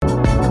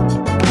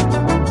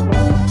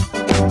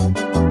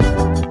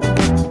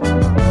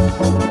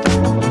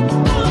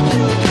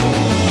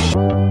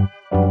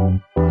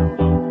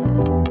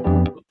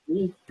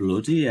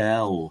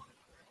FBL.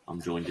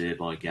 I'm joined here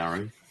by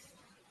Gary,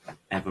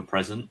 ever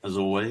present as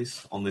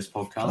always on this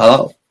podcast.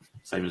 Oh,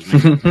 same as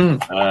me.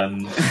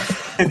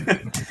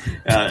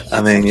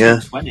 I mean, yeah.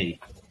 20.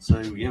 So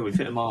yeah, we've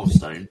hit a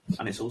milestone,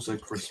 and it's also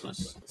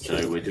Christmas.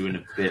 So we're doing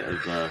a bit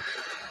of a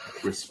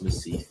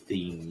Christmassy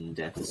themed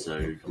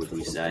episode, would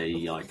we say?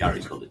 Like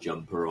Gary's got the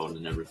jumper on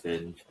and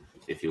everything.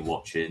 If you're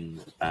watching,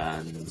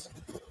 and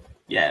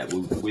yeah,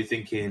 we're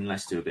thinking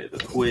let's do a bit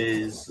of a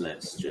quiz.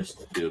 Let's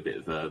just do a bit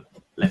of a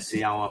let's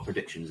see how our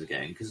predictions are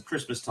getting, because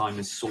Christmas time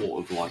is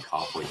sort of like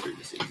halfway through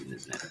the season,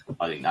 isn't it?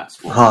 I think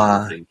that's what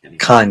I think. Anyway.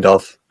 Kind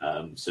of.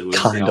 So we'll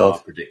see how our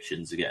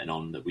predictions are getting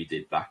on that we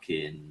did back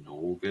in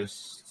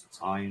August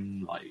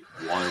time, like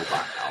a while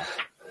back now.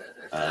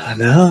 I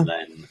know. And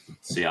then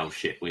see how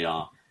shit we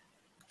are.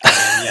 And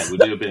then, yeah, we'll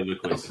do a bit of a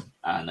quiz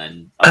and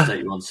then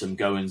update you on some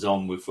goings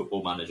on with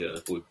Football Manager.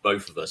 With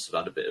both of us have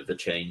had a bit of a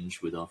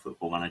change with our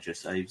Football Manager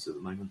saves at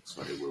the moment,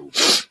 so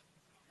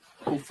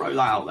we'll throw that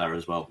out there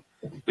as well.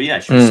 But yeah,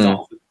 should we start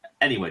off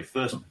anyway,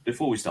 first,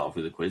 before we start off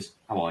with the quiz,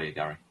 how are you,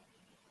 Gary?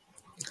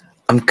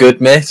 I'm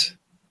good, mate.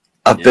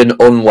 I've been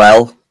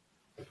unwell.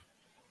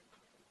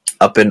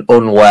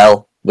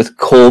 With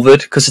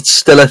COVID, because it's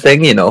still a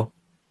thing, you know.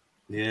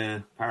 Yeah,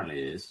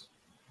 apparently it is.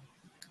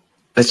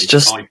 It's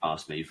just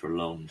bypassed me for a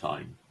long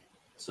time.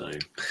 So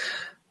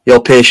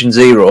you're patient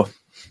zero.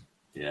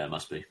 Yeah, it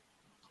must be.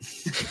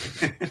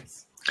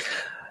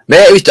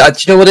 Mate, do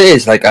you know what it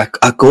is? Like,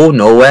 I go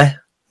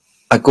nowhere.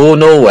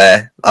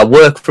 I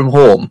work from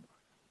home.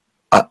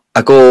 I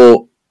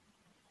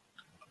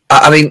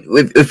mean,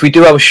 if we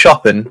do our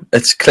shopping,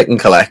 it's click and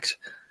collect,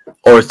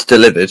 or it's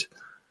delivered.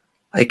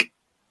 Like,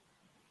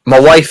 my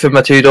wife and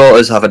my two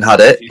daughters haven't had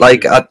it.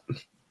 Like, I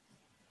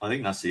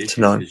think that's the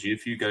issue, because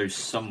if you go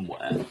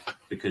somewhere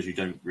because you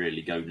don't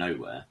really go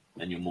nowhere,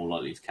 then you're more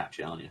likely to catch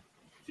it, aren't you?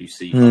 If you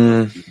see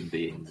human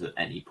beings at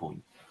any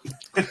point.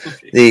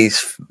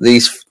 these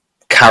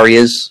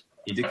carriers.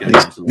 You did go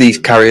these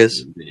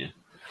carriers. Didn't you?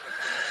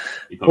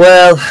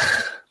 Well,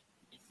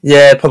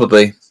 yeah,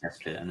 probably.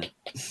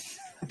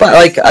 But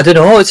like, I don't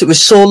know. It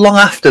was so long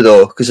after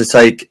though, because it's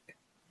like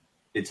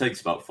it takes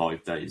about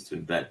 5 days to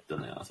embed,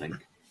 doesn't it? I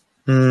think.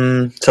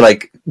 To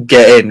like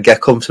get in,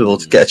 get comfortable,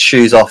 to get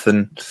shoes off,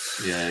 and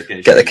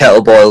get the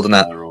kettle boiled and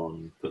that.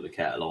 Put the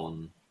kettle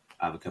on,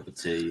 have a cup of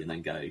tea, and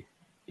then go.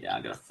 Yeah,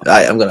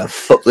 I'm gonna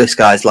fuck this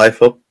guy's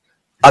life up.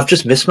 I've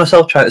just missed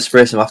myself trying to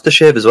spray some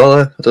aftershave as well.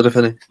 I don't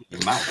know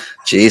if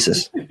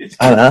Jesus,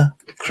 I don't know.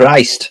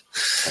 Christ.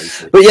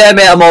 But yeah,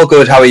 mate, I'm all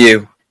good. How are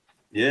you?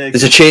 Yeah.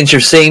 There's a change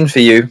of scene for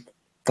you.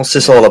 What's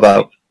this all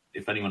about?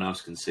 If anyone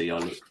else can see, I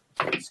look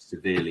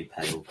severely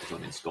pale because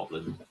I'm in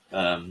Scotland.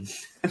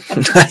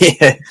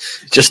 Yeah,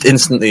 just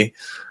instantly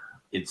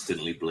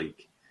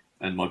bleak,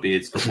 and my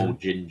beard's got more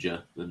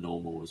ginger than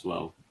normal as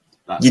well.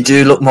 You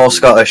do look more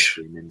Scottish.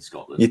 In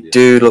Scotland, you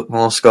do look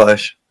more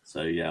Scottish.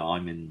 So yeah,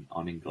 I'm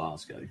in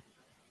Glasgow.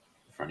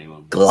 For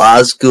anyone,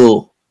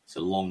 Glasgow. It's a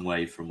long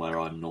way from where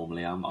I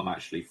normally am. I'm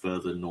actually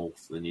further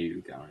north than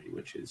you, Gary,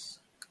 which is.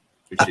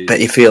 I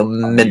bet you feel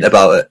mint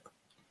about it.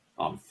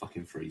 I'm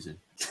fucking freezing.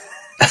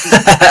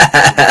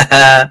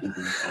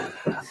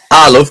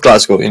 I love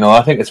Glasgow, you know.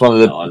 I think it's one of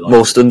the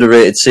most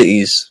underrated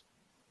cities.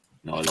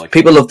 No, I like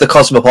People love the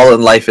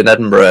cosmopolitan life in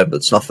Edinburgh, but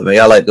it's not for me.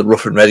 I like the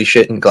rough and ready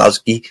shit in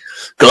Glasgow.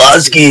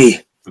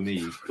 For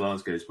me,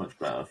 Glasgow is much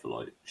better for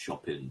like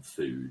shopping,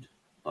 food,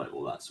 like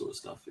all that sort of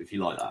stuff. If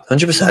you like that,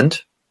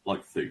 100%.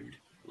 Like food,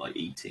 like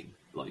eating,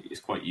 like it's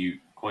quite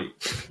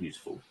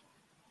useful.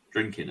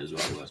 Drinking as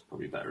well. That's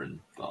probably better in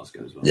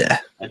Glasgow as well. Yeah,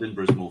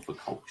 Edinburgh's more for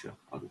culture,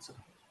 I would say.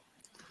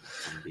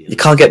 You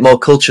can't get more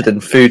culture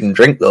than food and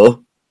drink,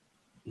 though.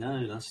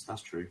 No, that's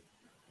true.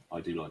 I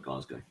do like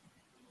Glasgow.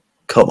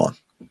 Come on.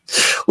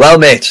 Well,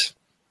 mate,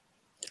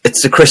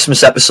 it's the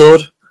Christmas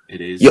episode.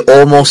 It is. You're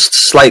almost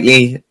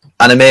slightly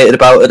animated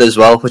about it as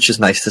well, which is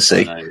nice to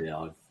see. I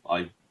know,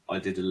 yeah. I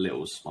did a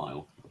little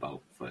smile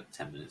about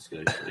 10 minutes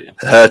ago. So yeah.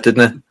 It hurt,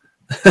 didn't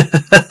it?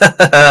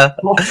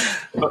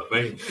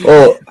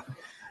 Oh,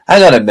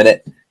 hang on a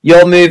minute.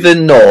 You're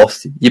moving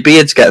north. Your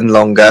beard's getting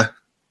longer.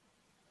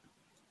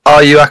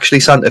 Are you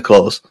actually Santa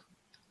Claus?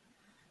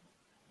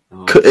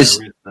 Oh, there has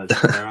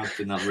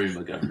been that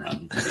rumour going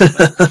around.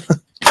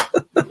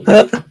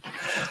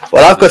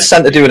 Well, I've got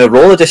Santa doing a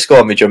roller disco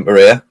on my jumper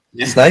here.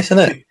 Yeah. It's nice, isn't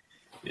it?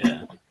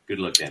 Yeah, good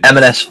luck.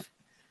 M&S.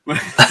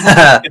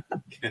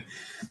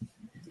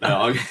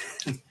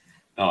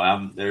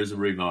 There is a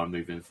rumour I'm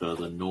moving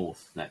further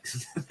north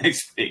next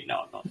week.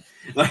 No, I'm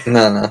not.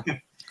 No.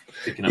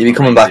 You'll be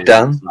coming back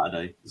down.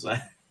 Saturday, so.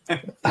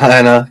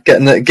 I know.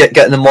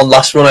 Getting them one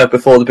last run out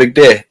before the big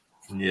day.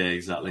 Yeah,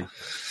 exactly.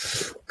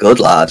 Good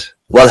lad.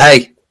 Well,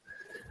 hey,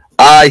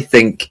 I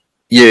think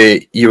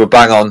you were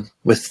bang on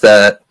with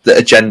the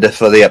agenda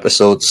for the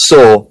episode.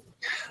 So,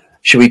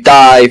 should we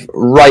dive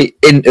right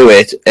into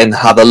it and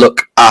have a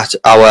look at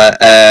our?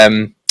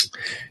 Do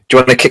you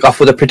want to kick off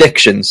with the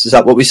predictions? Is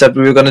that what we said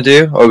we were going to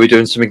do, or are we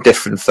doing something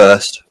different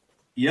first?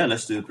 Yeah,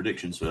 let's do the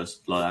predictions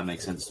first. Like, that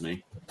makes sense to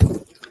me.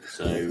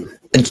 So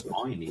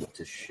I need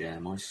to share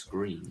my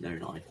screen,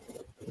 don't I?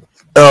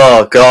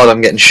 Oh God,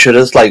 I'm getting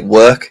shudders like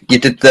work. You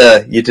did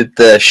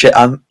the shit.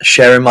 I'm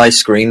sharing my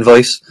screen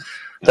voice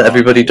that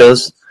everybody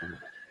does.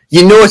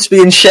 You know it's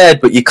being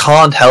shared, but you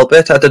can't help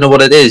it. I don't know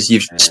what it is.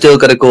 You've still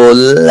got to go,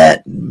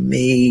 let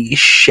me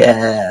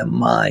share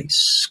my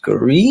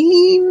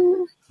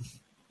screen.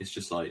 It's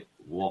just like,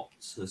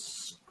 what's a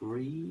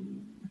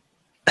screen?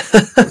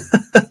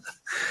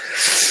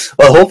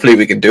 Well, hopefully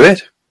we can do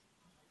it.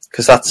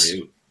 Because that's...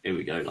 Here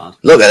we go, lad.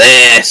 Look at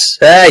this.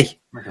 Hey!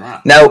 Look at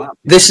that. Now,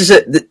 this is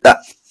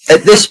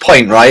at this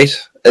point, right?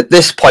 At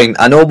this point,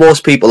 I know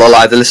most people will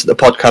either listen to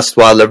the podcast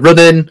while they're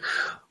running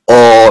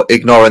or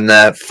ignoring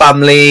their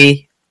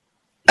family,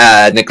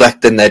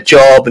 neglecting their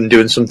job and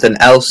doing something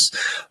else.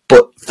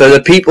 But for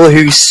the people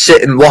who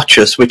sit and watch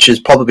us, which is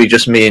probably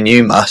just me and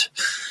you, Matt,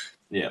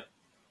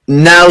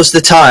 now's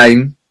the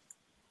time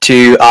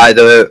to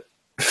either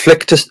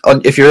flick to,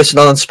 if you're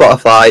listening on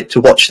Spotify,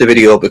 to watch the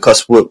video,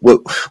 because we've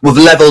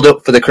leveled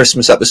up for the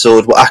Christmas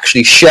episode. We're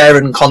actually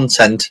sharing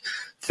content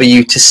for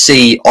you to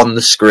see on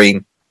the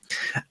screen.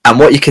 And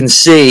what you can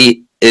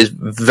see is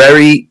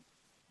very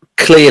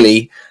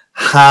clearly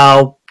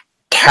how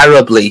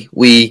terribly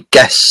we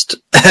guessed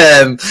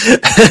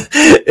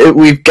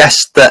we've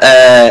guessed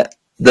the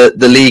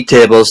league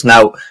tables.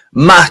 Now,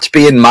 Matt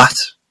being Matt,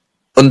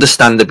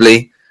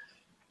 understandably,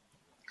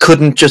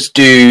 couldn't just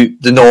do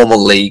the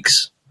normal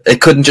leagues. It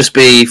couldn't just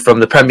be from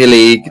the Premier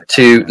League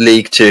to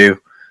League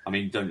Two. I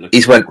mean, don't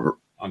look.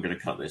 I'm going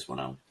to cut this one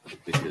out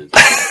because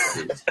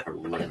it's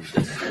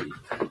horrendously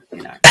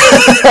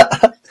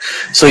inaccurate.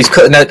 So he's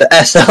cutting out the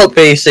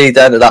SLPC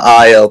down to the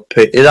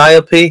ILP. Is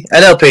ILP?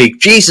 NLP.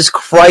 Jesus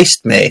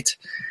Christ, mate.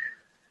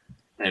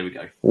 There we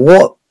go.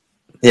 What?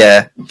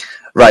 Yeah.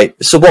 Right.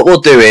 So what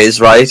we'll do is,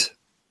 right,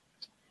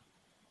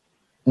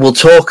 we'll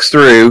talk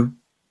through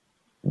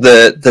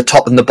the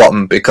top and the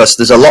bottom, because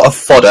there's a lot of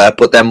fodder,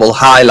 but then we'll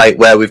highlight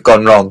where we've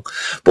gone wrong.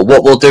 But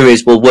what we'll do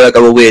is we'll work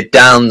our way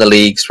down the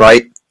leagues,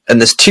 right? And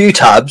there's two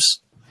tabs.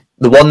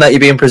 The one that you're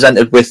being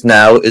presented with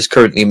now is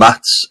currently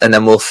Matt's, and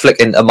then we'll flick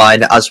into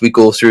mine as we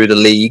go through the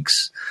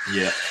leagues.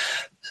 Yeah.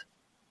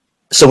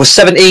 So we're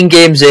 17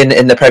 games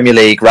in the Premier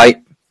League,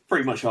 right?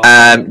 Pretty much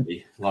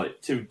halfway, like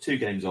two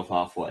games off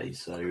halfway,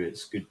 so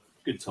it's good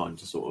time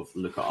to sort of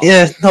look at.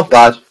 Yeah, not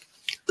bad.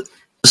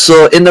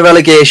 So in the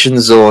relegation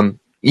zone,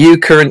 you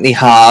currently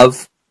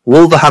have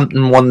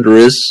Wolverhampton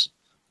Wanderers,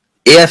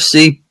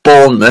 AFC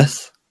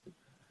Bournemouth,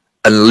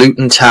 and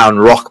Luton Town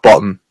rock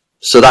bottom.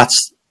 So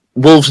that's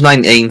Wolves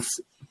 19th,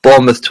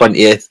 Bournemouth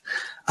 20th,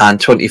 and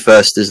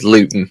 21st is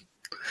Luton.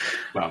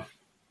 Well,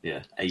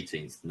 yeah,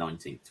 18th,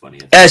 19th,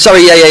 20th.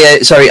 Sorry,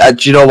 yeah. Sorry,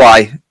 do you know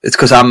why? It's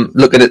because I'm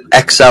looking at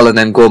Excel and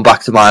then going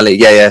back to my league.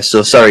 Yeah.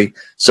 So sorry.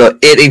 So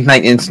 18th,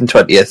 19th, and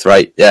 20th,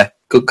 right? Yeah,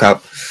 good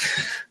count.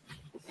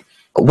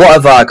 What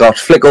have I got?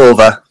 Flick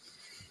over.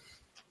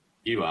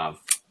 You have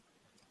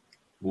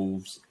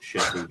Wolves,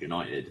 Sheffield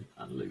United,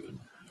 and Luton.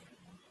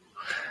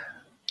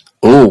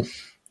 Oh,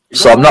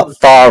 so I'm not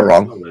far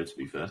wrong. Though, to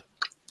be fair,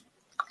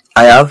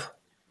 I have.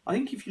 I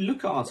think if you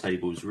look at our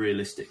tables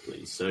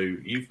realistically, so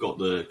you've got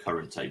the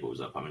current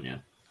tables up, haven't you?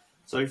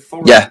 So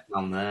Forest are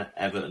down there,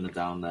 Everton are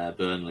down there,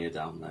 Burnley are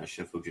down there,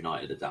 Sheffield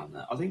United are down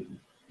there. I think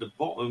the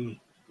bottom,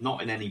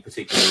 not in any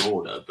particular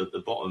order, but the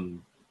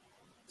bottom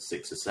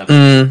 6 or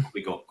 7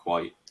 we got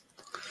quite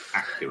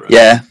accurate.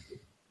 Yeah.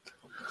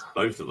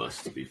 Both of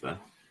us, to be fair.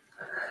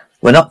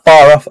 We're not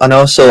far off, I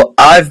know. So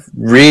I've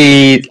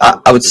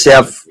I would say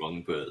I've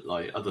wrong, but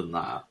like other than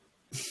that.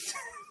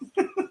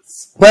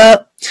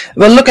 Well,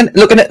 looking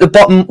at the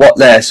bottom, what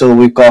there? So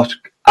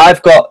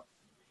I've got.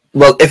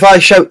 Well, if I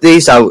shout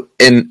these out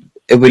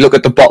if we look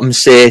at the bottom,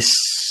 say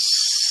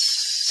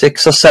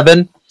 6 or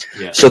 7.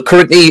 Yeah. So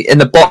currently in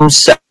the bottom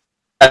 7,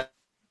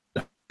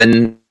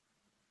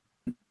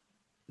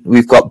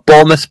 we've got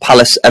Bournemouth,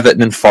 Palace,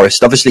 Everton, and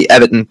Forest. Obviously,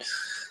 Everton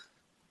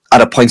at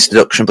a points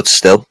deduction, but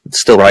it's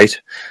still right.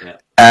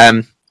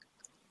 Yeah.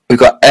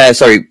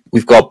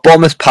 We've got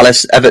Bournemouth,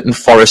 Palace, Everton,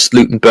 Forest,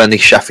 Luton, Burnley,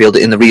 Sheffield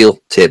in the real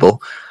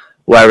table.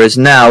 Whereas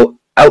now,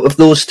 out of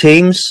those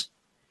teams,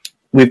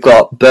 we've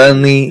got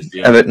Burnley,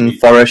 Everton,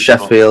 Forest,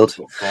 Sheffield.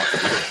 You've got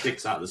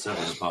 6 out of the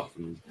 7 apart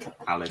from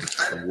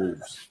Palace and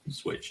Wolves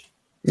switched.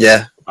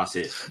 Yeah. That's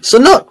it. So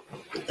not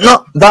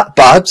that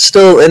bad.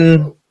 Still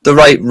in the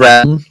right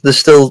realm. There's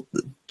still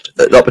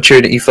an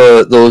opportunity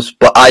for those.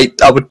 But I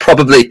would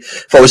probably,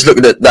 if I was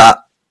looking at that,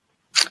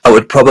 I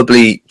would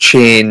probably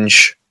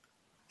change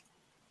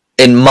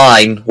in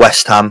mine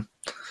West Ham.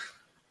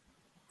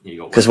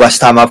 Because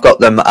West Ham, I've got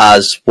them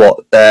as,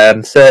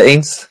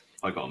 13th?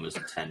 I got them as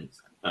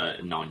 10th,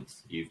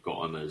 9th. You've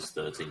got them as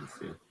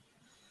 13th.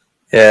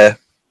 Yeah.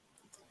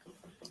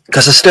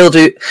 Because I still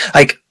do,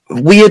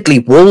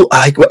 weirdly,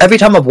 every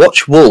time I've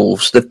watched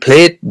Wolves, they've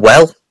played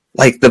well.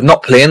 They're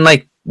not playing,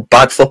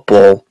 bad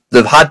football.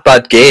 They've had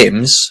bad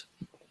games,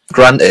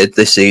 granted,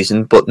 this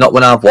season, but not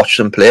when I've watched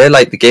them play.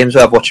 The games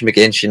where I've watched them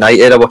against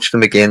United, I watched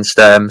them against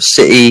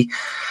City,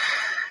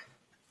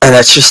 and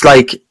it's just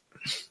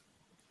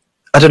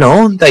I don't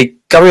know,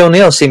 Gary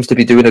O'Neill seems to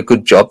be doing a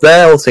good job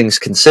there, all things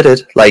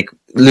considered. Like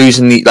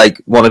losing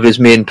one of his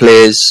main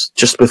players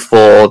just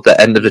before the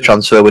end of the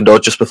transfer window,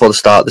 just before the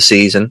start of the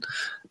season,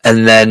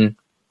 and then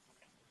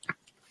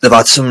they've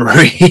had some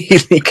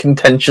really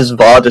contentious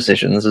VAR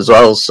decisions as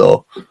well.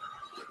 So,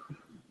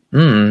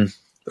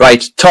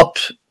 right, top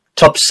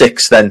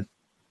 6 then.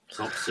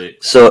 Top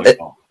 6. So,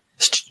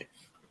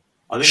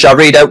 shall I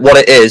read out what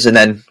it is and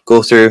then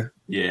go through?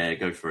 Yeah,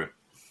 go for it.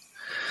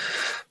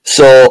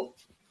 So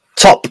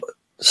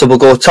we'll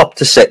go top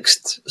to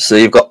 6th. So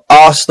you've got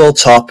Arsenal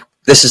top.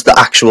 This is the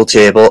actual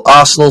table.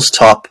 Arsenal's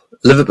top,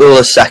 Liverpool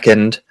are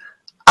 2nd,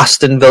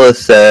 Aston Villa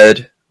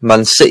 3rd,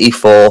 Man City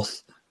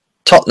 4th,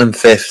 Tottenham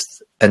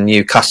 5th, and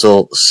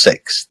Newcastle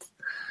 6th.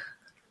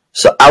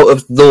 So out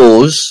of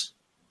those,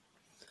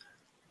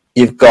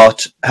 you've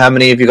got, how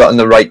many have you got in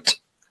the right,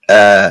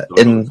 not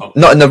in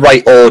the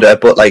right order,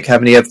 but like how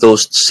many of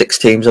those 6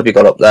 teams have you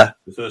got up there?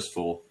 The first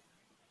 4,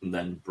 and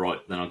then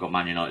I've got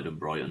Man United and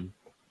Brighton.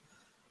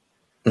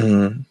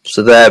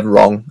 So they're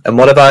wrong. And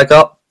what have I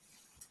got?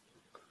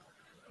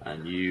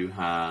 And you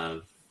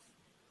have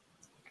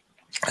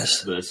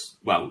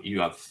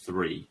you have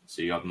 3.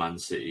 So you have Man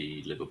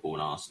City, Liverpool,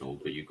 and Arsenal.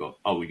 But you've got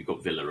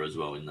Villa as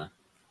well in there.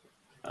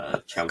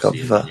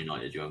 Chelsea and Man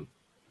United.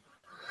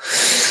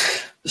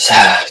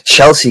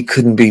 Chelsea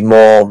couldn't be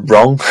more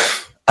wrong.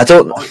 I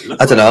don't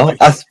know.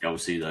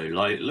 Chelsea though,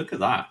 look at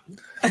that.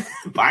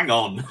 Bang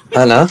on.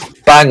 I know.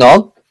 Bang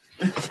on.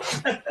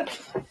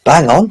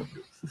 Bang on.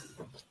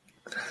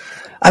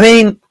 I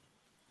mean,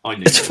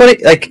 it's funny.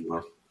 Like,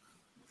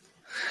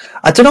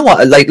 I don't know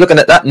what. Like, looking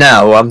at that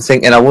now, I'm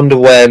thinking. I wonder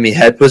where my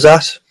head was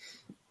at,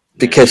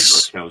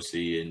 because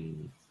Chelsea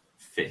in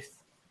 5th.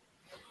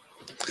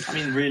 I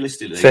mean,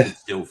 realistically, they could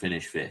still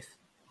finish 5th,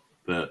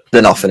 but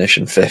they're not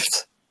finishing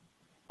 5th.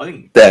 I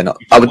think they're not.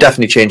 I would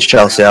definitely change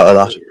Chelsea out of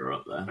that.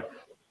 Up there.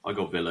 I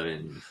got Villa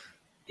in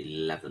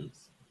 11th.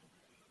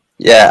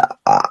 Yeah,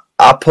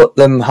 I put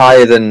them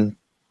higher than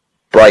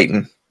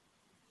Brighton,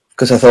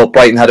 because I thought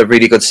Brighton had a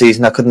really good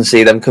season. I couldn't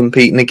see them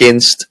competing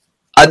against.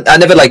 I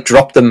never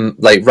dropped them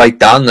right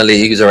down the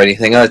leagues or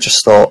anything. I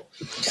just thought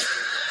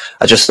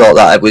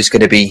that it was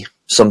going to be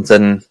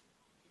something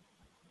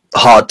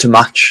hard to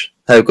match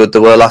how good they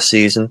were last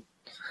season.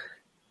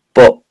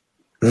 But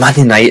Man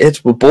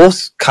United, we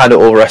both kind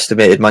of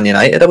overestimated Man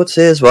United, I would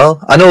say, as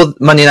well. I know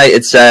Man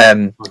United's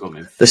the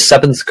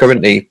 7th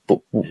currently,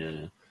 but yeah.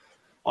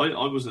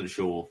 I wasn't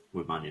sure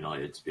with Man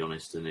United, to be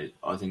honest, and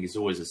I think it's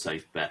always a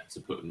safe bet to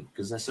put them,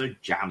 because they're so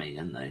jammy,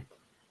 aren't they?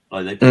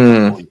 Like, they pick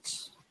up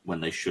points when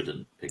they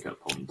shouldn't pick up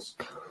points.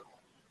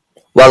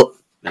 Well,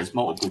 there's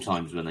multiple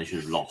times when they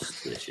should have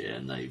lost this year,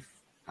 and they've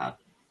had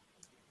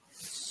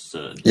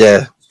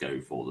certain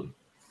go for them.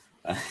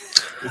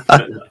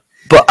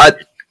 But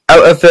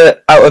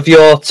out of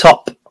your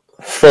top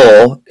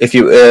 4, if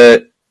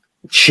you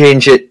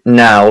change it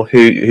now,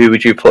 who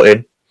would you put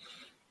in?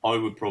 I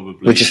would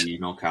probably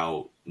knock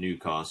out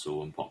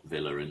Newcastle and pop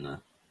Villa in there.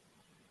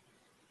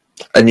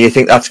 And you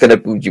think that's going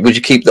to... Would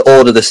you keep the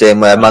order the same,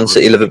 where Man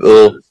City,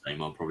 Liverpool... The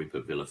same. I'll probably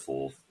put Villa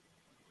 4th.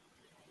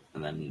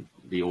 And then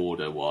the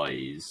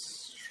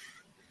order-wise,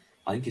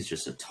 I think it's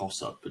just a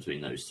toss-up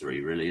between those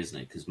 3, really, isn't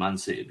it? Because Man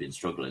City have been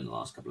struggling the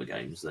last couple of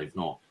games. They've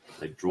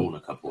drawn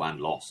a couple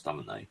and lost,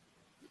 haven't they?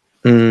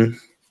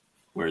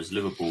 Whereas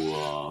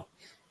Liverpool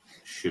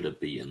should have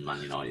beaten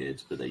Man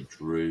United, but they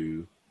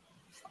drew.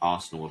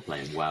 Arsenal were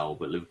playing well,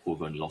 but Liverpool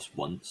have only lost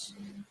once.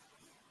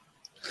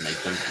 And they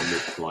don't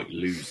look like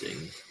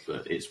losing,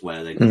 but it's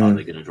where are they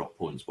going to drop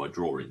points by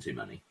drawing too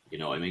many? You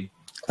know what I mean?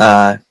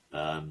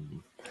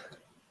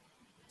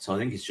 So I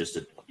think it's just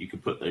you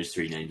could put those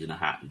 3 names in a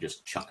hat and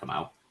just chuck them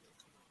out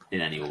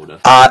in any order.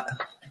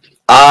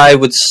 I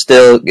would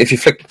still, if you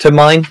flick to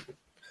mine,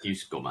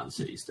 you've got Man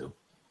City still.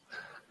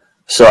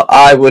 So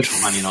I would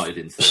Man United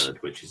in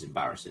 3rd, which is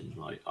embarrassing.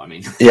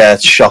 Yeah,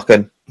 it's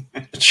shocking.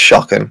 It's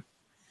shocking.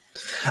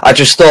 I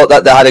just thought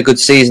that they had a good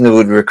season, they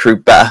would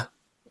recruit better,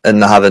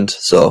 and they haven't.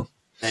 So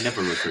they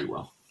never recruit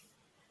well.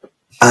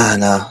 I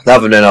know, they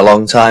haven't in a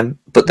long time.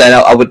 But then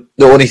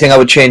the only thing I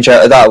would change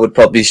out of that, I would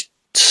probably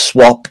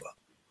swap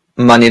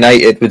Man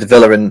United with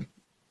Villa, and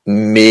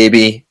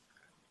maybe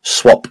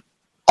swap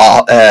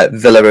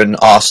Villa and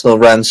Arsenal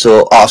around,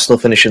 so Arsenal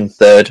finishing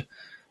 3rd.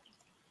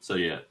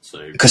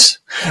 Because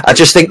I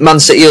just think Man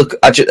City.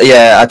 I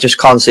just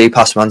can't see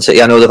past Man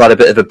City. I know they've had a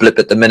bit of a blip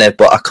at the minute,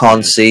 but I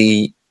can't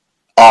see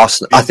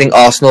Arsenal. I think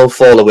Arsenal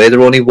fall away.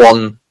 They're only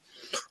one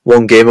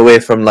game away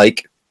from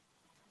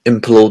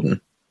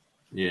imploding.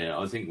 Yeah,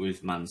 I think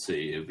with Man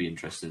City, it would be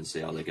interesting to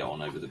see how they get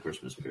on over the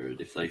Christmas period.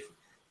 If they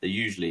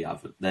usually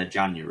have their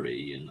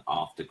January and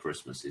after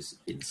Christmas is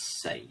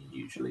insane.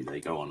 Usually they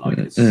go on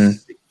a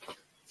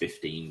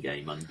 15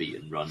 game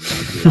unbeaten run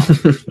after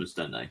Christmas,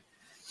 don't they?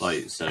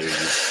 So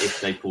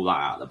if they pull that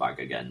out of the bag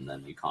again,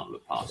 then you can't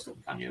look past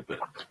them, can you? But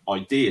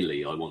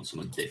ideally, I want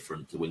someone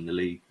different to win the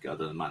league,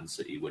 other than Man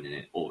City winning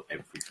it or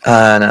everything.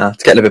 No,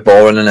 it's getting a bit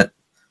boring, isn't it?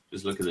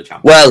 Just look at the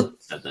Champions League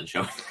instead, then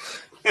show.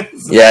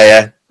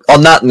 Yeah.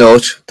 On that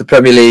note, the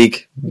Premier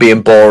League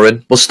being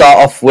boring, we'll start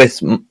off with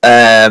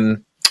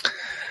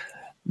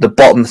the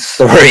bottom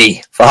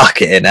three.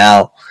 Fucking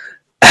hell.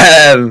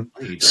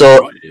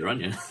 So right here,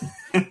 aren't you?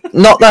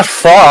 not that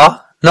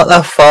far. Not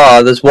that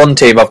far. There's one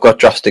team I've got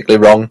drastically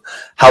wrong.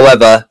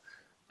 However,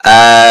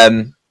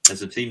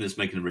 there's a team that's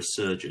making a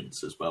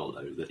resurgence as well,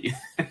 though. That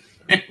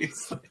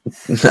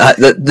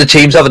the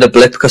team's having a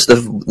blip because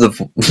they've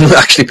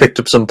actually picked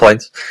up some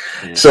points.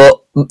 Yeah.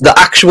 So the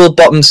actual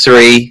bottom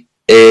three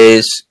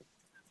is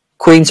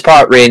Queen's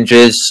Park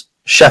Rangers,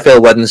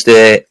 Sheffield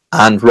Wednesday,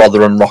 and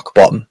Rotherham Rock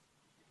Bottom.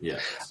 Yeah.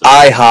 So,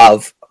 I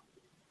have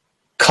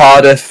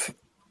Cardiff,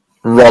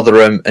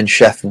 Rotherham, and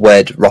Sheffield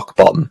Wed Rock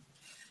Bottom.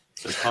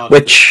 So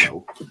which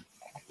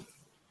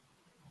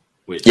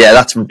yeah,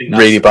 that's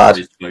really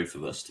bad. Both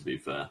of us, to be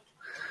fair.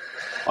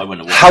 I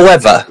went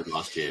However,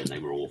 last year and they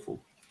were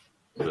awful.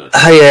 But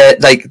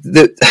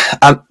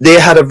they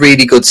had a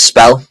really good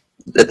spell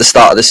at the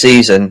start of the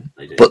season,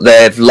 but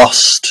they've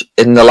lost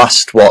in the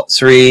last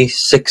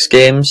 6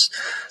 games.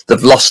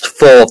 They've lost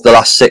 4 of the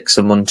last 6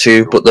 and won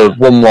 2, but they've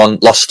won 1,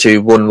 lost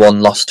 2, won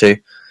 1, lost 2.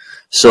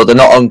 So they're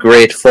not on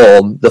great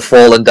form. They're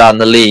falling down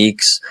the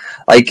leagues.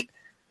 And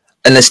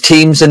there's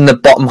teams in the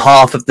bottom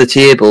half of the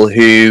table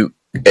who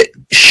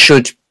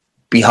should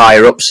be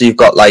higher up. So you've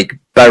got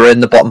Borough in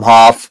the bottom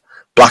half,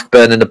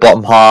 Blackburn in the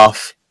bottom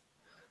half,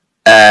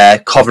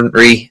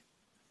 Coventry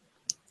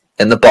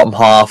in the bottom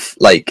half.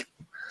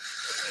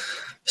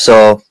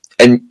 So,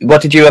 and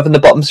what did you have in the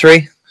bottom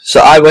 3? So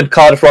I went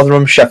Cardiff,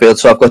 Rotherham, Sheffield.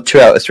 So I've got 2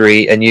 out of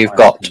 3, and you've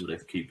got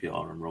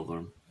QPR and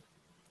Rotherham.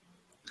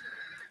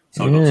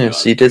 So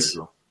you did.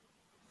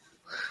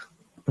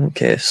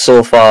 Okay,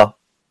 so far.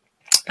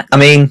 I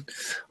mean,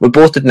 we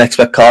both didn't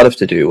expect Cardiff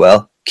to do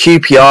well.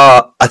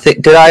 QPR, I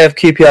think, did I have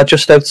QPR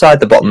just outside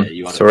the bottom? Yeah,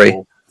 you had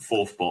 3.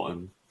 Fourth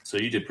bottom. So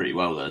you did pretty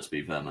well there, to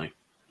be fair, mate.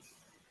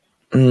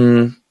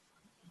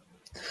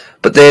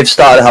 But they've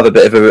started to have a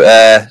bit of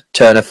a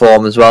turn of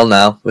form as well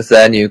now with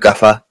their new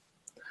gaffer.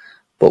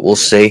 But we'll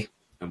see.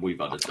 And we've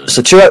had a turn.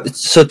 So 2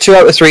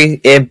 out of 3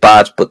 ain't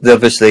bad, but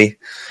obviously,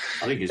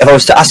 I think if I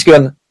was to ask you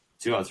on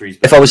 2 out of 3,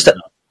 if I was to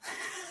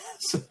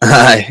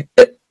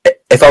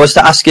if I was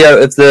to ask you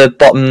out of the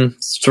bottom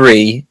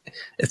 3,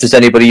 if there's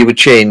anybody you would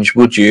change,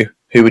 would you?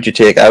 Who would you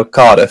take out?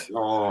 Cardiff?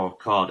 Oh,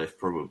 Cardiff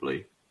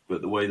probably.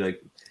 But the way they...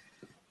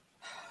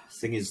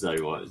 Thing is,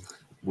 though,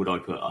 would I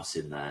put us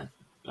in there?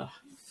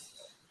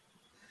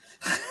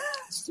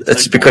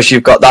 It's because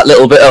you've got that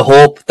little bit of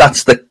hope.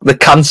 That's the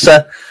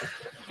cancer.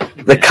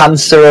 The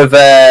cancer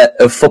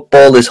of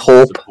football is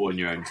hope. Supporting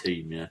your own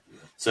team, yeah.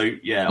 So,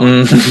 yeah,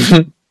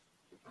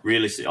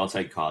 realistically, I'll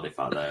take Cardiff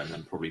out there and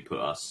then probably put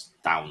us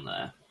down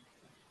there.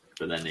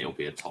 But then it'll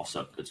be a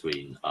toss-up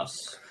between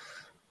us,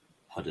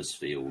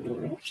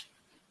 Huddersfield,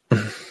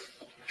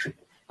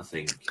 I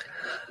think,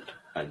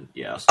 and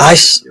yeah, I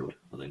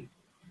think.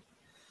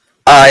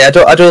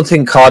 I don't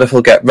think Cardiff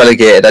will get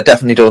relegated. I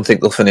definitely don't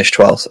think they'll finish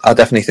 12th. I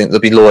definitely think they'll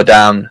be lower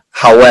down.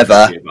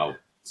 However, about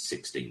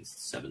 16th,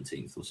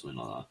 17th, or something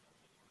like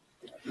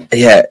that.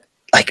 Yeah,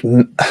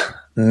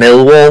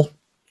 Millwall.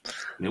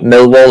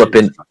 Millwall have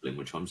been,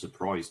 which I'm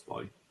surprised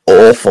by,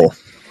 awful.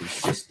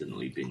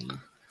 Consistently been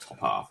top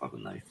half,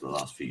 haven't they, for the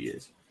last few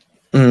years?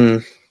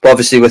 But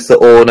obviously, with the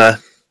owner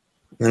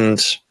and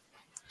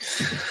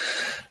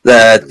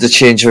the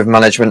change of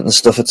management and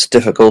stuff, it's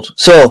difficult.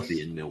 So,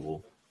 in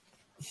Millwall.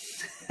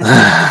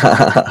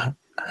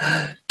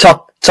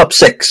 top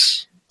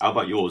 6. How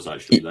about yours?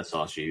 Actually, let's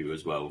ask you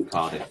as well.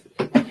 Cardiff.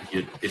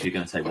 If you're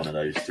going to take one of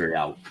those 3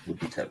 out,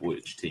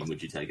 which team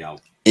would you take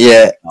out?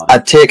 Yeah,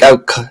 I'd take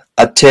out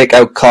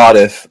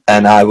Cardiff,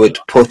 and I would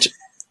put.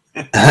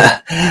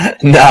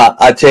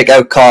 I'd take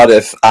out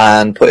Cardiff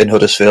and put in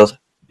Huddersfield.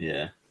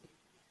 Yeah,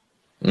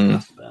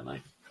 that's fair,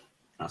 mate.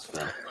 That's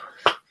fair.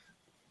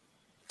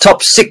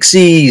 Top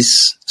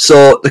 6s.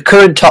 So the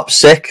current top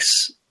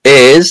 6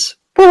 is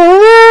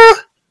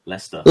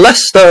Leicester.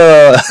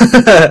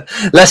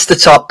 Leicester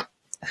top,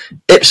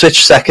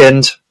 Ipswich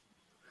second,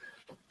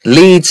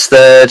 Leeds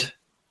third,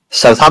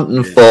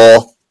 Southampton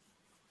 4th,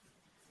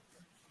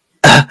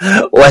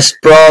 West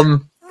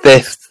Brom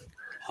 5th,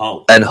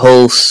 Hull. And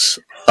Hull's.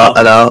 Hull.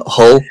 I don't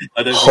think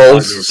either of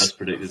Hull's. us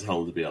predicted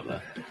Hull to be up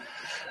there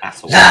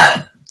at all.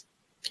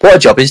 What a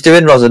job he's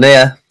doing,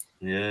 Rosanier.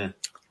 Yeah.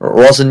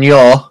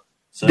 Rosanier.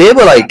 So they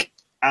were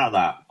out of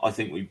that, I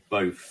think we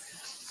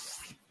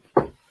both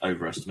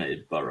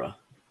overestimated Borough.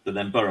 But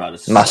then Borough had a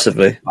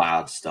massively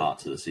bad start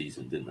to the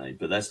season, didn't they?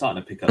 But they're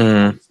starting to pick up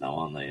points now,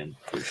 aren't they? And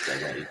push their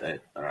way.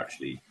 They're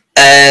actually...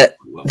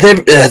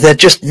 they're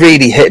just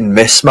really hit and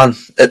miss, man,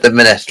 at the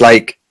minute.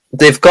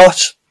 They've got...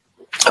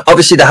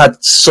 Obviously, they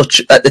had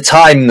such... At the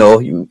time,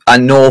 though, I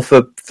know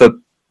for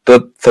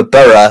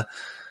Borough,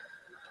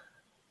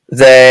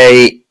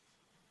 they...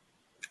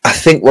 I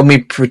think when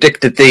we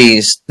predicted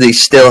these, they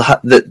still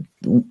had...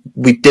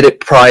 We did it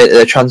prior to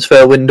the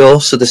transfer window,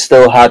 so they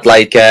still had,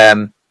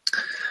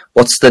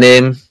 what's the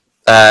name?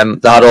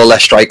 They had all their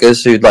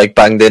strikers who'd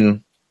banged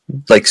in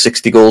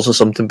 60 goals or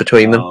something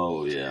between them.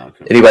 Oh yeah.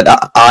 Okay. And he went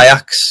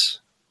Ajax.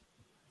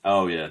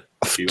 Oh yeah.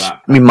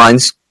 Me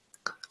mind's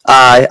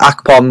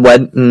Akpom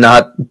went and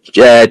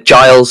had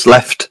Giles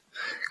left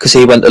because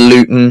he went to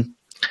Luton.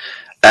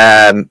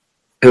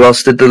 Who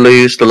else did they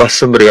lose? They lost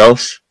somebody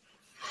else.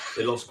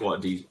 They lost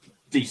quite a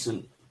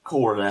decent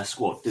core of their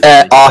squad, didn't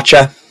they?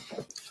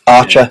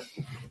 Archer,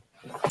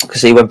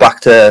 because he went back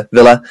to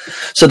Villa.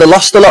 So they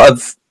lost a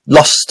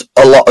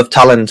lot of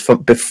talent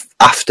from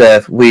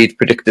after we'd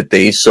predicted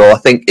these. So I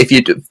think if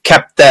you'd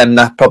kept them,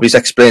 that probably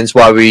explains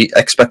why we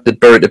expected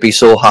Borough to be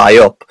so high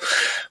up.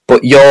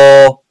 But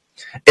you're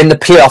in the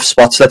playoff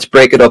spots. Let's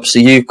break it up. So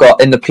you've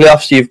got in the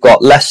playoffs, you've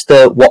got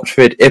Leicester,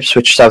 Watford,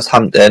 Ipswich,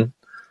 Southampton.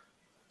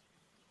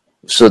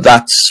 So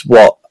that's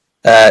what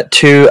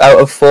 2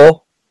 out of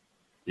 4.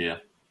 Yeah.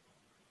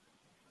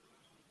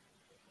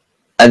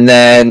 And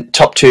then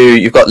top 2,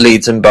 you've got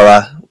Leeds and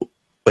Borough,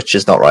 which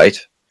is not right.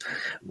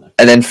 No.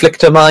 And then flick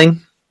to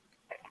mine.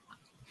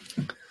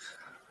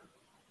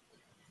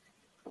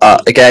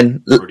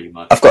 Again,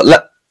 I've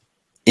got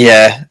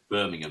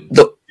Birmingham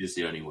is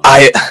the only one.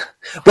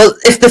 Well,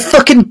 if they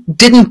fucking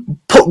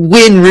didn't put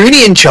Wayne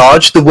Rooney in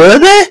charge, they were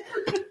there.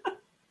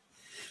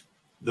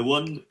 The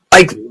one,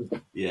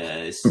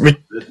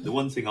 the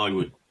one thing I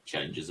would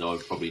change is I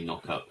would probably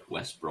knock up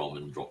West Brom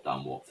and drop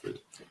down Watford.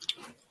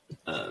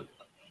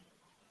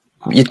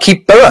 You'd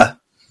keep Borough.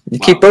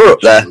 Keep Borough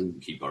up there.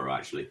 Keep Borough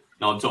actually.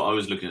 No, I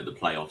was looking at the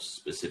playoffs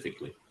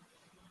specifically.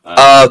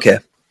 Okay.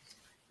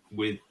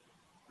 We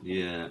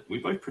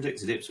both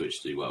predicted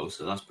Ipswich to do well,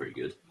 so that's pretty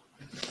good.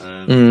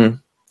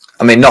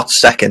 I mean, not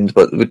second,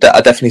 but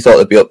I definitely thought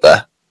they'd be up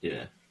there.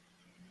 Yeah.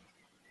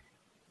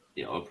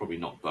 Yeah, I'll probably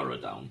knock Borough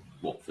down,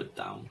 Watford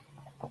down.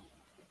 I'll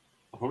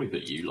probably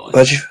put you like.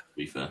 To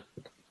be fair.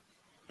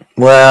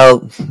 Well,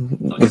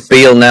 with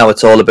Beale now,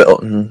 it's all a bit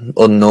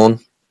unknown.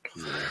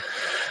 Yeah.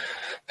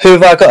 Who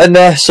have I got in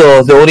there?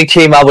 So the only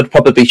team I would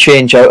probably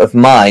change out of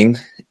mine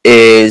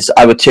is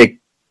I would take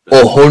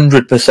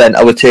 100%.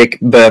 I would take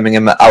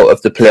Birmingham out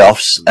of the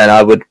playoffs, and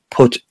I would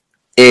put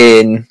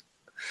in.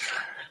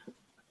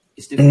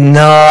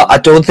 No, I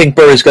don't think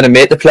Borough's going to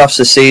make the playoffs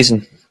this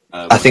season.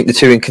 I think they're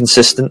too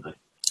inconsistent.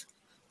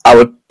 I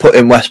would put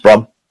in West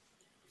Brom.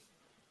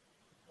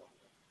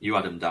 You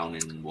had them down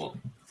in what,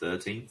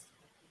 13th?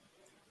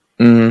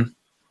 Mm-hmm.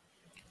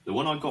 The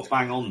one I got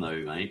bang on though,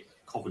 mate,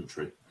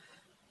 Coventry.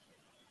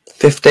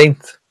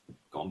 15th.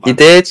 You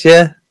did,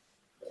 yeah.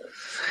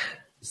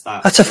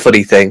 That's a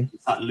funny thing.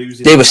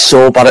 They were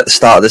so bad at the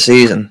start of the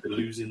season.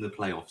 Losing the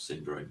playoff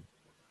syndrome.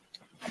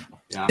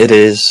 Yeah, it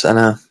is, I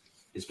know.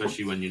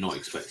 Especially when you're not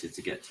expected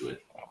to get to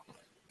it.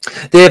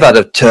 They've had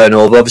a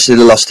turnover. Obviously,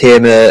 they lost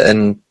Hamer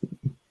and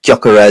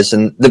Gyökeres,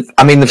 and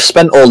they've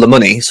spent all the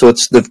money, so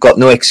they've got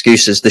no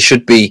excuses. They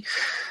should be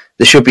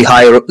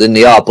higher up than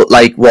they are. But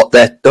like, what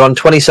they're on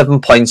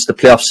 27 points. The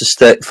playoffs is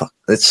 30.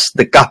 It's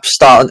the gap's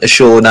starting to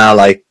show now.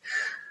 Like,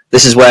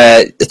 this is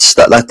where it's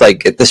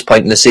like at this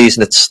point in the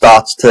season, you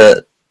start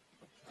to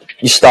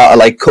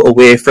like cut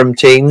away from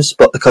teams.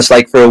 But because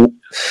like for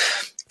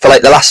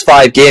like the last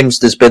 5 games,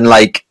 there's been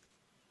like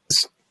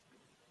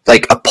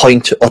a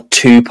point or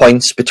 2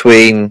 points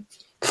between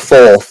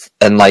 4th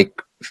and like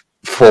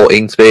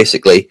 14th,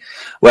 basically.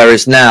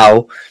 Whereas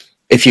now,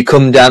 if you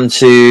come down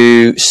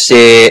to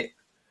say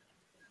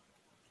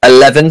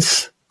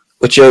 11th,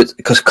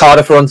 because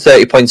Cardiff are on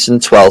 30 points in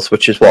 12th,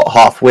 which is what,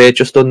 halfway,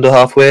 just under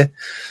halfway.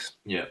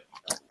 Yeah.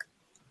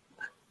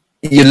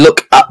 You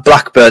look at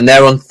Blackburn;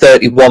 they're on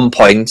 31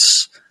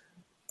 points,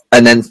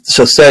 and then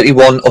so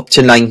 31 up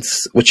to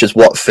 9th, which is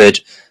Watford,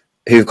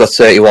 who've got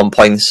 31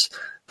 points.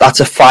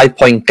 That's a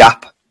 5-point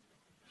gap.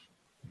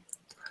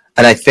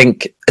 And I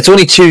think it's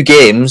only 2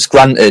 games,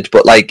 granted,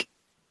 but like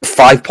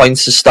 5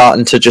 points is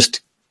starting to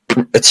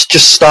it's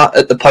just start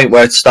at the point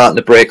where it's starting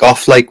to break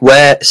off. Like,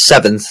 we're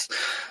 7th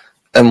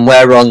and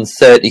we're on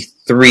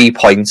 33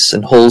 points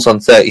and Hull's on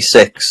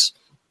 36.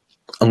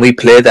 And we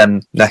play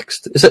them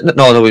next. Is it?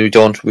 No, we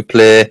don't. We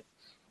play.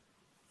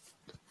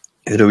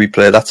 Who do we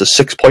play? That's a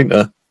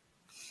 6-pointer.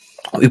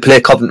 We play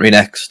Coventry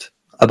next,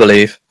 I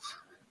believe.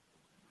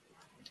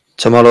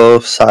 Tomorrow,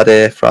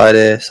 Friday,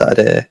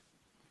 Saturday.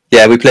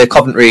 Yeah, we play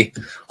Coventry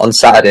on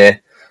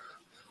Saturday.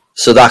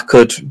 So that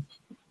could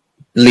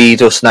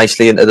lead us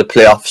nicely into the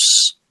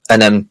playoffs,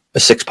 and then a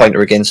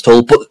 6-pointer against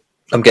Hull. But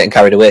I'm getting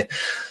carried away.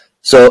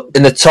 So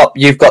in the top,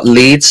 you've got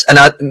Leeds, and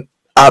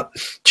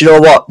do you know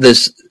what?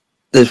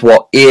 There's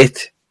what,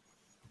 8,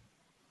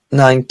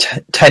 9,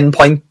 10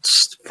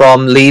 points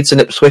from Leeds and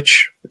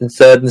Ipswich in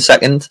 3rd and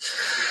 2nd.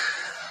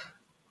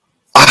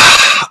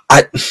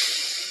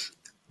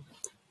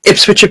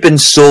 Ipswich have been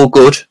so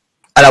good,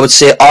 and I would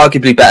say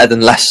arguably better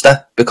than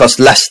Leicester, because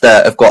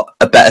Leicester have got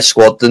a better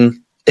squad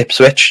than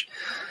Ipswich.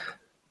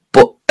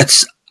 But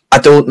I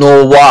don't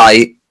know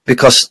why,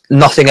 because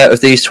nothing out of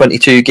these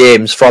 22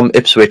 games from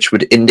Ipswich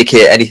would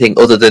indicate anything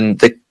other than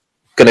they're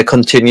going to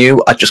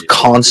continue. I just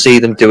can't see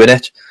them doing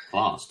it.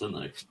 Fast, don't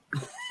they?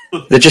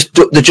 They're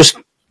just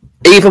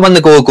even when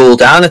they go a goal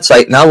down, it's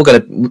like, now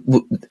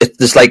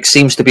there's like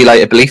seems to be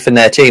like a belief in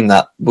their team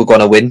that we're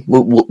gonna win.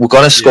 We're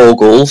gonna score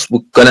goals.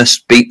 We're gonna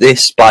beat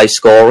this by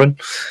scoring.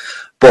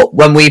 But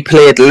when we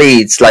played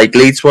Leeds, like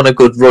Leeds won a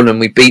good run and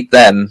we beat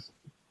them,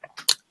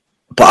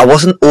 but I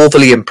wasn't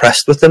overly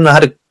impressed with them. I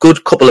had a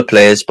good couple of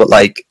players, but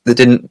like they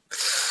didn't.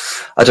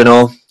 I don't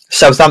know.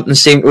 Southampton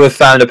seem to have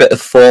found a bit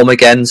of form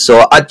again.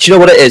 So do you know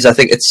what it is? I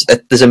think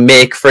there's a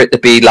make for it to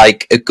be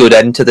like a good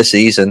end to the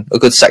season, a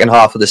good second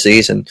half of the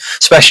season,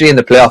 especially in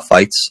the playoff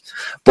fights.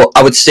 But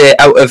I would say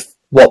out of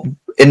what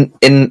in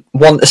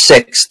 1 to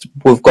 6,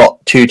 we've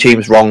got 2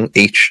 teams wrong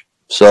each.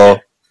 So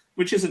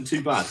which isn't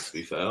too bad, to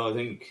be fair. I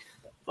think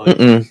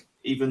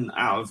even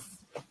out of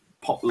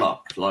pot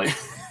luck, like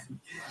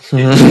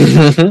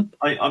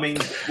I mean,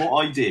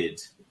 what I did,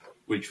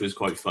 which was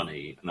quite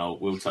funny, and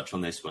we'll touch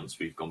on this once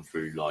we've gone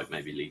through like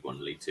maybe League 1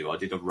 and League 2. I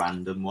did a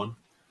random one.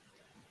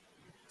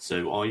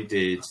 So I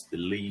did the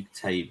league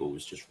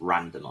tables just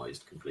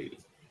randomised completely.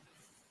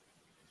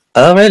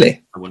 Oh,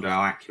 really? I wonder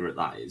how accurate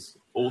that is.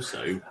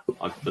 Also,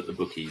 I've put the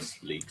bookies'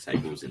 league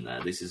tables in there.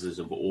 This is as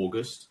of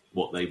August,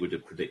 what they would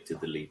have predicted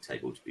the league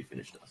table to be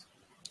finished as.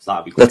 So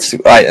that'd be great. That's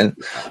right. And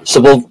so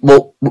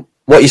we'll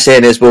what you're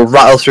saying is we'll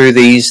rattle through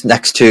these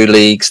next 2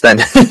 leagues then.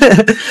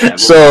 Yeah,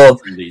 we'll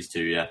through these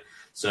 2, yeah.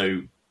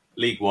 So,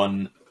 League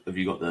 1, have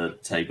you got the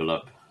table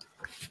up?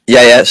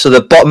 Yeah. So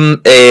the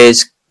bottom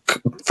is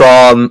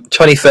from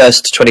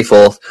 21st to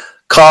 24th.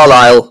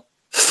 Carlisle,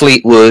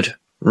 Fleetwood,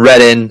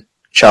 Reading,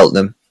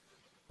 Cheltenham.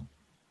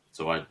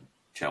 So I had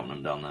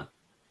Cheltenham down there.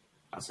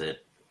 That's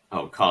it.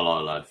 Oh,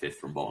 Carlisle I had 5th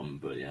from bottom,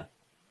 but yeah.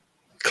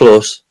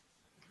 Close.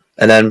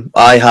 And then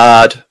I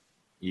had...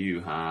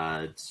 You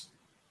had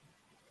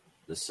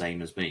the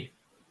same as me.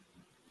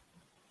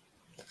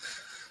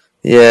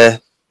 Yeah.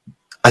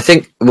 I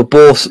think we're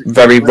both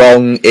very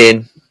wrong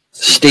in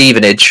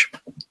Stevenage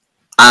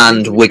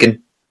and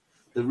Wigan.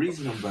 The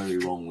reason I'm very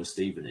wrong with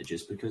Stevenage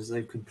is because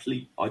they've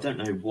I don't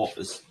know what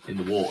was in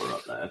the water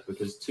up there,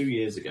 because 2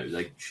 years ago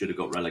they should have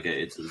got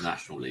relegated to the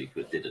National League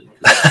but didn't.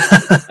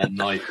 And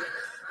like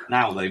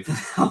now they've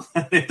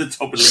at the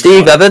top of the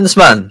Steve Evans,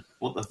 man.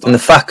 What the fuck? And the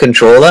Fat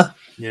Controller.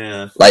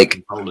 Yeah,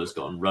 like controller's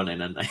got them running,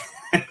 and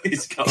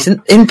he's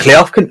in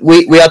playoff.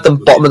 We had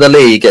them bottom of the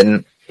league,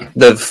 and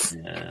they've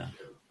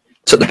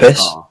took the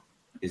piss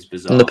It's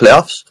bizarre in the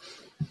playoffs.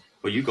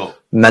 Well, you got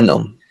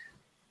mental.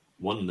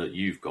 One that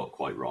you've got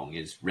quite wrong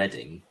is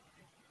Reading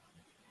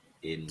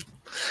in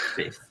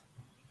 5th.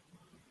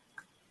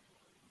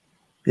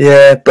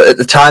 Yeah, but at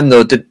the time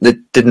though, they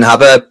didn't have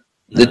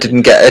they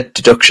didn't get a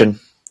deduction,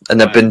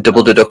 and they've been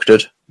double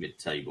deducted.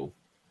 Mid-table.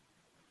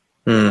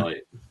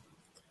 Right.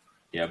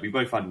 Yeah, we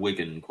both had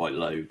Wigan quite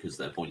low because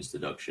their points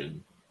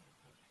deduction.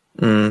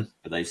 But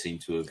they seem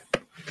to have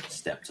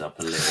stepped up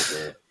a little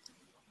bit.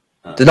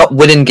 They're not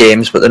winning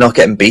games, but they're not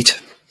getting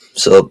beat.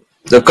 So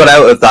they've got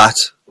out of that.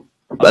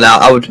 But now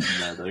I would...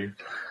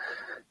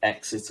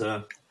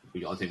 Exeter.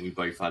 I think we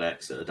both had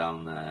Exeter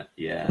down there.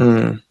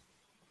 Yeah.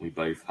 We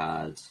both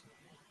had...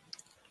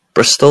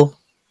 Bristol.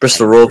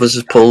 Bristol Rovers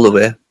has pulled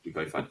away. We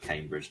both had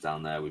Cambridge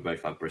down there. We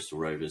both had Bristol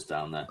Rovers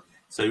down there.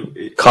 So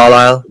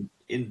Carlisle.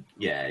 In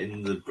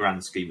the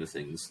grand scheme of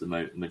things, the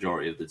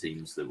majority of the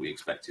teams that we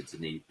expected to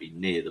be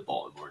near the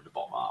bottom or in the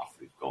bottom half,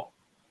 we've got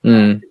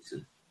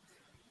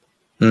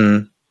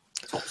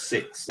top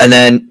 6. And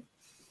then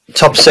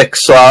top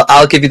 6. So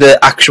I'll give you the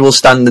actual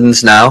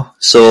standings now.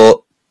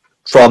 So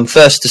from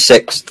 1st to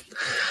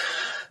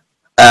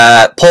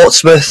 6th,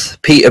 Portsmouth,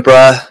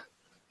 Peterborough,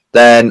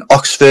 then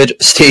Oxford,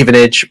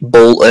 Stevenage,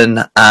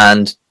 Bolton,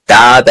 and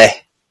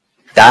Derby.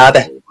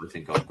 I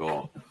think I've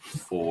got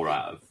 4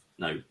 out of...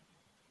 No.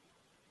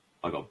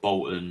 I got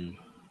Bolton,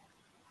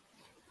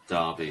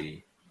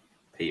 Derby,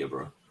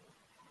 Peterborough.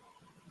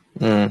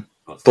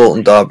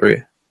 Bolton,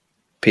 Derby,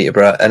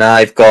 Peterborough. And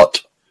I've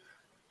got...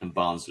 And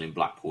Barnsley and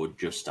Blackpool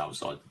just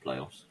outside the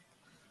playoffs.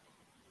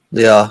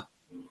 They are.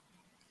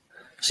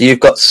 So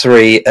you've got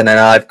 3, and then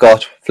I've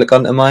got... Flick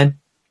onto mine.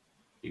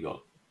 You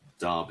got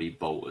Derby,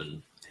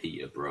 Bolton,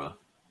 Peterborough.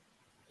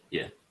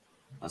 Yeah,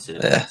 that's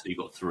it. Yeah. So you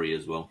got 3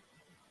 as well.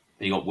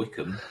 And you got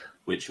Wickham,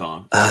 which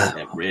are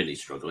they're really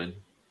struggling.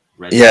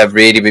 Yeah,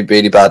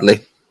 really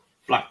badly.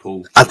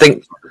 Blackpool, I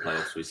think the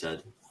playoffs. We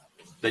said.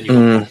 Then you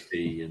got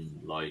Pompey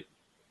and like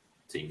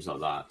teams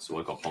like that. So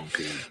I got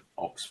Pompey,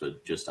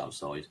 Oxford, just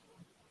outside.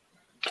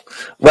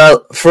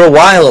 Well, for a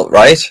while,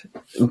 right?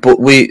 But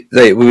we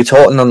were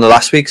talking on the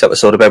last week's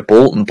episode about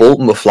Bolton.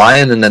 Bolton were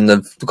flying, and then they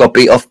got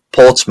beat off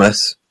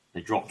Portsmouth.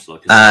 They dropped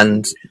like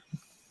and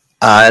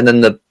then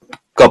they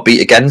got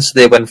beat again. So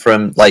they went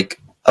from like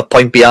a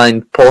point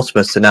behind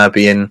Portsmouth to now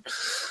being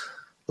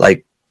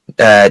like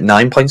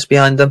 9 points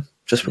behind them,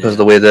 just because of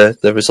the way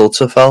the results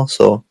have fell.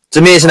 So it's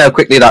amazing how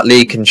quickly that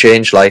league can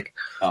change. Like,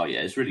 oh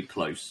yeah, it's really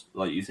close.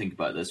 Like you think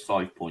about it, there's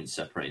 5 points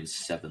separating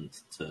 6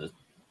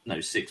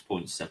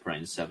 points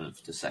separating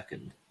 7th to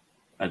 2nd,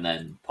 and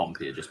then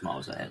Pompey are just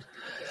miles ahead.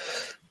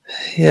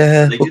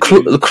 Yeah, they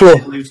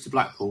did lose to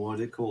Blackpool. I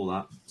did call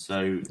that.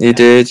 So you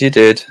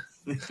did.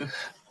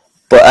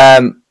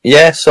 But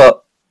yeah.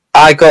 So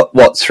I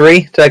got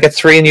 3? Did I get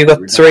 3 and you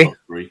got 3?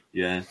 3.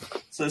 Yeah.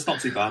 So it's not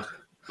too bad.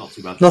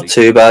 Not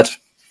too bad.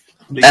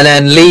 And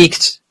then League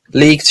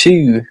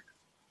 2,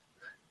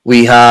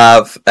 we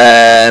have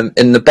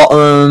in the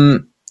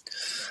bottom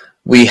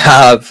We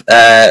have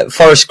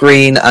Forest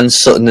Green and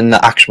Sutton in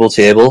the actual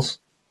tables.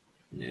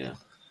 Yeah.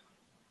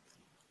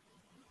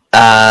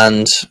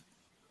 And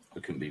I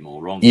couldn't be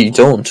more wrong. You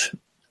don't.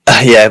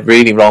 Yeah,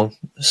 really wrong.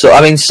 So,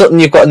 I mean, Sutton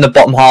you've got in the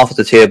bottom half of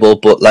the table,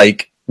 but,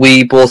 like,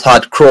 we both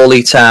had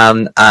Crawley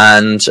Town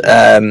and...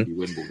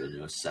 Wimbledon, you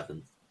were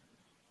 7th.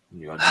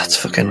 That's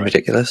fucking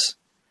ridiculous.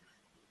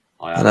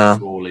 I had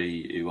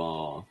Crawley, who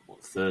are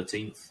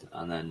 13th,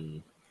 and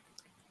then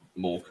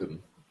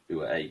Morecambe,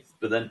 who are 8th.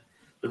 But then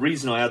the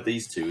reason I had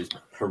these two is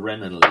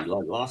perennially,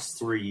 like, last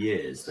 3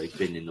 years, they've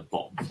been in the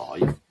bottom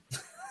 5.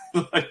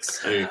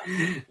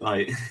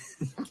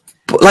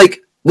 But, like,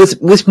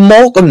 with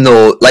Morecambe,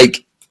 though,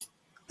 like...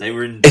 They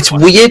were in... It's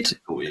weird.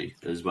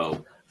 As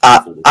well.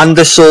 And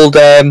they sold...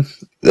 well,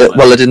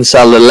 they didn't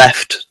sell the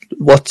left...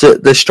 What's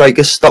it? The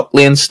striker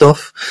Stockley and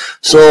stuff.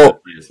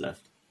 So...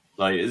 Left.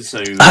 Like,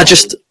 so... I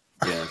just...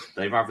 Yeah,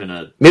 they're having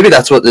a... Maybe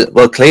that's what...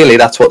 clearly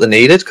that's what they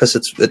needed, because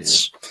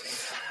it's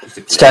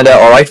turned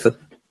out all right for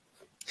them.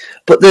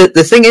 But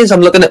the thing is, I'm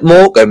looking at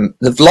Morecambe.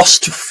 They've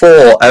lost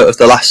 4 out of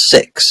the last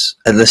 6,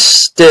 and they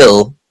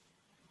still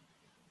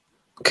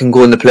can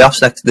go in the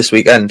playoffs this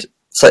weekend.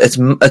 So it's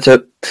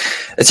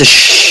a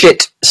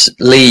shit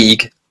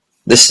league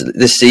this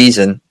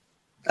season.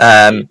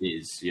 It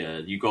is, yeah.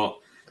 You got,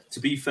 to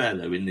be fair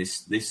though, in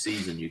this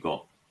season you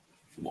got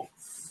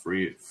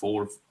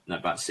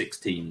about 6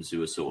 teams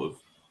who are sort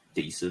of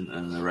decent,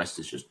 and the rest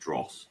is just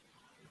dross.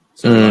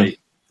 So like.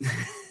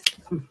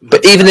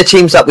 But even the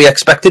teams that we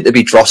expected to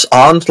be dross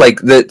aren't. Like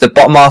the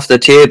bottom half of the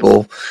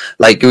table,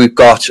 like we've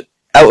got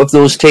out of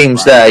those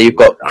teams there, you've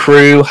got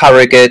Crewe,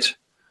 Harrogate.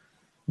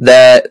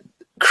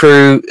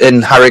 Crewe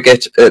and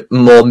Harrogate at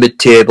more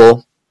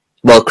mid-table.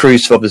 Well,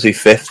 Crewe's obviously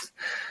 5th.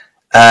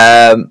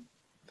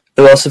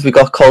 Who else have we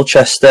got?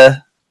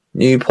 Colchester,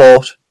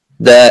 Newport.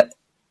 They're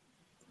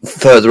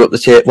further up the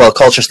table. Well,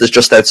 Colchester's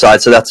just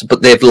outside,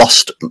 but they've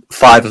lost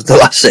 5 of the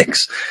last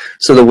 6,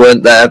 so they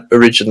weren't there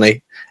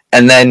originally.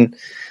 And then,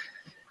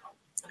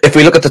 if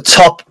we look at the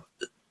top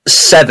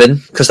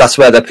 7, because that's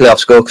where their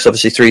playoffs go, because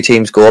obviously 3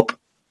 teams go up.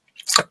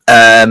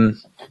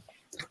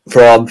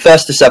 From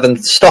 1st to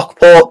 7th,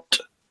 Stockport,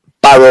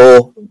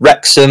 Barrow,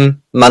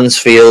 Wrexham,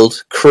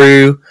 Mansfield,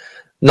 Crewe,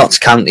 Notts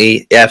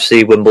County,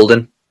 AFC,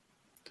 Wimbledon.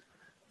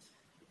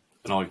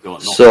 And I've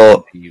got Notts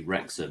County,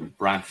 Wrexham,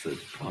 Bradford.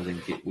 I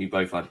think we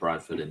both had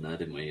Bradford in there,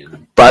 didn't we?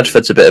 And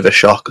Bradford's a bit of a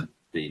shock.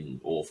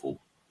 Been awful.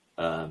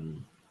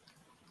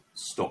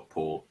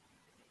 Stockport.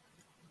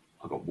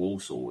 I got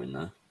Walsall in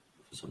there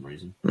for some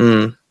reason.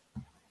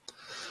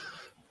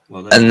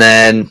 Well, and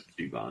then not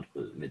too bad,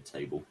 but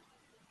mid-table.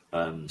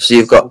 So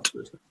you've got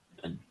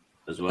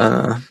as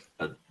well.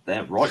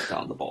 They're right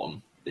down the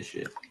bottom this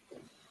year.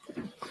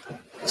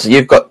 So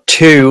you've got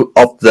 2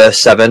 of the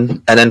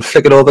 7, and then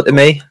flick it over to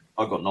me.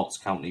 I've got Notts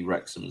County,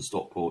 Wrexham, and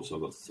Stockport, so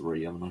I've got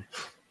 3, haven't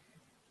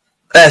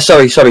I?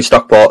 Sorry,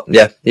 Stockport.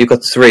 Yeah, you've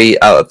got 3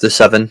 out of the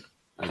 7.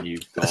 And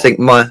you've got, I think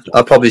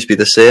I'll probably be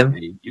the same.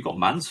 You've got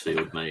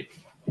Mansfield, mate.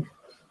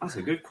 That's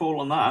a good call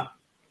on that.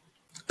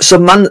 So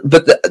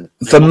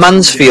for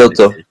Mansfield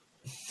though,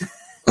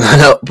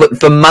 no, but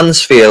for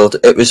Mansfield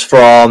it was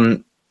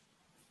from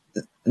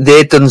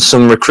they'd done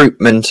some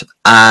recruitment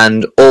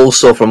and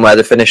also from where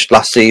they finished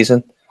last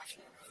season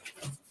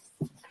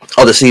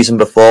or the season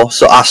before.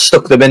 So I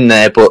stuck them in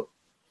there, but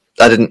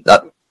I didn't.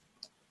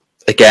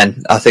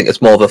 Again, I think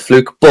it's more of a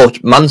fluke.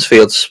 But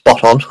Mansfield's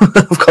spot on.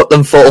 I've got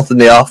them 4th in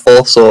the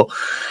R4, so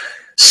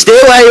stay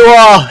where you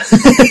are.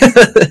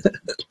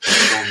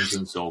 Dons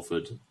and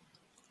Salford.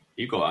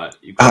 You got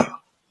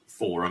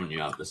 4, haven't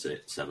you, out of the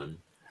 7?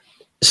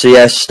 So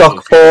yeah,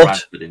 Stockport.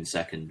 Bradford in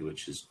 2nd,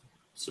 which is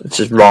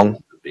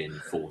wrong. Being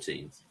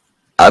 14th.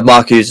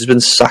 Mark Hughes has been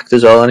sacked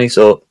as well, hasn't he?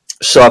 So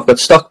I've got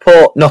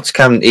Stockport, Notts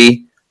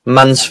County,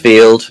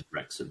 Mansfield,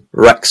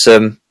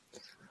 Wrexham,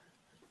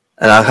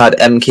 and I had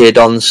MK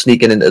Dons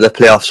sneaking into the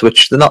playoffs,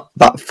 which they're not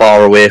that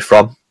far away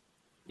from.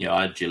 Yeah,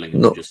 I had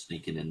Gillingham just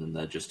sneaking in, and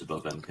they're just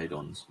above MK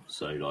Dons.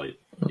 So,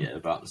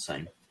 about the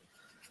same.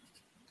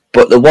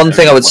 But the one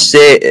thing I would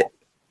say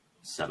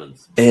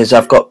 7th is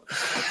I've got,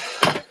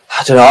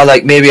 I don't know,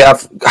 like maybe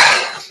I've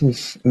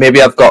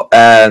got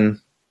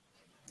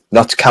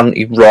Notts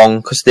County wrong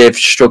because they've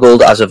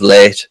struggled as of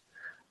late.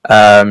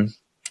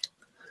 But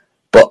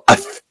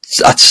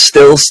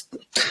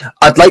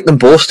I'd like them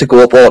both to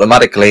go up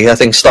automatically. I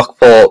think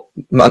Stockport,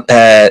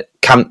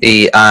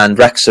 County and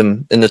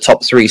Wrexham in the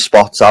top 3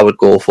 spots I would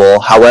go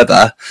for.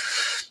 However,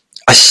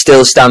 I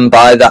still stand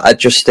by that. I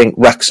just think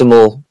Wrexham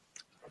will...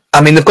 I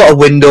mean, they've got a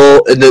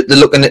window. They're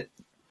looking at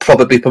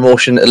probably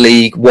promotion to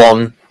League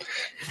One.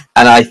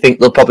 And I think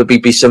there'll probably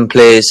be some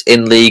players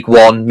in League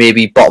One,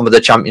 maybe bottom of the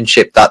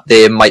Championship, that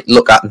they might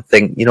look at and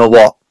think, you know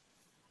what,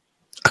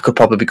 I could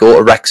probably go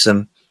to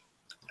Wrexham,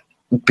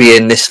 be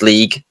in this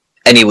league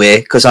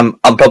anyway, because I'm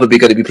probably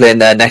going to be playing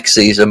there next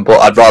season,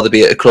 but I'd rather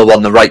be at a club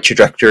on the right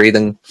trajectory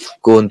than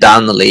going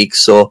down the league.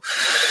 So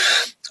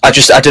I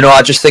don't know,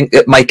 I just think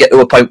it might get to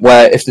a point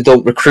where if they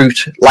don't recruit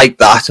like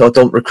that or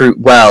don't recruit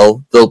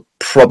well, they'll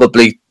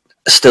probably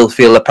still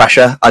feel the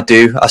pressure. I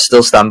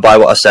still stand by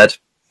what I said.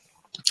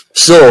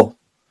 So,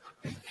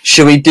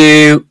 should we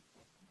do?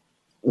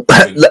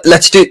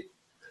 Let's do.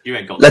 You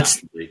ain't got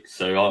Let's. that league,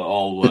 so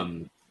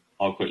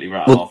I'll quickly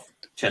rattle off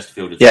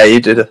Chesterfield. Yeah, you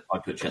did it. I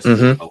put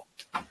Chesterfield,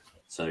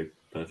 so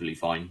perfectly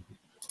fine.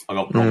 I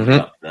got Bromley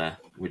up there,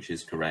 which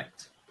is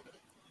correct.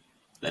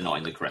 They're not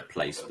in the correct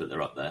place, but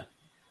they're up there.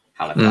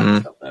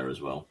 Halifax up there as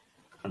well.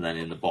 And then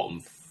in the bottom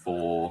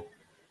 4,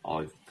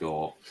 I've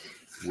got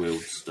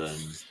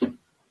Wealdstone,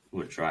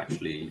 which are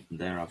actually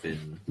they're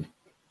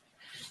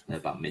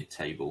about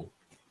mid-table.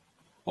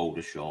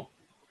 Aldershot,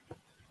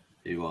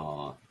 who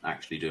are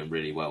actually doing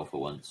really well for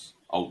once.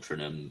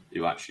 Altrincham,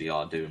 who actually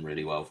are doing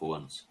really well for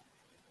once.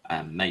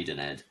 And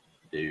Maidenhead,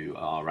 who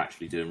are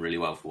actually doing really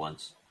well for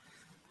once.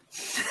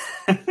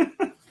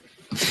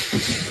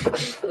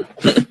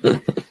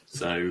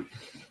 So,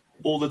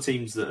 all the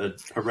teams that are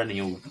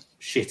perennial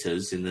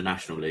shitters in the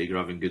National League are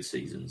having good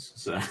seasons.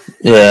 So,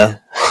 yeah.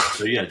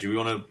 So yeah, do we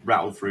want to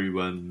rattle through? Do you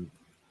want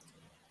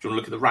to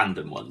look at the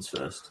random ones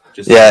first?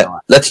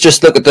 Let's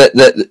just look at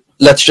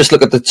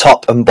the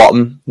top and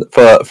bottom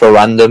for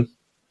random.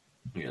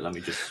 Yeah, let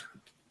me just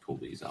pull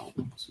these out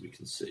so we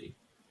can see.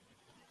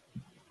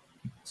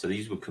 So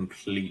these were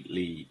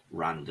completely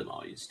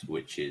randomised,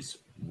 which is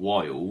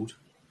wild.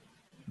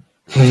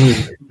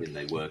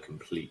 They were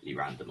completely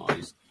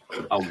randomised.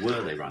 Oh,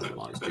 were they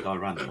randomised? Did I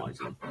randomise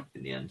them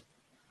in the end?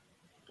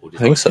 Or did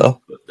I think so.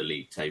 Put the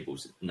league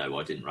tables? No,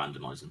 I didn't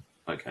randomise them.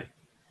 Okay.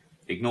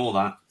 Ignore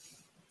that.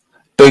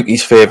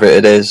 Bookie's favourite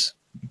it is.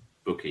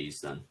 Bookies,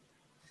 then.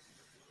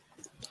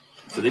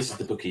 So this is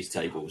the bookies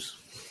tables.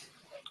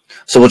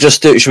 So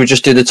should we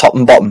just do the top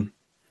and bottom?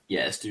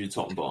 Yeah, let's do the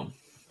top and bottom.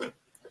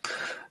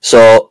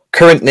 So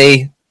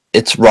currently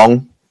it's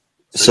wrong.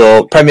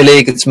 So Premier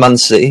League it's Man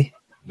City.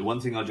 The one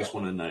thing I just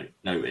want to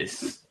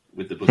notice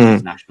with the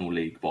bookies National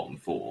League bottom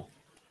 4,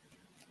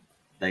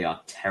 they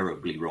are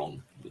terribly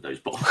wrong with those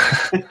bottom.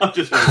 I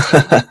just want to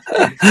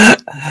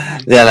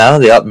say. Yeah, no,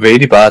 they are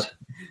really bad.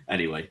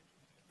 Anyway,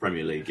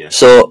 Premier League, yeah.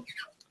 So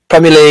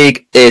Premier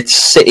League it's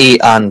City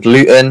and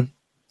Luton,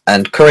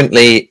 and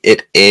currently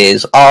it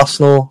is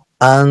Arsenal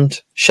and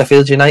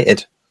Sheffield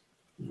United.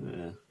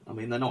 Yeah, I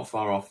mean they're not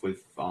far off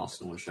with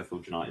Arsenal and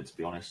Sheffield United, to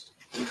be honest.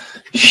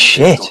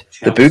 Shit,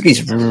 the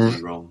bookies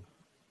wrong.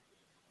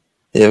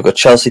 Yeah, we've got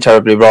Chelsea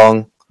terribly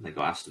wrong. They've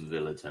got Aston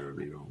Villa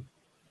terribly wrong.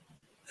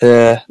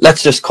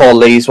 Let's just call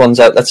these ones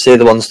out. Let's say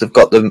the ones they've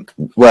got them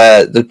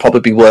where they'd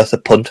probably be worth a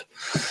punt,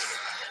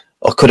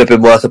 or could have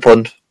been worth a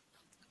punt.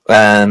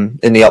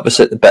 In the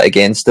opposite, the bet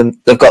against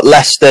them. They've got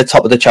Leicester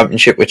top of the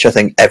Championship, which I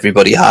think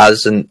everybody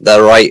has, and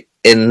they're right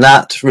in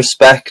that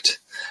respect.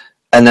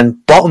 And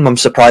then bottom, I'm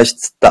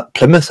surprised that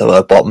Plymouth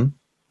are bottom.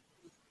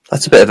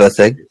 That's a bit of a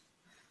thing.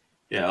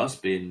 Yeah, us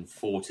being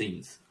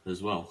 14th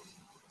as well.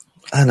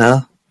 I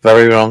know,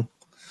 very wrong.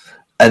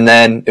 And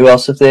then who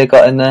else have they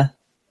got in there?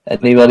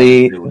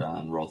 Anybody?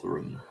 And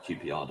Rotherham,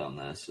 QPR down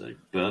there. So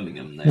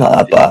Birmingham, they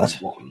not that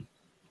bad. Bottom.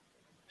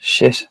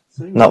 Shit,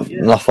 so,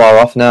 not far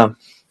off now.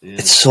 Yeah.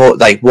 It's so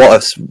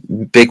what a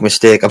big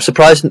mistake. I'm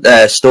surprised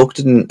Stoke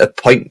didn't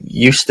appoint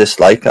Eustace.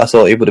 I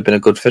thought he would have been a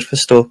good fit for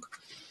Stoke.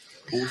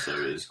 Also,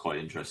 it's quite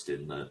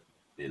interesting that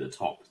near the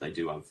top they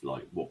do have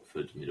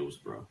Watford,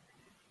 Middlesbrough,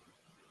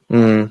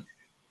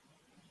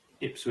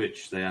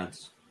 Ipswich. They had,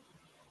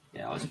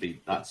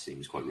 that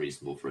seems quite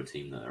reasonable for a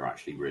team that are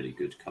actually really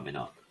good coming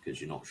up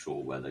because you're not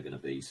sure where they're going to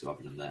be. So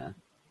having them there,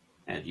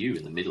 and you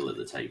in the middle of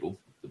the table,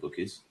 the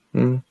bookies.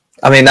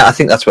 I mean, I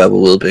think that's where we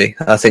will be.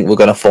 I think we're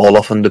going to fall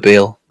off under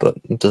Beale, but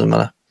it doesn't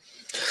matter.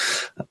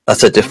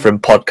 That's a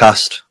different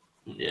podcast.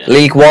 Yeah.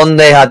 League One,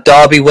 they had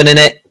Derby winning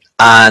it,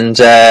 and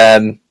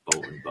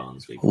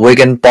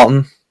Wigan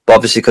bottom. But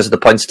obviously, because of the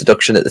points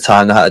deduction at the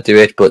time, they had to do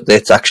it. But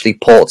it's actually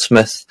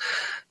Portsmouth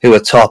who are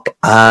top,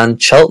 and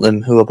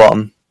Cheltenham who are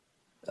bottom.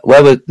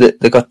 Where were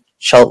they got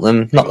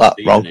Cheltenham? Not that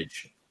wrong.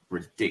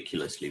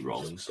 Ridiculously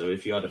wrong. So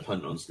if you had a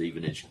punt on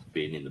Stevenage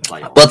being in the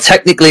playoffs, well,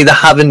 technically they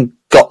haven't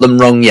got them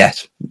wrong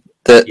yet.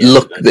 But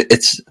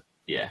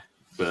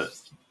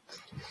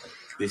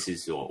this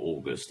is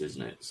August,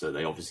 isn't it? So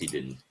they obviously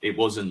didn't. It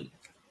wasn't.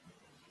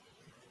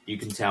 You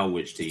can tell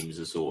which teams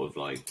are sort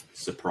of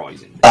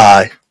surprising.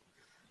 Aye,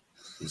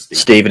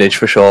 Stevenage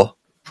for sure.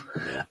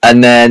 Yeah.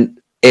 And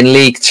then in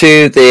League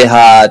Two they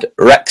had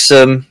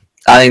Wrexham.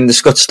 I mean,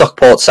 they've got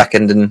Stockport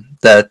second, and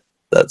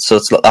so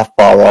it's not that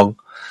far wrong.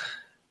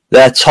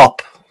 Their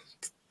top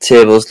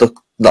tables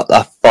look not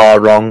that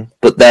far wrong,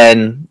 but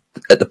then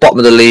at the bottom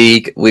of the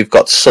league we've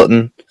got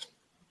Sutton,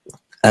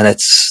 and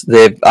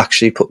they've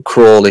actually put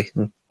Crawley.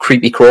 And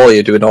Creepy Crawley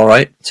are doing all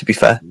right, to be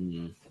fair.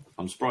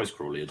 I'm surprised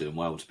Crawley are doing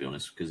well, to be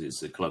honest, because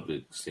it's a club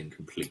that's in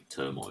complete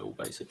turmoil,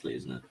 basically,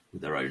 isn't it,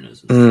 with their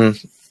owners? And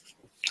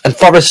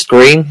Forest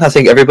Green, I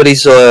think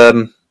everybody's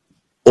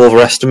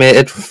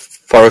overestimated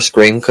Forest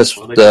Green because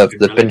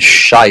they've been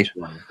shite,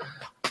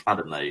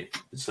 haven't they?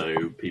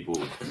 So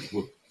people.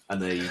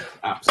 And they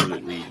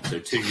absolutely... So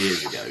 2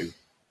 years ago,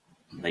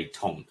 they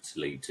tonked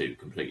League 2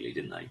 completely,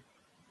 didn't they?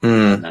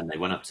 And then they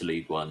went up to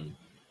League 1,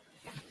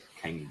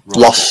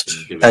 lost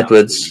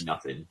Edwards.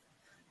 Nothing.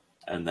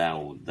 and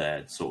now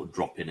they're sort of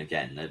dropping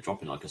again. They're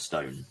dropping like a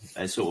stone.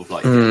 They're sort of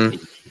like and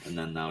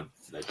then now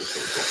they're just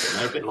sort of dropping.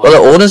 They're a bit like,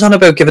 well, the owner's on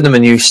about giving them a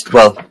new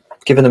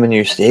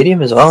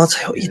stadium as well. I'd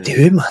say, what are you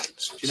doing, man?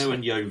 Do you know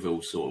when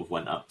Yeovil sort of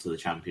went up to the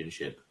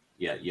Championship?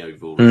 Yeah,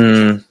 Yeovil.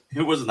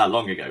 It wasn't that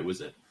long ago,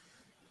 was it?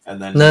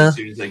 And then as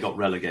soon as they got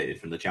relegated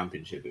from the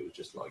Championship, it was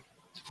just like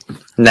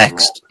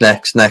next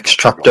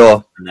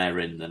trapdoor. And they're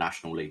in the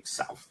National League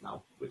South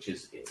now, which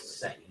is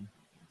insane,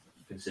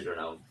 considering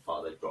how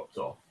far they've dropped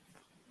off.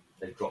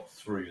 They've dropped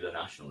through the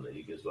National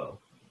League as well.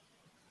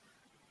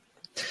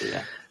 But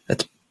yeah,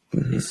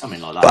 it's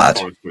something like that. Bad.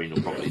 Forest Green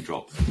will probably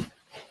drop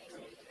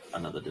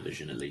another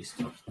division at least,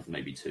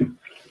 maybe 2.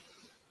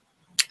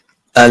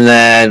 And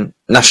then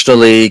National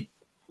League,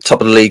 top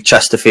of the league,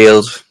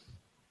 Chesterfield,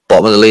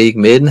 bottom of the league,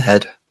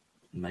 Maidenhead.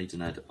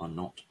 Maidenhead are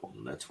not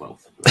bottom; they're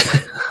 12th.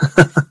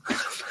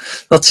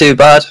 Not too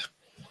bad.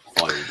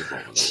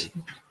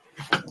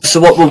 So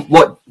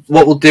what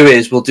we'll do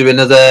is we'll do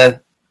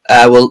another.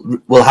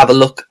 We'll have a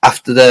look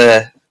after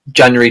the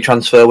January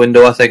transfer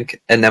window, I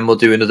think, and then we'll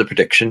do another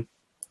prediction,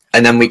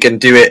 and then we can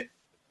do it,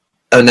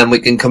 and then we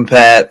can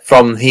compare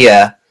from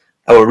here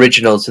our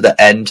original to the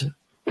end.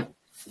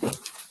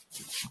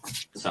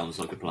 Sounds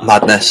like a plan.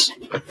 Madness.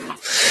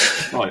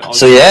 Right.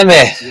 So yeah,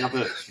 mate.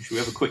 Should we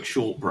have a quick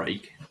short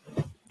break,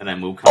 and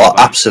then we'll come back?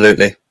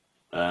 Absolutely.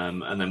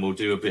 And then we'll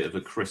do a bit of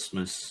a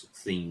Christmas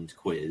themed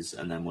quiz,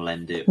 and then we'll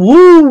end it.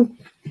 Woo!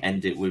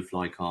 End it with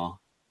like our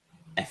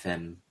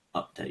FM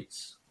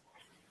updates.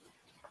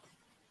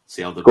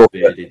 See how the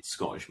bearded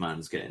Scottish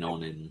man's getting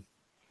on in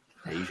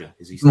Asia.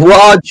 Is he?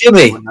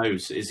 Jimmy? Who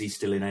knows? Is he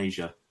still in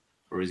Asia,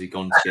 or has he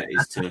gone to get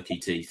his turkey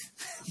teeth?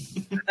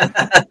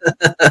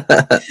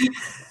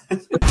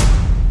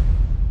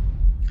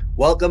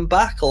 Welcome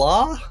back,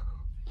 La.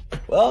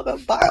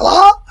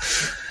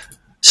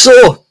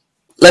 So,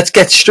 let's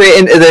get straight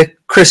into the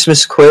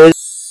Christmas quiz.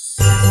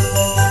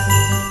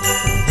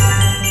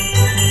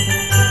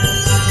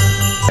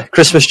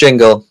 Christmas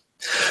jingle.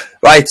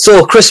 Right,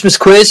 so Christmas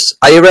quiz.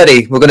 Are you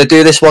ready? We're going to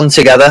do this one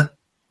together.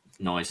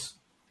 Nice.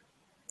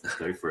 Let's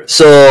go for it.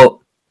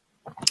 So,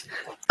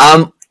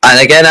 and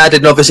again, I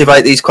didn't obviously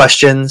write these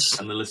questions.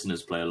 And the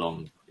listeners play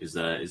along. Is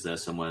there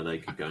somewhere they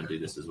could go and do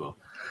this as well?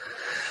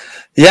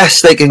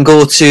 Yes, they can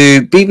go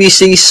to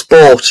BBC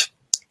Sport,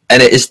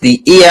 and it is the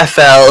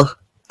EFL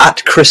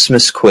at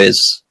Christmas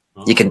quiz.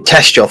 Oh, you can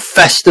test your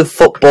festive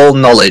football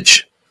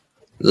knowledge.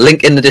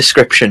 Link in the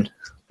description.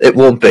 It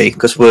won't be,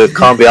 because we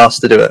can't be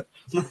asked to do it.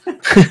 Find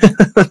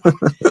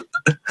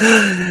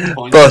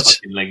the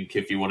link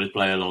if you want to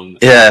play along.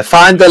 Yeah,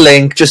 find the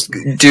link. Just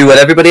do what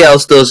everybody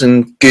else does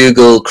and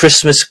Google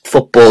Christmas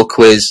football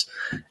quiz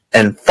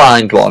and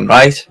find one,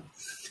 right?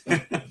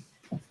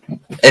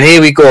 And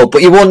here we go.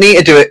 But you won't need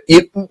to do it.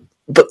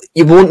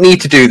 You won't need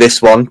to do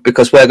this one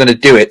because we're going to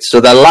do it. So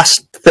the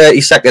last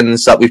 30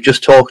 seconds that we've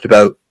just talked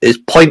about is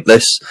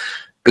pointless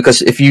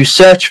because if you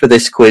search for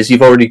this quiz,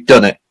 you've already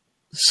done it.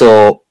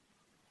 So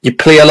you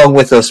play along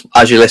with us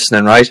as you're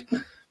listening, right?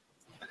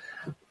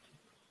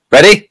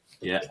 Ready?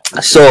 Yeah.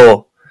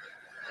 So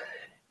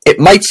it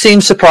might seem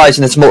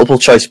surprising. It's multiple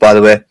choice, by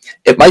the way.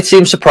 It might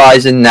seem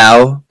surprising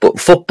now, but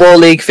Football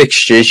League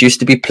fixtures used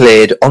to be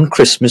played on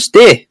Christmas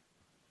Day.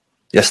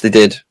 Yes, they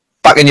did.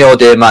 Back in your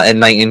day, Matt, in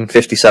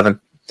 1957.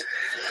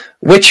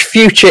 Which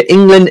future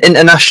England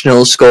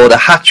international scored a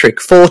hat-trick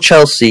for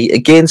Chelsea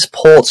against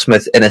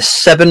Portsmouth in a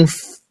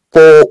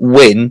 7-4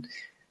 win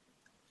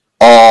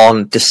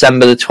on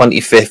December the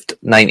 25th,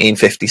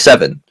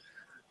 1957?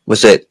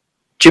 Was it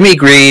Jimmy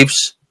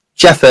Greaves,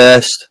 Jeff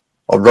Hurst,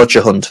 or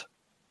Roger Hunt?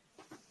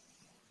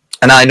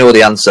 And I know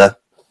the answer.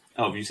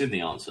 Oh, have you seen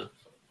the answer?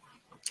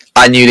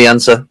 I knew the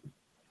answer.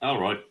 All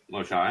right.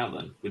 Well, shout out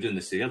then. We're doing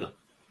this together.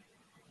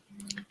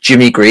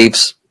 Jimmy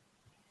Greaves.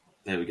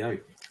 There we go.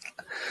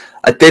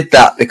 I did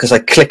that because I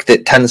clicked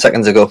it 10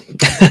 seconds ago.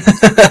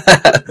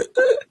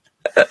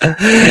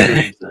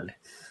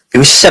 It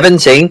was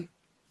 17.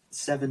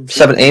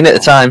 17 at the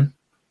time.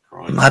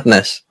 Right.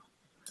 Madness.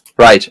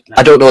 Right. No.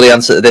 I don't know the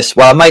answer to this.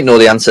 Well, I might know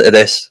the answer to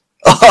this.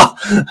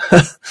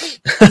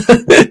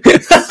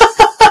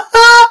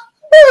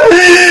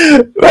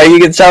 Right, you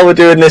can tell we're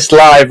doing this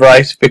live,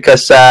 right?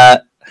 Because I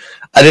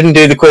didn't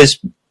do the quiz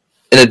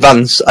in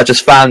advance. I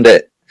just found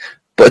it.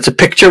 But it's a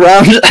picture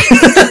round.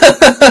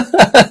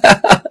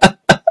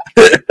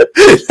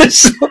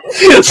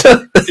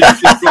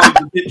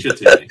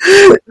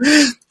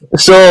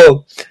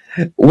 So,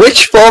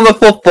 which former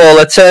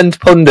footballer turned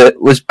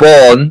pundit was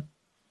born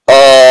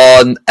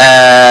on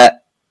the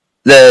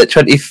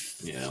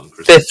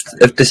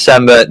 25th of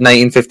December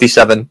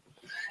 1957?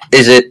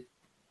 Is it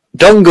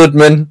Don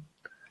Goodman,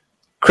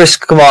 Chris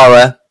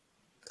Kamara,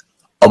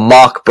 or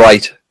Mark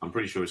Bright? I'm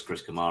pretty sure it's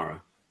Chris Kamara.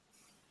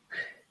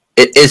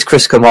 It is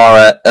Chris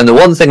Kamara, and the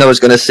one thing I was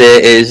going to say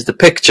is the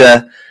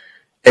picture,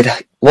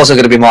 it wasn't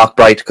going to be Mark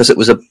Bright because it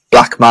was a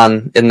black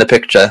man in the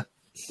picture.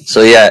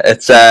 So yeah,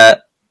 it's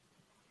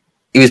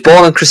he was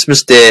born on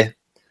Christmas Day.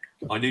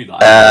 I knew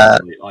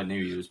that. I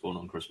knew he was born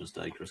on Christmas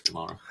Day, Chris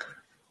Kamara.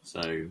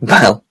 So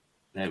well,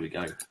 there we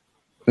go.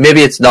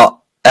 Maybe it's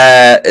not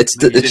It's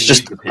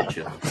just the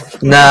picture.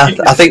 Nah.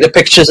 I think the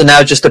pictures are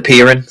now just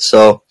appearing.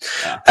 So,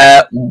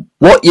 Yeah.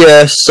 what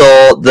year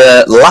saw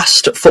the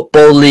last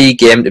Football League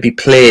game to be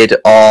played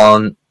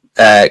on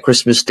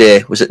Christmas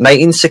Day? Was it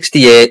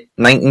 1968,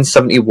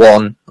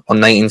 1971, or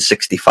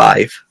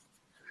 1965?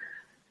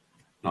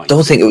 I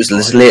don't think it was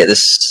as late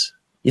as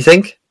you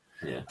think.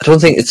 Yeah. I don't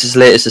think it's as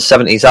late as the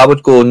 70s. I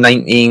would go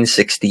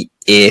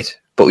 1968,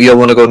 but you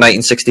want to go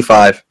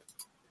 1965.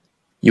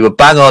 You were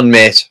bang on,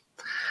 mate.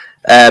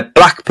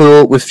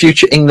 Blackpool, with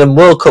future England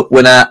World Cup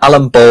winner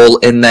Alan Ball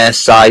in their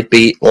side,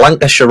 beat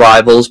Lancashire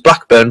rivals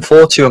Blackburn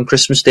 4-2 on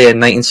Christmas Day in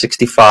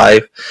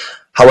 1965.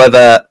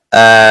 However,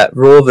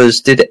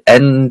 Rovers did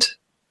end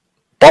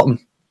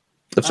bottom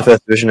of the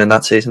first division in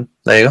that season.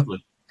 There you go.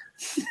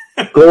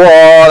 Go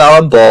on,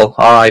 Alan Ball,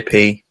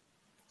 R.I.P.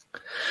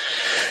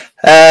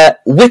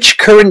 Which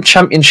current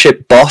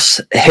championship boss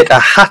hit a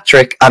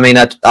hat-trick? I mean,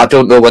 I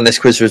don't know when this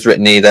quiz was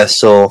written either,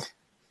 so...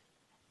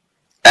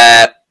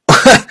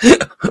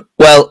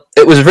 well,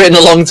 it was written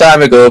a long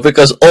time ago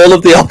because all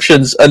of the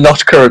options are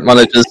not current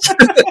managers.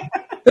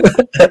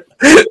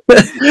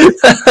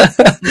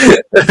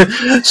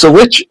 So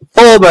which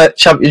former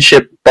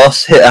championship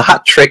boss hit a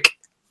hat-trick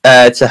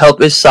to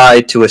help his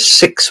side to a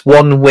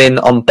 6-1 win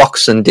on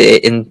Boxing Day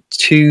in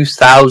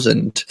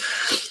 2000?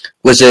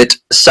 Was it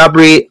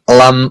Sabri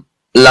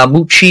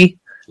Lamouchi,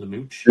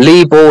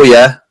 Lee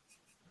Bowyer,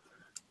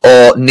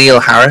 or Neil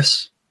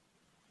Harris?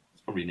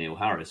 It's probably Neil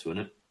Harris,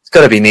 wouldn't it? It's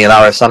got to be Neil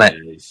Harris, hasn't it?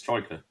 Yeah, he's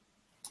striker.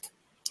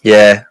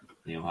 Yeah.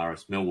 Neil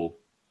Harris, Millwall.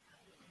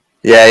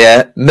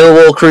 Yeah.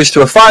 Millwall cruised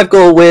to a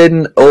 5-goal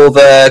win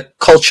over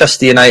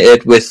Colchester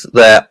United with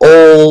their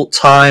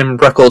all-time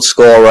record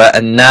scorer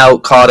and now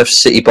Cardiff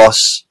City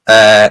boss,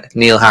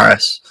 Neil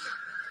Harris,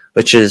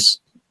 which is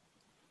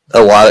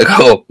a while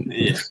ago.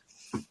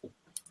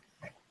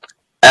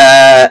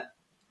 Yeah.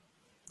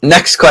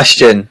 Next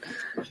question.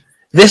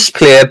 This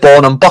player,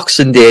 born on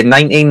Boxing Day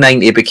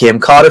 1990, became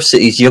Cardiff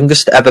City's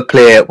youngest ever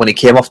player when he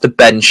came off the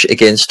bench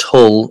against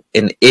Hull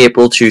in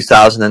April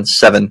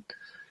 2007.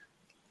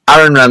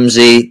 Aaron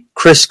Ramsey,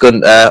 Chris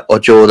Gunter, or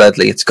Joe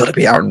Ledley? It's got to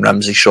be Aaron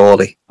Ramsey,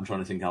 surely. I'm trying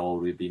to think how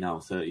old we'd be now.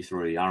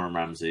 33. Aaron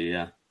Ramsey,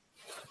 yeah.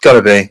 Got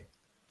to be.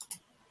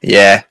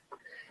 Yeah.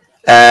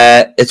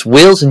 It's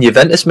Wales and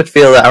Juventus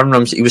midfielder Aaron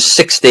Ramsey. He was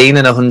 16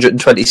 and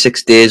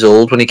 126 days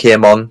old when he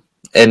came on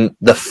in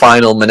the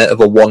final minute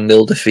of a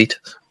 1-0 defeat.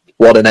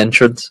 What an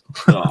entrance.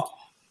 Oh.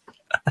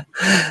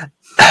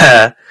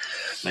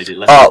 Made it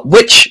less.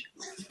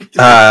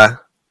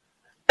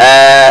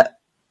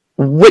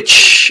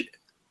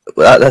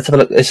 Let's have a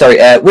look.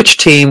 Sorry, which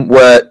team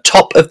were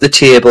top of the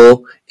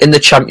table in the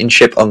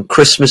championship on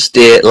Christmas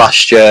Day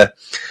last year?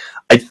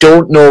 I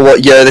don't know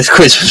what year this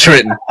quiz was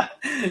written.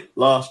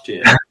 Last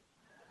year.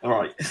 All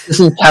right.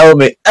 Doesn't tell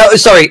me. Oh,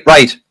 sorry.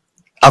 Right.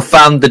 I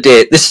found the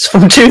date. This is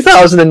from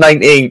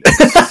 2019.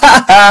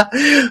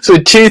 So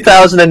in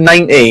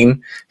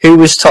 2019, who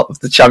was top of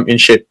the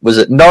championship? Was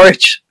it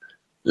Norwich,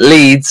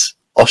 Leeds,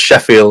 or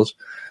Sheffield?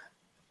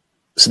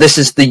 So this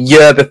is the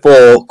year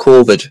before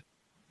COVID.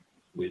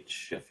 Which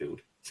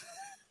Sheffield?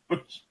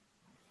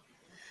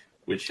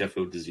 Which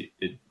Sheffield does it?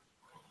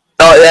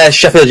 Oh, yeah,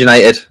 Sheffield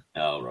United.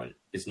 Oh, right.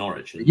 It's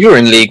Norwich. You were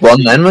in League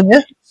One then, weren't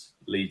you?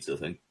 Leeds, I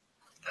think.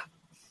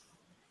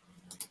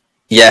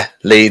 Yeah,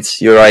 Leeds.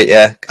 You're right,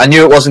 yeah. I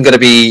knew it wasn't going to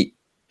be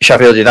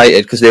Sheffield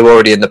United because they were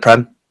already in the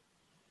Prem.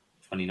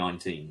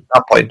 2019. At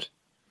that point.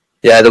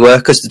 Yeah, they were,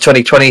 because the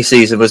 2020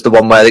 season was the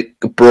one where they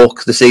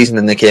broke the season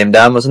and they came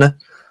down, wasn't it?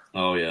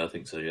 Oh, yeah, I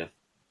think so, yeah.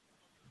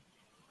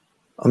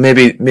 Or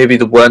maybe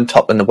they weren't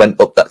top and they went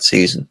up that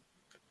season.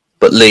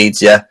 But Leeds,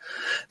 yeah.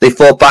 They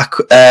fought back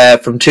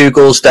from 2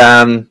 goals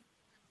down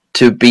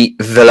to beat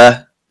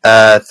Villa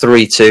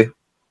 3-2.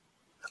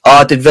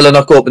 Oh, did Villa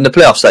not go up in the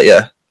playoffs that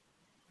year?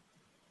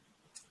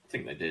 I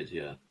think they did,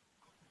 yeah.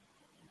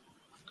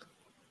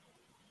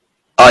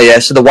 Oh, yeah,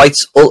 so the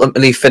Whites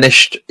ultimately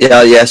finished...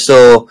 Yeah,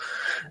 so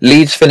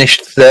Leeds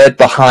finished 3rd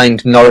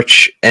behind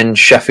Norwich and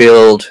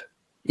Sheffield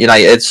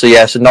United. So,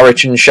 yeah, so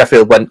Norwich and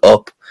Sheffield went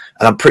up,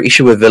 and I'm pretty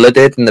sure Villa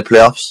did in the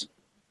playoffs.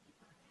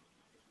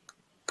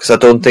 Because I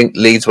don't think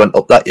Leeds went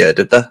up that year,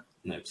 did they?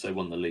 No, because they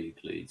won the league,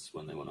 Leeds,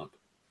 when they went up.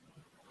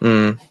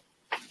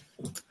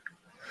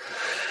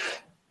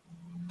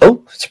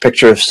 Oh, it's a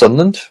picture of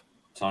Sunderland.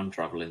 Time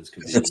traveling's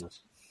convenience.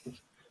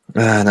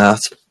 No,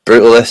 it's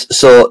brutal. This.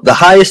 So the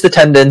highest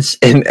attendance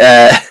in,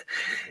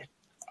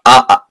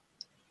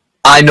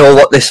 I know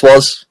what this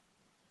was,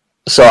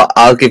 so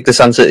I'll give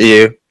this answer to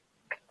you.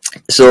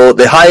 So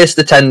the highest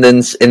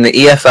attendance in the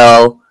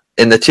EFL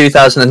in the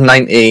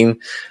 2019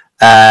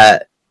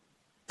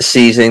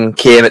 season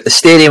came at the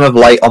Stadium of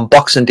Light on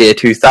Boxing Day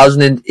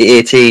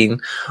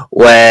 2018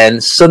 when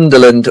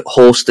Sunderland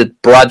hosted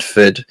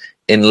Bradford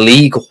in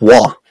League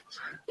One.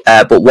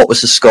 But what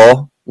was the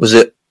score? Was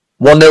it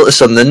 1-0 to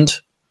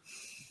Sunderland?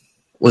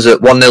 Was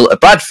it 1-0 to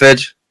Bradford?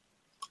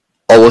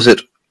 Or was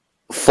it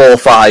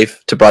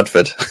 4-5 to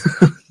Bradford?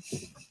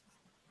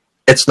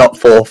 It's not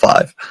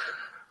 4-5.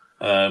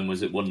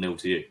 Was it 1-0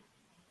 to you?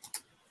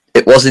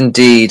 It was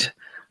indeed.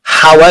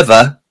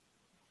 However,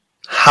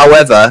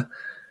 However,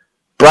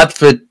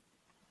 Bradford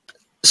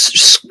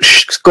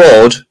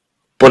scored,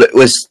 but it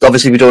was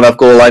obviously we don't have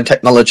goal line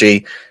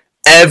technology.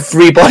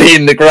 Everybody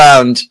in the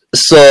ground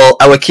saw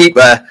our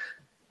keeper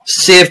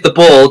save the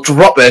ball,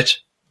 drop it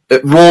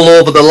roll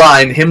over the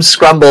line, him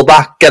scramble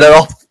back, get it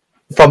off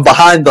from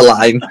behind the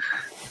line.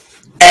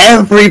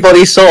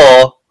 Everybody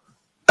saw,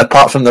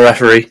 apart from the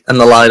referee and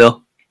the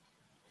lineup.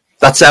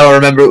 That's how I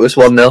remember it was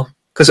 1-0.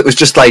 Because it was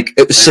just like,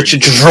 it was such a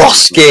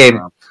dross game.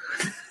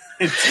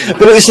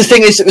 But it was the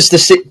thing is, it was the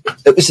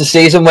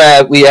season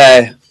where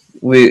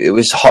it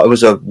was hot. It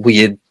was a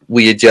weird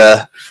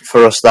year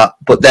for us, that.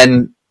 But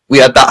then we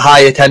had that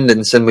high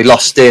attendance and we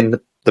lost in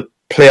the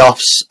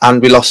playoffs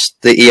and we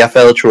lost the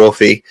EFL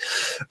trophy.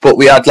 But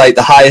we had like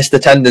the highest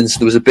attendance.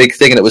 There was a big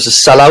thing and it was a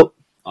sellout.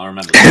 I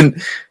remember.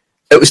 And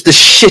it was the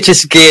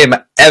shittest game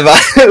ever.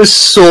 It was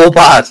so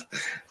bad.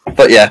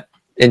 But yeah,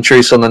 in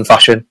true Sunderland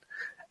fashion.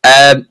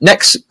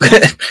 Next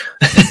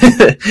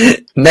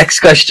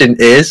question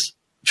is,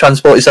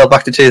 transport yourself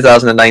back to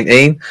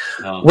 2019.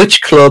 No.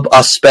 Which club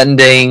are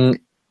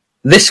spending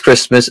this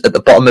Christmas at the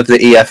bottom of the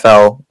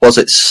EFL? Was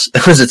it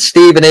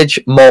Stevenage,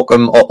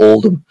 Morecambe or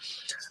Oldham?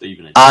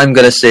 Stevenage. I'm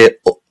going to say,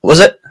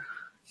 was it?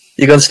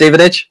 You gone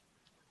Stevenage?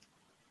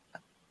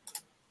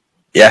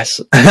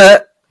 Yes.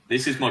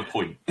 This is my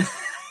point.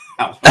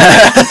 Yeah.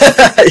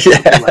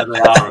 Where they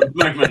are at the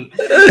moment.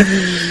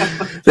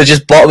 They're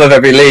just bottom of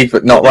every league,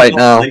 but not right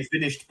now. They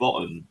finished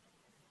bottom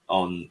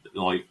on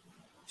like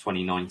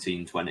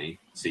 2019-20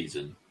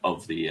 season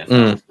of the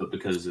EFL, but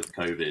because of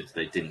COVID,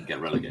 they didn't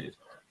get relegated.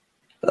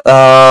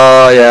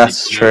 Oh, yeah,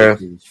 that's true.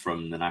 Teams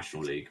from the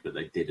National League, but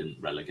they didn't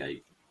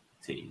relegate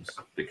teams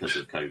because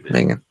of COVID.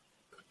 Dang.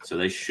 So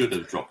they should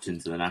have dropped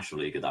into the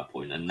National League at that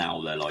point, and now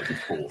they're like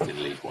fourth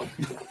in League One.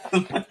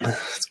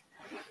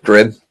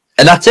 Grim.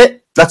 And that's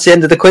it. That's the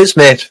end of the quiz,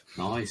 mate.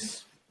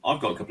 Nice.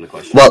 I've got a couple of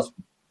questions. Well,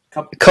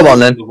 come on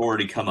then. Have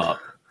already come up,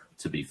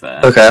 to be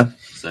fair. Okay.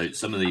 So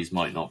some of these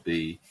might not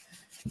be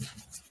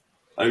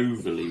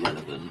overly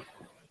relevant,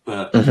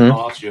 but Mhm.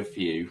 I'll ask you a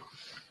few.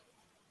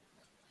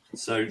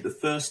 So the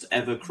first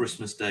ever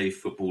Christmas Day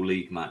Football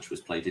League match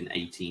was played in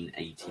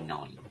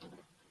 1889.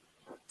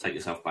 Take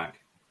yourself back.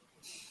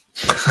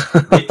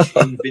 Which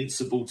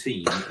invincible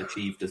team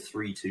achieved a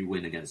 3-2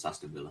 win against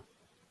Aston Villa?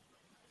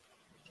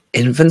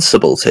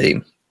 Invincible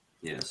team.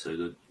 Yeah,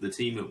 so the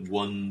team that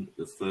won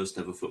the first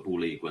ever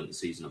Football League went the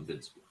season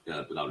invincible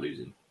without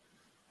losing.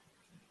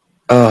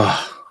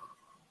 Oh.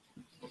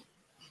 Do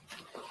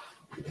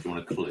you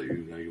want a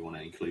clue? Do you want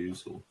any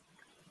clues? Or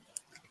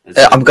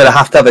I'm going to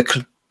have a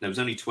clue. There was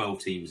only 12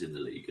 teams in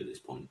the league at this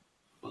point,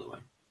 by the way.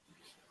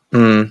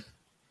 Mm.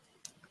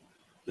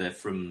 They're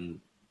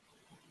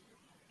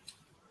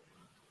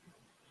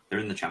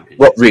in the Championship.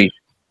 What read?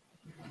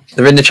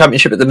 They're in the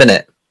Championship at the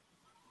minute.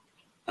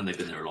 And they've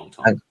been there a long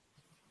time.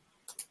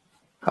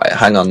 Right,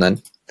 hang on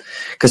then,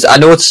 because I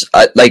know it's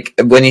like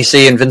when you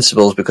see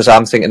Invincibles, because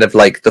I'm thinking of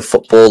like the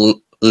Football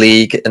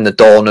League and the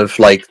dawn of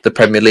like the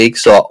Premier League.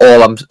 So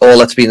all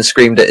that's being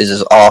screamed at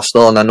is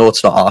Arsenal, and I know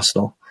it's not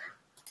Arsenal.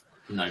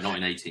 No, not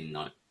in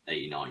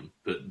 1889,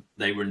 but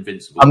they were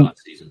invincible that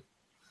season.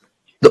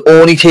 The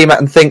only team I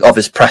can think of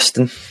is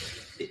Preston.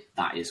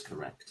 That is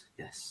correct.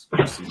 Yes.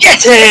 Preston.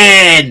 Get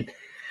in!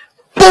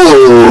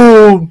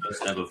 Boom!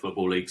 First ever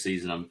Football League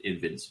season,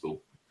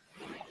 invincible.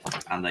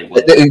 And they won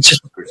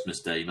the Christmas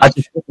Day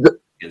match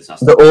against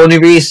Aston. The only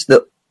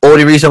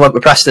reason I went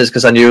with Preston is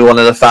because I knew one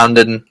of the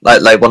founding,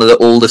 like one of the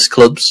oldest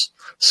clubs.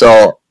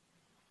 So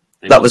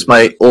that was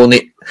my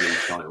only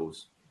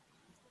titles.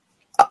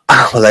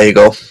 Well, there you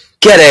go.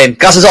 Get in.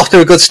 Gas is off to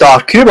a good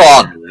start. Come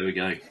on. There we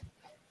go.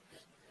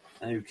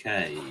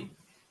 Okay.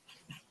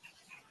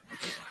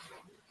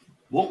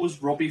 What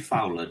was Robbie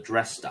Fowler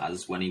dressed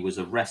as when he was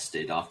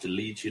arrested after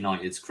Leeds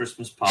United's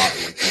Christmas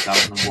party in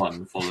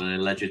 2001 following an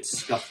alleged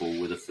scuffle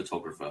with a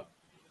photographer?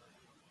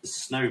 A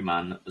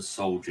snowman, a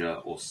soldier,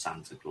 or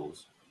Santa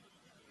Claus?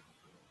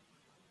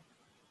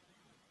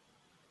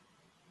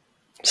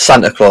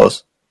 Santa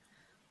Claus.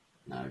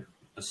 No,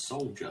 a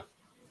soldier.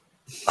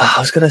 I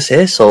was going to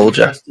say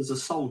soldier. Dressed as a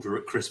soldier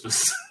at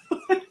Christmas.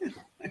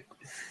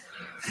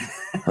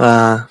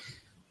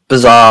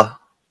 Bizarre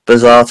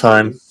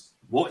time.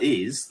 What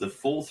is the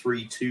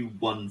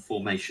 4-3-2-1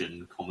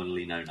 formation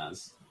commonly known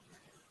as?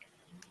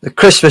 The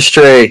Christmas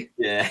tree.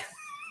 Yeah.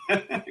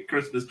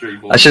 Christmas tree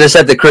formation. I should have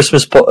said the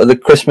Christmas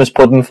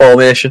pudding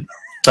formation,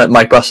 like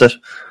Mike Bassett.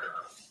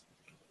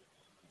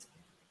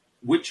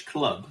 Which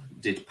club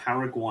did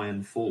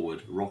Paraguayan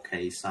forward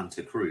Roque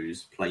Santa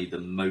Cruz play the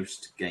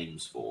most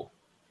games for?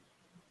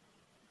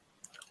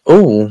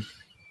 Oh.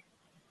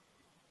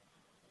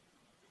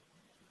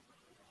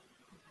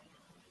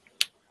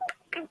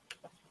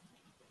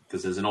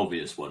 Because there's an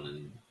obvious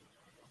one,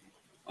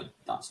 and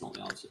that's not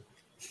the answer.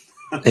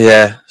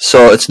 Yeah,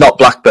 so it's not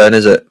Blackburn,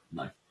 is it?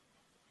 No.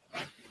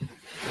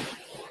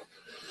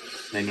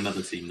 Name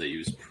another team that he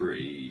was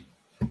pretty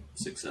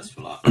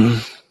successful at.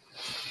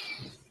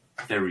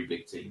 Very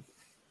big team.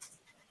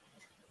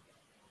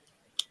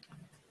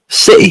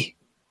 City.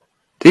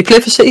 Did he play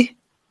for City?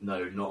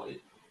 No, not.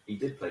 He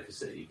did play for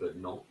City, but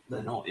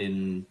they're not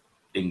in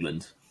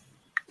England.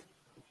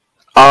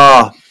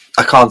 I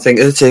can't think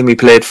of the team he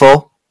played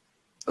for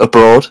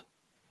abroad.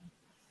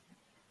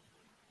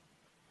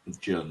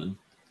 German.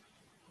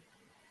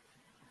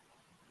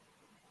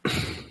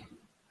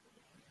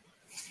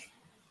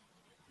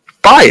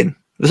 Bayern?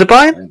 Was it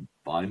Bayern?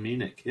 Bayern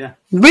Munich, yeah.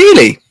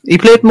 Really? He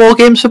played more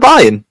games for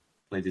Bayern?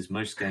 Played his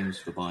most games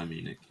for Bayern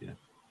Munich, yeah.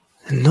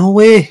 No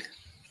way.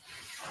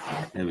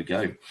 There we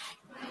go.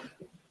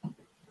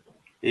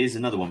 Here's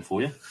another one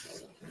for you.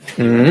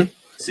 Mm-hmm.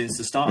 Since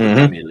the start of the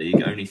Premier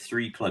League, only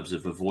 3 clubs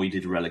have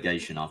avoided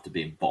relegation after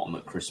being bottom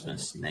at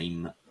Christmas.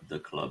 Name the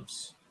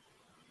clubs.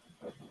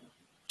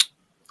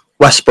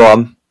 West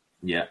Brom.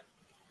 Yeah.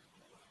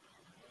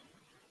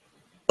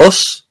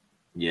 Us.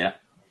 Yeah.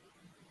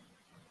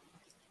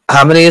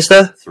 How many is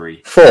there?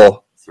 3.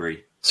 4.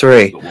 3.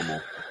 3. Got one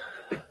more.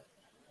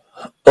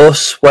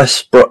 Us,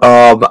 West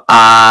Brom,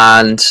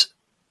 and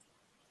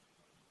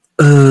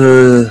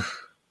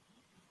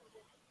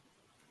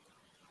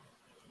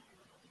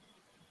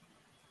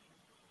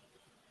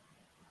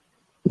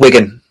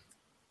Wigan.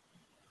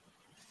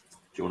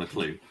 Do you want a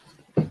clue?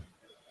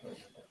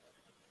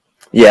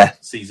 Yeah.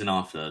 Season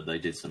after, they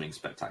did something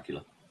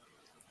spectacular.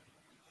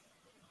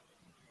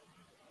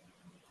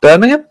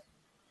 Birmingham?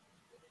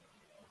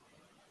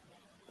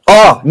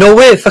 Oh, no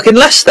way. Fucking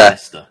Leicester.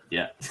 Leicester,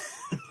 yeah.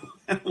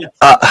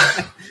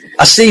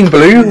 I seen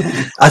blue.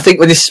 I think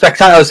when it's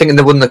spectacular, I was thinking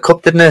they won the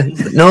cup, didn't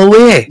they? No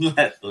way.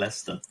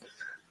 Leicester.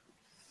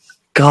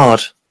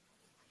 God.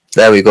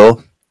 There we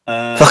go.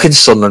 Fucking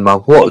Sunderland, man.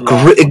 What a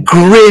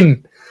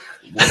grim.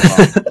 One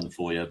last one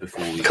for you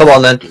before we come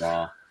on then.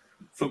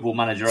 Football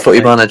manager.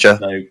 Footy manager.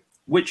 So,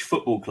 which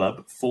football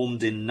club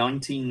formed in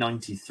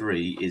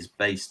 1993 is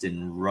based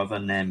in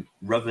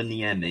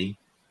Rovaniemi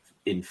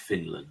in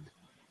Finland?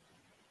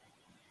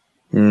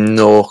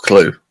 No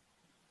clue.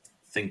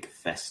 Think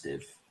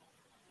festive.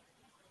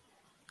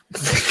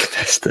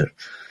 Festive.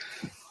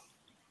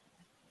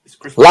 It's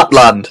Christmas.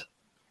 Lapland.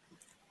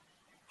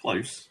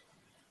 Close.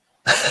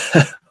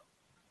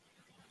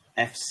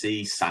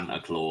 FC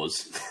Santa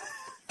Claus.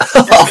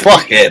 Oh,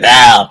 fuck it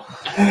now.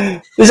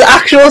 There's an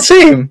actual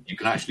team. You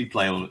can actually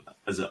play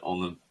as them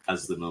on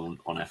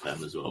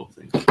FM as well, I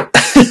think.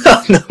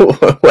 No,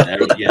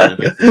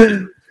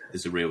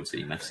 there's a real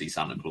team, FC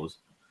Santa Claus.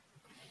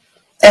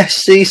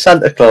 FC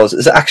Santa Claus.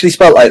 Is it actually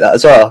spelled like that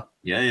as well?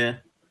 Yeah.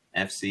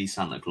 FC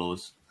Santa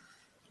Claus.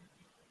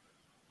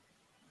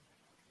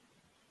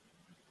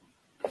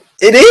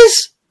 It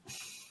is.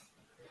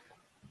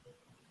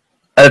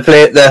 And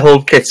their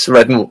whole kit's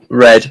red. No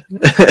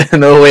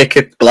way,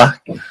 kit's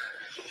black.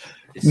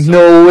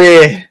 No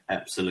way.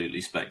 Absolutely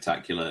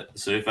spectacular.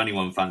 So if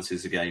anyone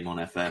fancies a game on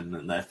FM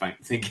and they're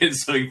thinking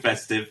something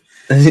festive,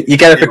 you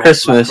get it for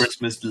Christmas.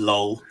 Christmas,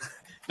 lol.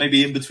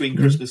 Maybe in between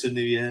Christmas and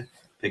New Year,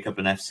 pick up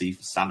an FC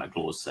Santa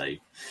Claus save.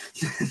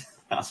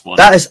 That's one.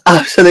 That is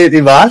absolutely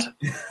mad.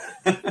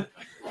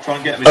 Try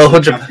and get him in the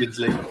Champions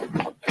League.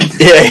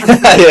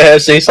 Yeah,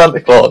 see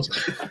Santa Claus.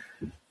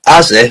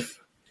 As if.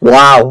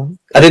 Wow.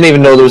 I didn't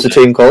even know there was a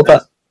team called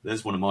that.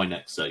 There's one of my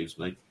next saves,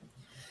 mate.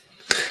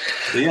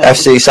 Yeah,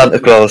 FC Santa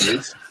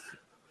Claus.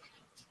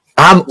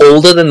 I'm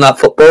older than that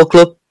football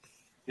club.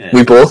 Yeah.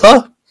 We both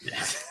are.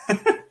 Yeah.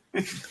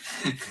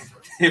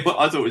 I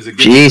thought it was a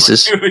good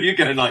Jesus. You're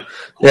going like,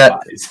 yeah.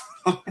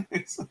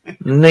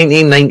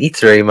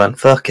 1993, man.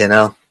 Fucking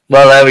hell.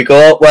 Well, there we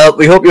go. Well,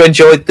 we hope you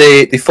enjoyed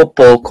the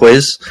football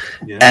quiz,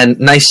 and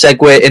nice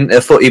segue into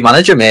Footy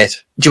Manager,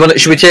 mate.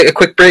 Should we take a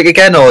quick break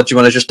again, or do you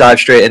want to just dive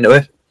straight into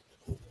it?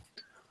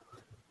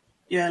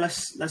 Yeah,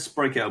 let's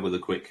break it up with a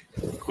quick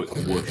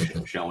whoosh,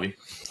 shall we?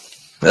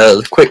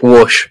 Quick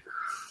whoosh.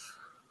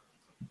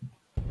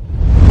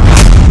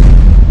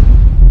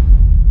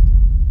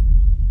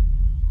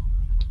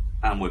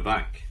 And we're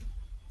back.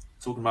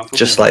 Talking about football.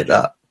 Just like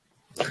that.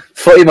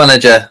 Footy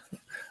Manager.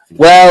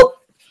 Well,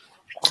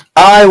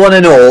 I want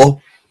to know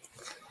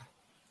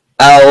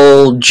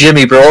how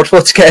Jimmy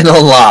Broadfoot's getting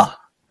on that.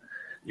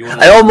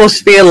 I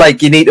almost feel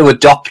like you need to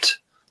adopt.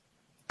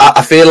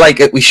 I feel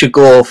like we should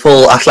go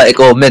full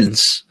Atletico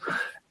Mince,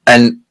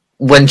 and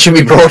when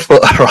Jimmy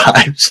Broadfoot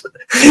arrives,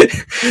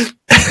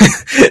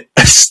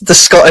 the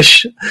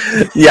Scottish,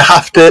 you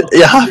have to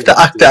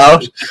act it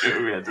out.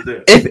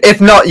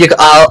 If not,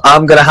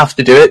 I'm gonna have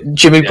to do it.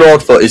 Jimmy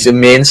Broadfoot is a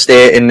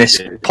mainstay in this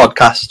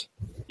podcast.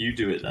 You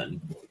do it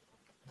then.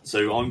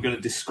 So I'm going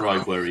to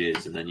describe where he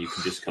is, and then you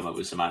can just come up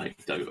with some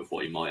anecdote of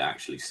what he might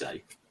actually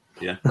say.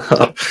 Yeah.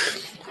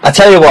 I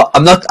tell you what,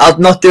 I'll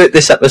not do it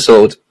this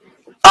episode.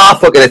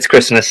 Fuck it, it's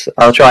Christmas.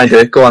 I'll try and do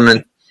it. Go on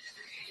then.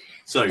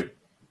 So,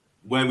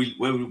 where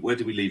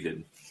did we leave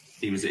him?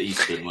 He was at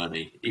Eastern, wasn't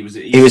he? He was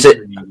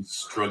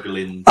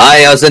struggling.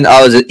 I was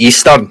at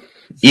Eastern.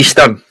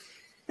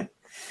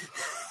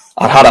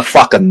 I had a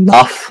fucking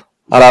enough.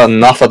 I had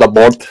enough of the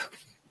board.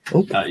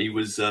 He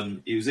was at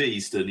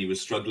Eastern. He was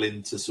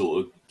struggling to sort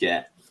of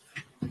get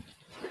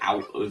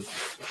out of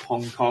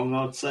Hong Kong,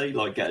 I'd say,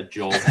 like get a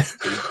job.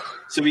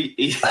 So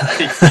he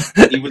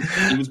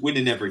was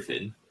winning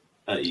everything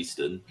at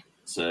Eastern.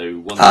 So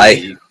one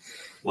day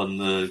won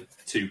the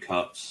 2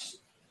 cups,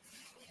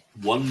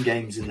 won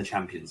games in the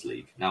Champions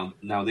League. Now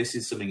this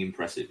is something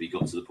impressive. He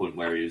got to the point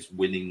where he was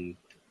winning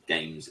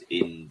games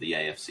in the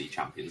AFC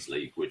Champions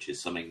League, which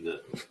is something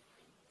that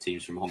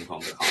teams from Hong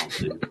Kong can't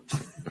do.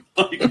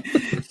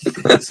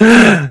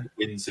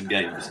 Win some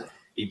games.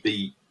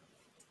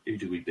 Who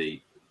did we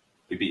beat?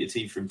 We beat a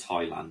team from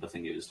Thailand. I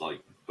think it was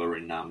like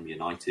Burinam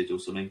United or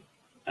something.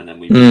 And then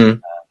we beat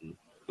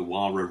the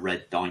Wara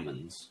Red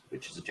Diamonds,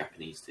 which is a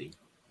Japanese team.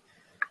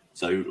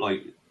 So,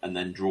 and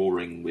then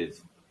drawing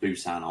with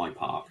Busan I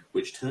Park,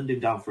 which turned him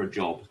down for a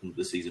job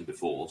the season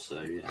before.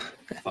 So, yeah.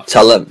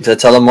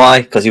 Tell him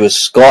why, because he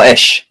was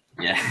Scottish.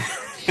 Yeah.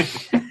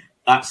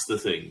 That's the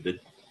thing. That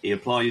he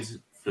applied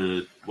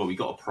for, he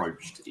got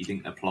approached. He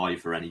didn't apply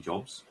for any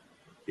jobs.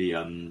 He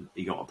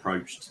got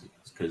approached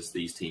because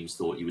these teams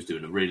thought he was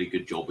doing a really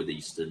good job with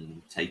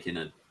Eastern, taking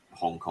a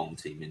Hong Kong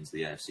team into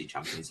the AFC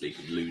Champions League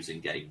and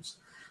losing games.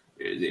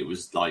 It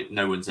was like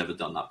no one's ever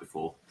done that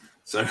before.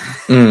 So,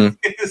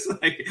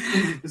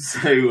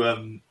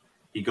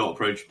 he got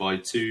approached by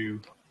 2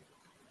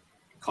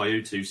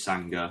 Kyoto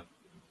Sanga,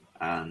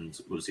 and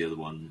what was the other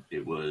one?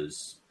 There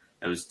was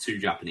 2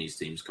 Japanese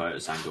teams. Kyoto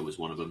Sanga was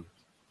one of them.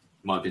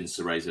 Might have been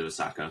Cerezo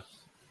Osaka.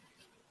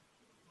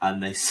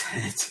 And they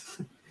said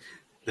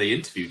they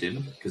interviewed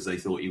him because they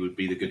thought he would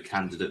be the good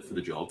candidate for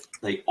the job.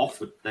 They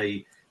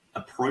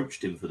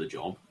approached him for the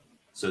job,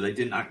 so he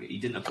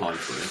didn't apply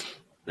for it.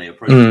 They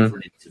approached him for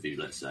an interview,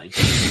 let's say,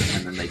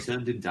 and then they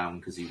turned him down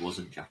because he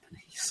wasn't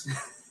Japanese.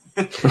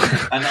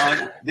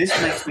 And this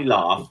makes me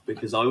laugh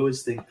because I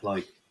always think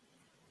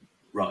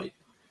right,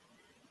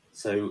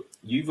 so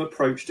you've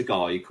approached a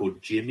guy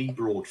called Jimmy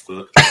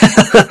Broadfoot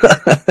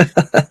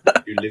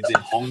who lives in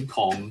Hong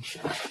Kong,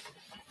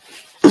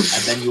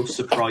 and then you're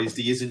surprised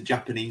he isn't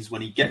Japanese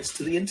when he gets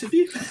to the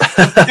interview.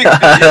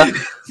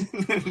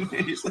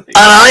 He's like,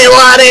 "Hi,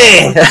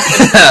 laddie."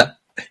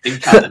 In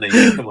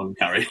Cantonese, come on,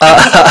 Carrie.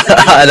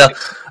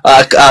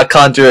 I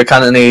can't do a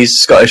Cantonese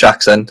Scottish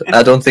accent.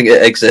 I don't think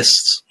it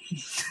exists.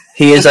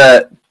 He is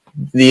the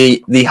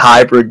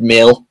hybrid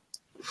male.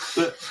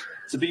 But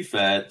to be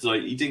fair,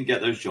 he didn't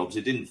get those jobs.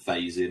 It didn't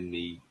faze him.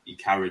 He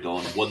carried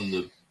on, won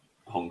the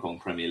Hong Kong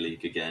Premier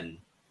League again.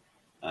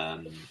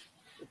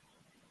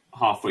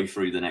 Halfway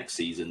through the next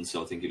season,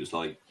 so I think it was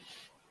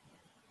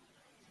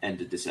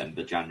end of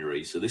December,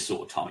 January. So this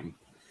sort of time.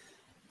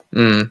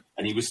 And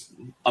he was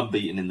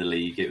unbeaten in the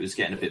league. It was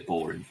getting a bit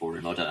boring for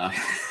him. I don't know.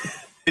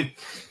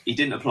 He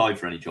didn't apply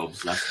for any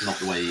jobs. That's not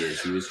the way he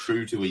is. He was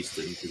true to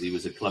Eastern because he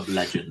was a club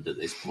legend at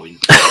this point.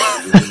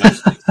 He was the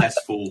most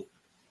successful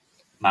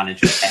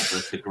manager ever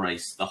to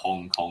grace the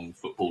Hong Kong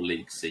Football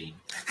League scene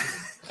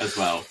as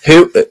well.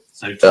 Who was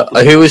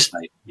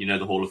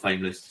the Hall of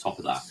Fame list, top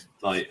of that.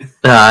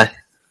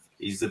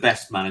 He's the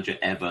best manager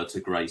ever to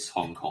grace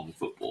Hong Kong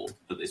football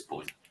at this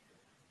point.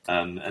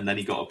 And then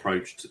he got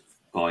approached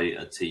by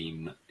a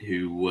team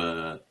who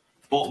were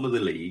bottom of the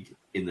league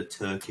in the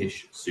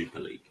Turkish Super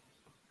League.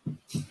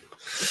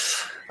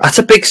 That's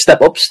a big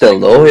step up still,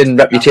 though, in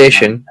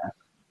reputation.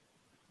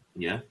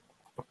 Yeah.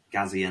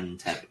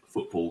 Gaziantep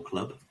Football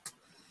Club.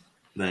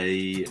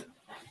 They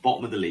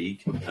bottom of the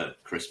league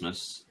at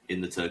Christmas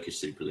in the Turkish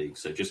Super League.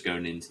 So just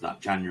going into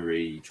that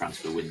January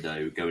transfer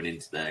window, going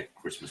into their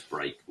Christmas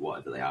break,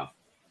 whatever they have.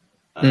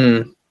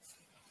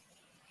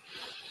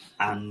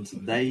 And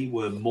they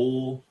were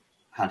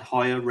had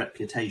higher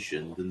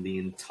reputation than the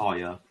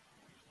entire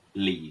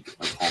league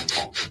of Hong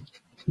Kong.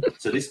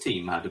 So this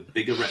team had a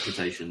bigger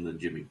reputation than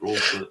Jimmy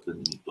Broadfoot,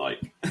 than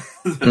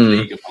the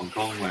league of Hong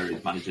Kong, where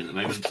he's managing at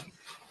the moment.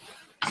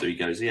 So he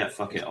goes, yeah,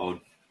 fuck it,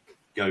 I'll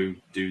go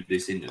do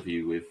this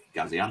interview with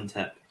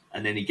Gaziantep,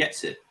 and then he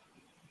gets it.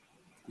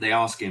 They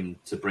ask him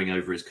to bring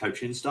over his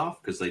coaching staff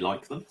because they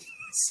like them.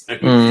 So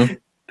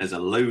there's a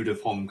load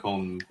of Hong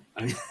Kong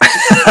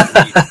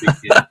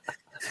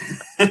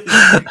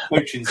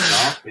coaching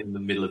staff in the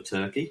middle of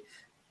Turkey,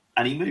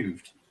 and he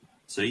moved.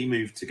 So he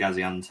moved to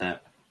Gaziantep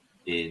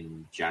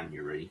in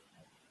January.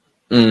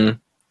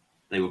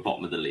 They were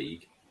bottom of the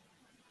league.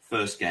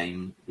 First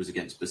game was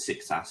against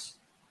Besiktas.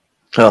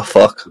 Oh,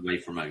 fuck. Away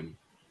from home.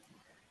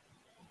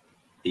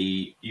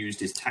 He used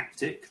his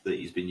tactic that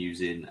he's been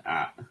using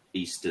at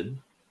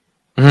Eastern.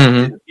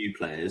 A few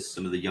players,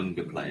 some of the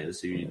younger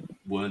players who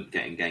weren't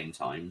getting game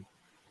time.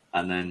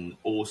 And then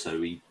also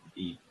he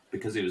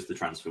because it was the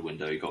transfer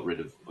window, he got rid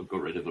of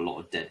a lot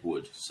of dead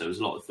wood. So there was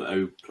a lot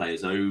of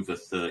players over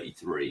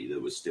 33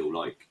 that were still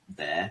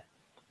there,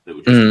 that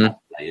were just not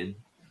playing,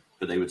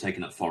 but they were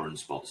taking up foreign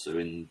spots. So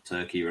in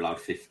Turkey, you're allowed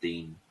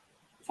 15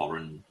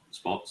 foreign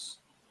spots,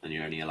 and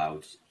you're only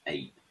allowed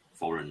 8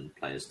 foreign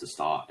players to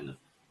start in the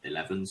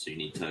 11. So you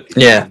need Turkish.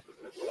 Yeah.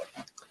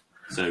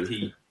 So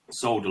he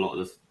sold a lot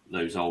of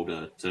those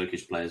older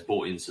Turkish players,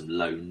 bought in some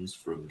loans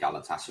from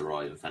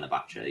Galatasaray and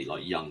Fenerbahce,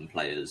 young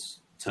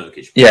players,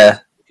 Turkish players. Yeah.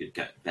 Could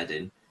get bed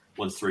in.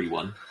 Won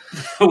 3-1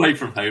 away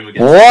from home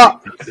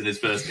against in his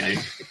first game.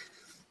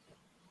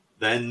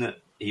 Then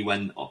he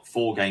went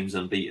 4 games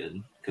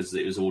unbeaten because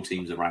it was all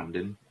teams around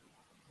him.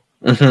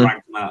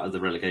 dragged them out of the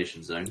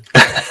relegation zone.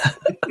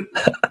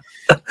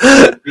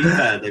 To be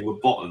fair, they were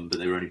bottom, but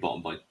they were only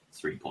bottom by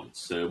 3 points,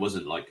 so it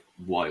wasn't like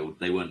wild.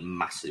 They weren't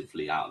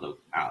massively out of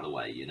the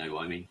way. You know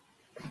what I mean?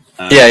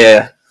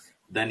 Yeah.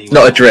 Then he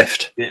Not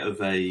adrift. Bit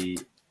of a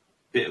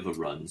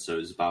run. So it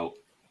was about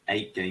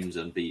 8 games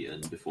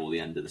unbeaten before the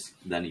end of this.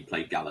 Then he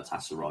played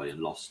Galatasaray and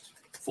lost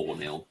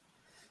 4-0.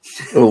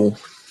 Oh,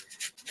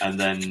 and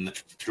then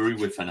drew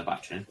with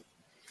Fenerbahce.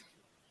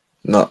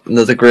 Not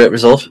another great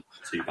result.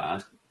 Too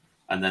bad.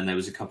 And then there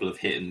was a couple of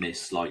hit and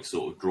miss, like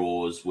sort of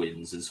draws,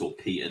 wins, and sort of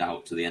petered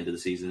out to the end of the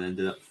season. And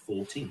ended up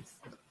 14th.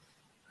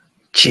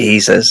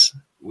 Jesus.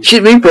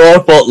 Jimmy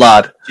Broadfoot,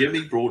 lad.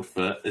 Jimmy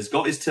Broadfoot has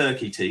got his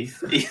turkey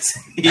teeth. Has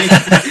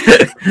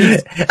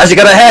he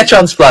got a hair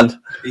transplant?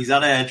 He's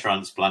had a hair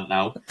transplant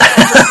now.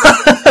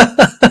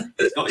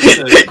 He's got his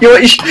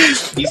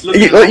turkey. He's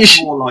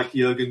looking more like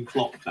Jurgen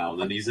Klopp now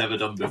than he's ever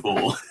done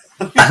before.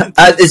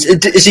 Has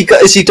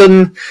he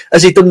done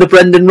the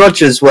Brendan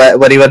Rodgers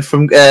when he went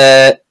from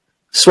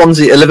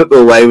Swansea to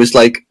Liverpool, where he was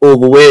like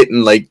overweight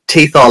and like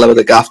teeth all over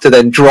the gaff, to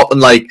then dropping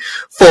like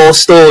 4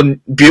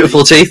 stone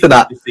beautiful teeth and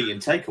that? Eating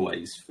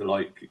takeaways for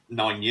like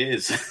 9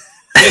 years.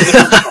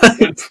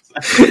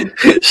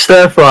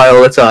 Stir fry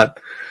all the time.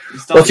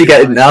 What's he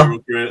getting now?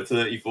 At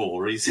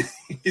 34,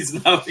 he's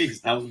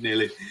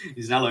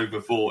now over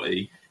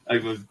 40,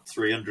 over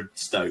 300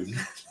 stone.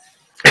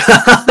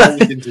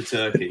 Rolled into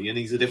Turkey, and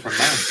he's a different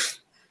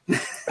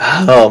man.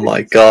 Oh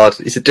my god,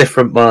 he's a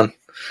different man.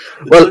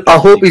 Well, I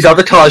hope his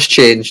avatar's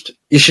changed.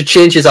 You should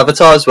change his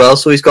avatar as well,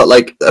 so he's got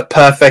like a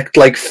perfect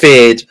like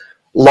fade,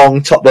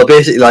 long top, well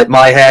basically like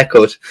my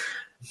haircut,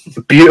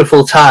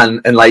 beautiful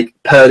tan and like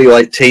pearly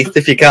white teeth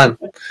if you can.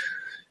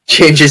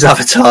 Change his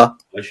avatar.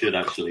 I should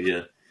actually,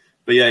 yeah.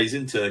 But yeah, he's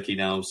in Turkey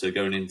now, so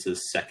going into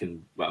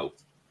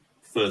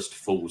first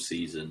full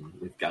season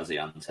with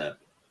Gaziantep.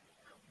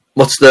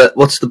 What's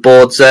the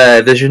board's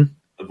vision?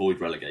 Avoid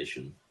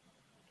relegation.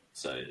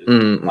 So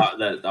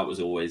that was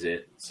always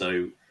it.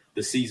 So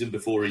the season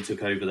before he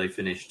took over, they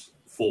finished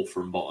 4th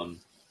from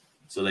bottom,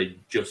 so they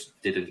just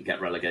didn't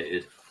get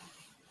relegated.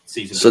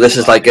 So this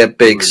is like a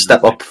big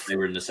step up. They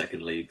were in the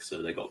second league,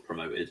 so they got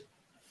promoted.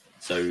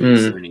 So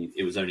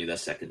it was only their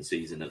second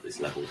season at this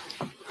level.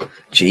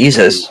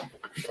 Jesus. So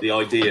the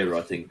idea,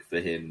 I think, for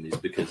him is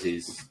because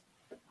his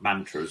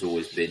mantra has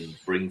always been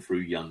bring through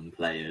young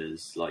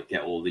players, like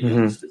get all the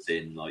youngsters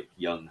in, like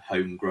young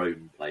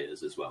homegrown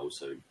players as well.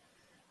 So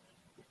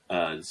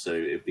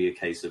it'd be a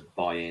case of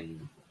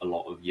buying a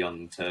lot of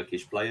young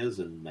Turkish players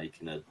and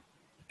making a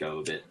go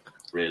of it,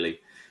 really.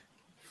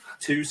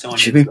 2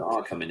 signings that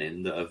are coming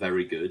in that are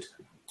very good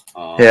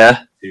are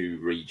 2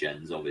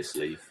 regens,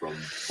 obviously, from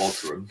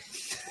Bodrum.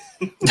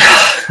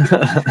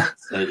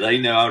 So they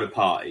know how to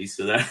party,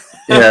 so they're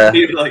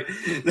like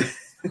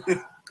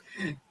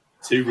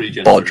 2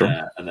 regens from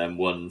there, and then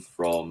 1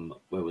 from,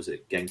 where was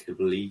it,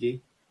 Genkabligi,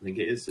 I think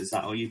it is. Is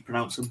that how you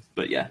pronounce them?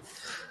 But yeah.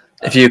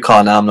 If you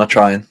can't, I'm not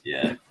trying.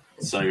 Yeah.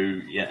 So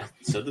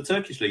the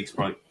Turkish league's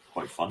quite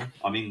fun.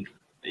 I mean,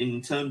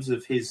 in terms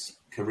of his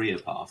career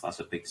path, that's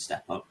a big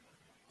step up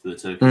to the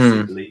Turkish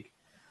Super League.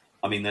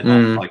 I mean, they're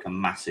not like a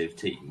massive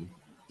team,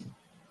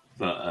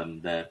 but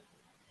they're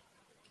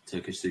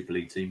Turkish Super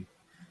League team.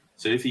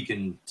 So if he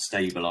can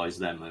stabilise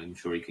them, I'm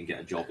sure he can get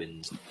a job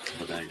in.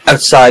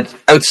 Outside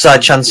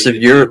chance of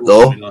Europe,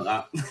 though. Like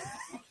that.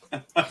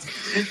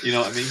 You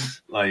know what I mean?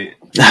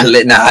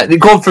 Like,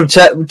 going from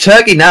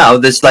Turkey now,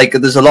 there's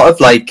a lot of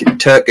like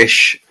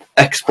Turkish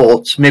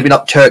exports. Maybe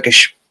not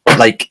Turkish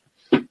like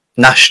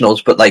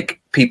nationals, but like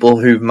people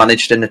who've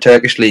managed in the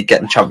Turkish league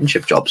getting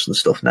championship jobs and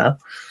stuff now.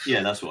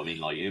 Yeah, that's what I mean.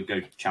 Like, you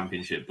go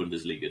Championship,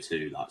 Bundesliga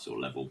 2, that sort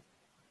of level.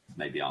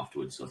 Maybe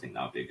afterwards, I think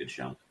that would be a good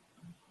shout.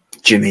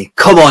 Jimmy,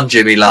 come on,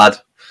 Jimmy, lad.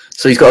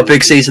 So he's got a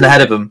big season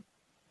ahead of him.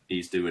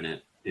 He's doing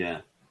it,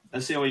 yeah.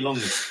 Let's see how long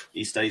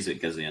he stays at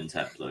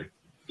Gaziantep, though.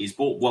 He's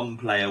brought 1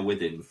 player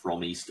with him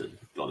from Eastern,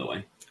 by the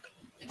way.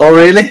 Oh,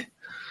 really?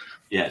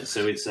 Yeah,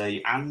 so it's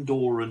a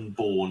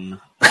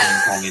Andorran-born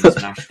Hong Kong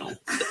international.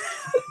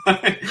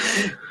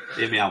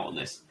 Hear me out on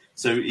this.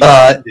 So he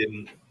signed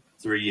him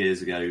 3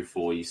 years ago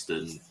for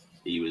Eastern.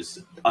 He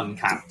was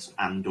uncapped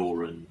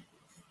Andorran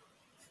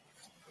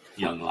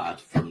young lad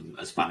from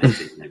a Spanish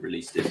team. They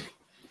released him.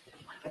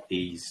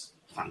 He's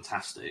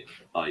fantastic.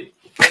 Like,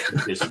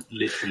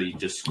 literally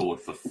just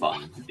scored for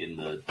fun in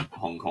the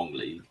Hong Kong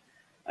league.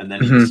 And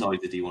then he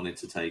decided he wanted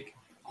to take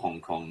Hong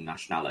Kong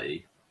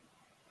nationality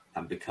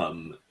and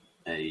become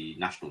a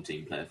national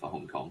team player for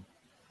Hong Kong.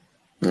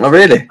 Oh,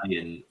 really?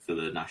 Playing for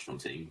the national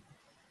team.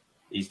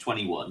 He's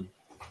 21.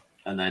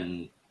 And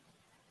then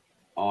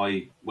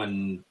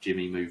when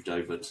Jimmy moved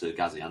over to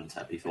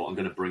Gaziantep, he thought, I'm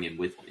going to bring him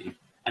with me.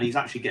 And he's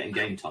actually getting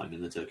game time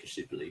in the Turkish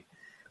Super League.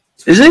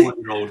 Is he?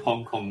 21-year-old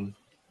Hong Kong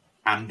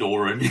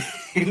Andorran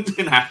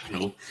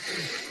international.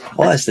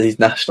 What is these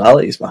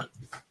nationalities, man?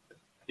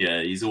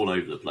 Yeah, he's all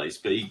over the place.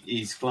 But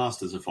he's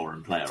classed as a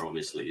foreign player,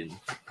 obviously, in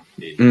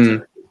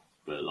Turkey.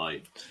 But,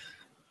 like,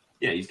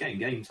 yeah, he's getting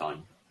game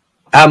time.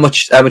 How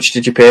much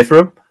did you pay for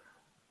him?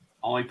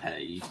 I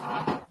paid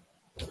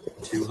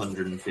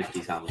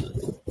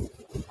 $250,000.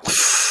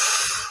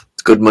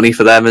 It's good money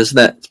for them, isn't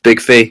it? It's a big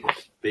fee.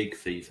 Big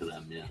fee for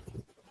them, yeah.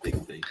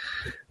 Big fee.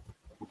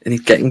 And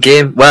he's getting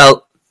game.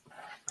 Well,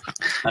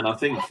 and I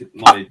think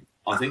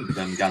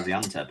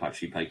Gaziantep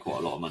actually paid quite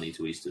a lot of money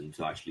to Eastern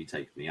to actually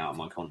take me out of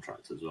my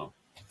contract as well.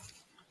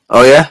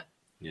 Oh yeah.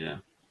 Yeah.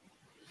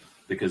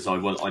 Because I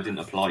didn't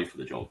apply for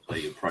the job.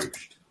 They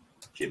approached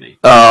Jimmy.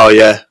 Oh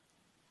yeah.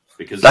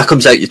 Because that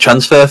comes out your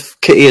transfer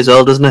kitty as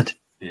well, doesn't it?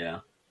 Yeah.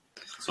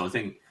 So I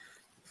think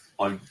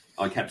I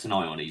kept an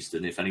eye on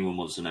Eastern if anyone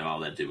wants to know how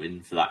they're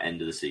doing for that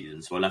end of the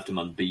season. So I left them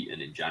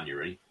unbeaten in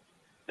January.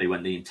 They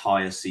went the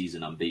entire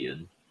season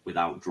unbeaten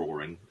without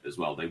drawing as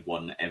well. They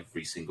won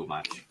every single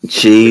match.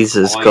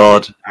 Jesus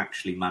God.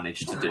 Actually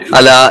managed to do.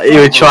 I know,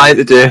 you were trying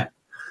to do.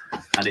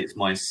 And it's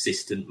my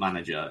assistant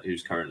manager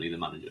who's currently the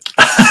manager.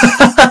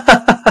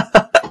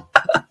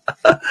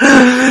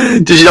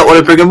 Did you not want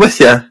to bring him with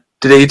you?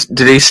 Did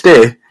he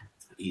stay?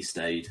 He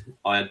stayed.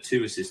 I had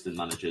 2 assistant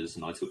managers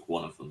and I took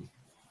one of them.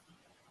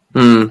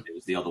 It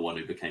was the other one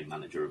who became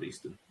manager of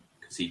Eastern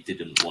because he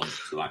didn't want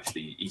to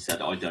actually. He said,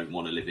 "I don't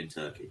want to live in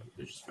Turkey,"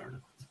 which is fair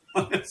enough.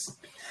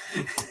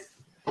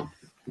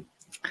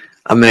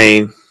 I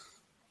mean,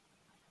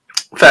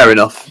 fair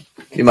enough.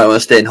 You might want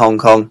to stay in Hong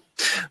Kong,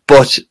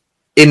 but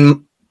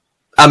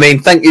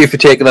thank you for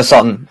taking us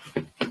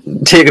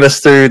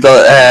through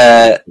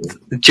the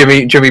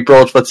Jimmy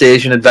Broadfoot's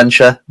Asian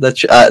adventure.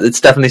 It's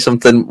definitely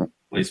something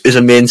is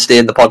a mainstay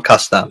in the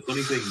podcast now. The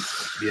funny thing,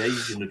 the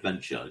Asian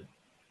adventure.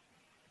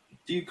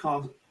 Do you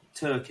call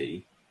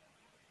Turkey?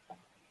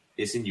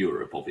 It's in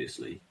Europe,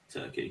 obviously,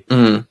 Turkey.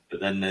 But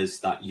then there's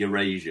that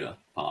Eurasia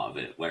part of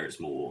it where it's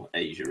more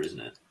Asia, isn't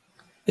it?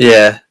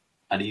 Yeah.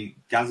 And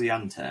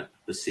Gaziantep,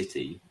 the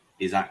city,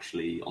 is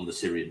actually on the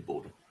Syrian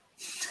border.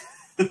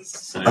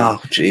 So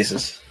oh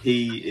Jesus!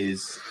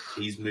 He's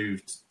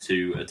moved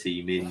to a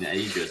team in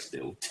Asia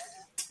still,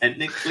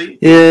 technically.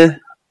 Yeah.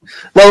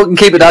 Well, we can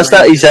keep it as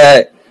that. He's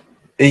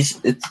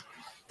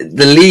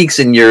the leagues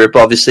in Europe,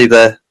 obviously.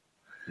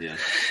 Yeah.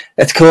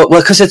 It's cool.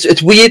 Well, because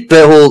it's weird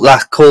the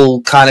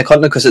whole kind of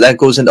continent because it then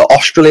goes into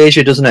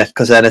Australasia, doesn't it?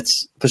 Because then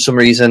it's for some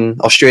reason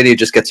Australia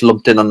just gets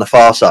lumped in on the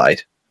far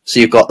side. So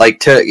you've got like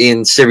Turkey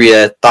and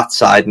Syria that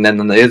side, and then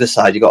on the other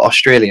side you've got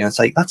Australia. And it's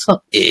like that's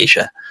not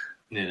Asia.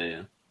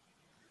 Yeah.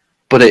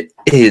 But it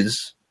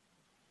is.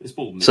 It's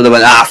so they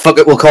went, fuck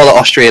it, we'll call it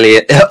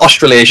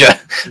Australasia.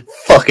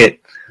 Fuck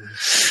it.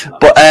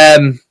 But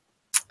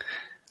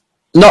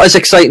not as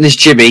exciting as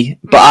Jimmy,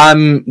 but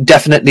I'm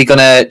definitely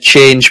gonna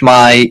change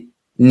my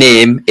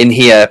name in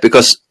here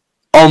because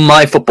on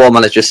my Football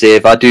Manager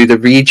save I do the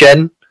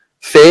regen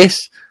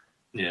face,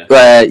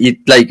 where you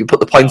put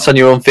the points on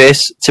your own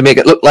face to make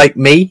it look like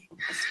me,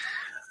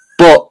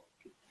 but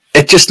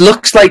it just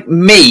looks like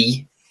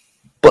me,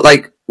 but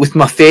like with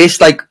my face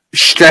like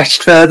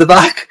stretched further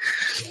back.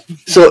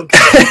 So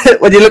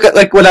when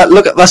I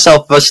look at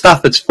myself as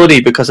staff, it's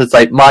funny because it's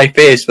like my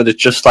face, but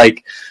it's just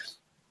like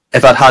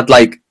if I'd had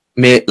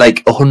made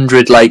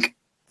 100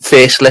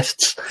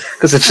 facelifts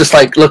because it's just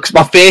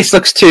my face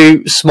looks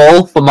too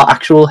small for my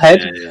actual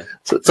head.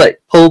 So it's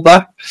like pull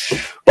back.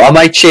 But I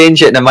might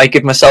change it and I might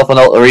give myself an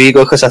alter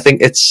ego because I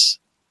think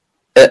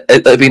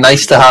it'd be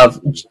nice to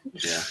have.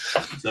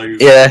 So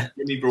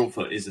Jimmy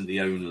Broadfoot isn't the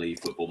only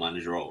Football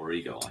Manager alter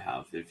ego I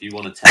have. If you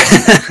want to tell me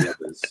the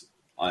others,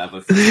 I have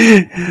a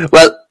few.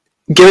 Well,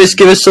 give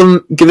us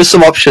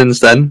some options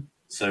then.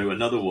 So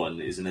another one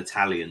is an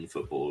Italian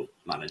Football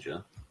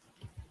Manager.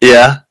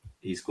 Yeah.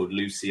 He's called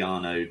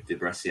Luciano Di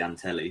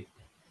Bresciantelli.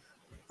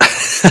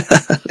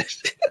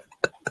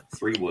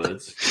 3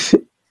 words.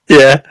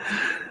 Yeah.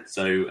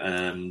 So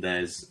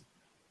there's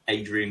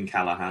Adrian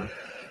Callahan.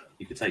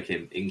 You could take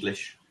him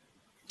English.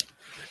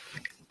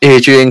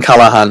 Adrian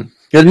Callahan.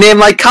 Your name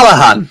like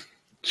Callahan?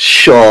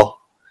 Sure.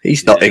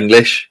 He's not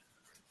English.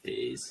 It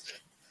is.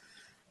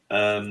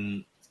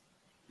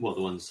 What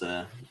the ones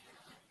there?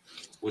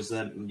 Was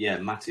there? Yeah,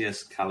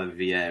 Matthias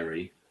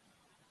Calavieri,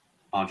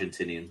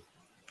 Argentinian.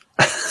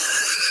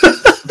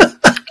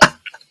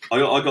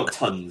 I got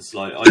tons.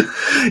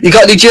 You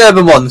got any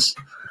German ones?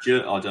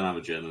 I don't have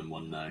a German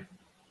one, no.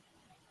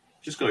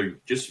 Just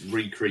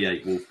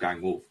recreate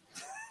Wolfgang Wolf.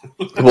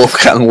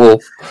 Wolfgang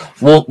Wolf.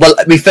 Well,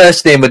 my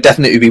first name would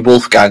definitely be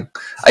Wolfgang.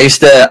 I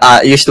used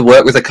to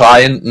work with a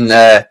client,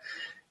 and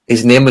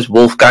his name was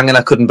Wolfgang, and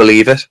I couldn't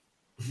believe it.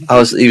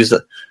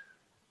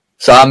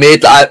 So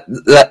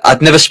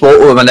I'd never spoke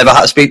to him. I never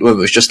had to speak to him.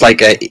 It was just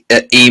like a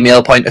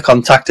email point of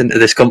contact into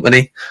this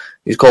company.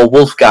 He's called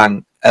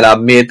Wolfgang, and I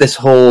made this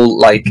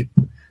whole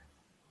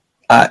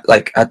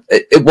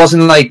it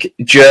wasn't like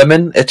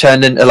German. It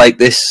turned into like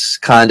this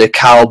kind of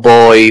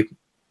cowboy,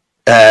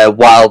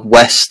 Wild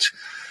West.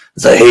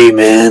 It's like, hey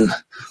man,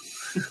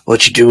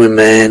 what you doing,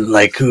 man?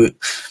 Like who?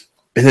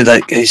 And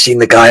then you seen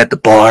the guy at the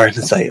bar, and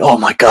it's like, oh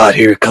my god,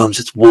 here it comes!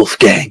 It's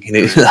Wolfgang. And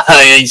he's like,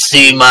 I ain't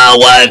seen my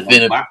wife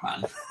in a.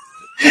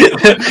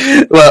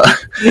 well,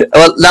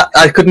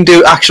 I couldn't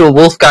do actual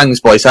Wolfgang's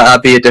voice.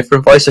 That'd be a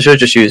different voice. I should have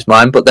just used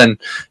mine. But then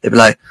they'd be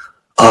like,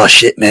 "Oh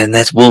shit, man,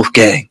 that's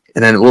Wolfgang."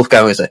 And then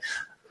Wolfgang was like,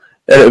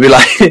 and it would be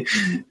like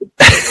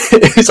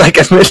it was like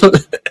a middle.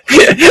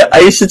 I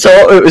used to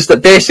talk. It was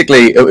that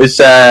basically it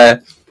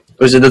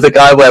was another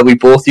guy where we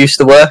both used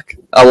to work.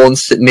 I won't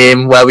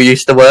name where we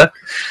used to work,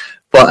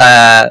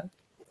 but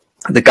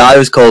the guy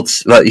was called.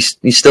 Well,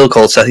 he's still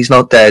called Seth. He's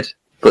not dead,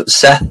 but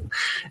Seth,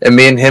 and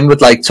me and him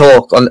would like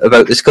talk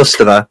about this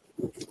customer,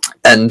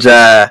 and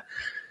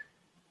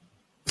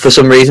for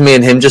some reason, me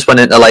and him just went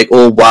into like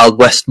all Wild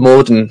West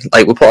mode, and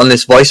like we put on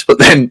this voice. But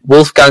then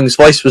Wolfgang's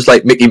voice was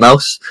like Mickey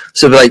Mouse,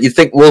 so like you'd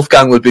think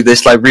Wolfgang would be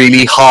this like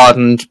really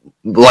hardened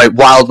like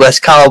Wild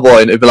West cowboy,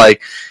 and it'd be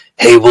like,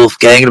 "Hey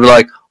Wolfgang," and it'd be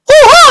like,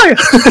 "Oh hi,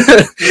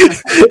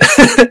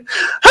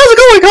 how's it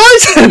going,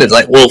 guys?" And it's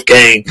like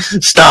Wolfgang,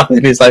 stop it.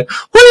 And he's like,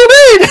 "What do you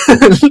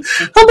mean?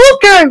 I'm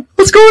Wolfgang.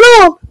 What's going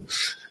on,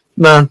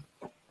 man?"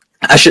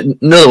 I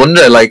should. No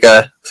wonder, like,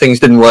 things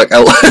didn't work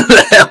out when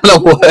I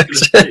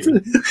worked.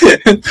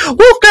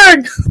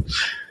 Wolfgang!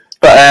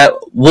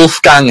 But,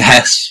 Wolfgang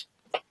Hess.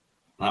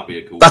 That'd be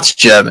a cool That's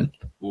German.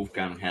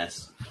 Wolfgang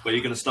Hess. Where are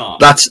you going to start?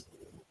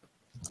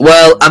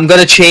 Well, I'm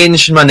going to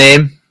change my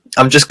name.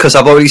 Because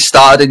I've already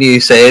started a new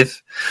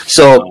save.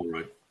 So, oh,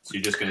 right. So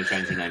you're just going to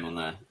change your name on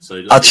there.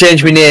 So I'll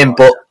change my name,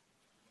 but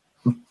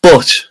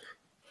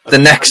the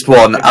next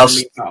one, I'll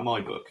leave out of my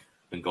book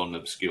and gone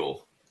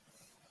obscure.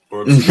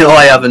 No,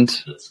 I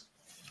haven't.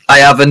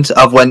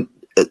 I've went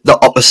the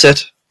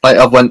opposite. Like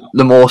I've went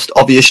the most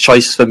obvious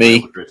choice for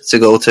me to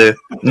go to.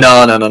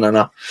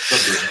 No.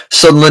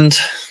 Sunderland.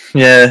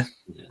 Yeah.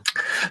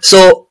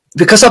 So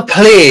because I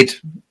played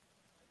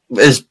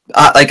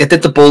I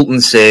did the Bolton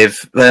save.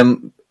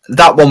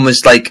 That one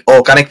was like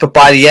organic, but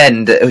by the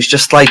end it was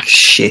just like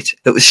shit.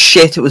 It was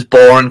shit. It was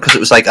boring because it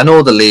was like I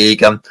know the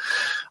league. I'm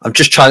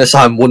just trying to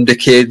sign wonder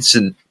kids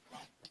and.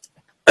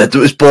 It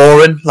was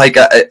boring. Like,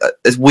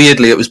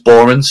 weirdly, it was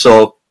boring.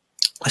 So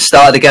I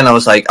started again. I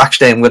was like,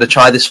 actually, I'm going to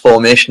try this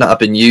formation that I've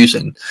been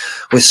using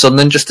with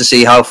Sunderland just to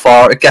see how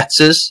far it gets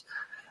us.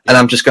 And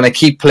I'm just going to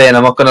keep playing.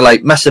 I'm not going to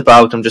like mess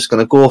about. I'm just going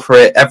to go for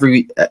it.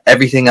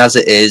 Everything as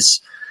it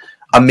is.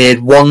 I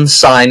made one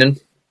signing.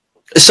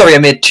 Sorry, I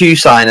made two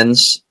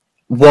signings.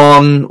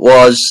 One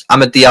was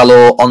Amad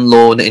Diallo on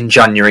loan in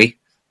January.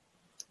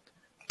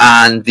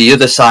 And the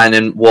other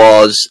signing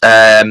was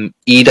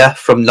Ida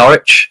from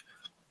Norwich.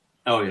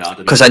 Oh yeah,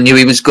 because I knew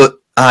he was good.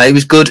 He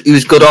was good. He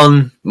was good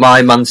on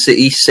my Man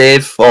City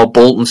save or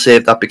Bolton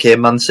save that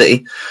became Man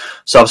City.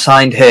 So I've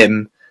signed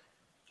him,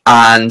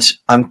 and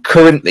I'm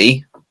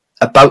currently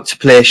about to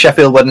play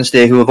Sheffield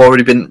Wednesday, who have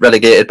already been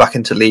relegated back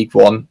into League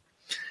One.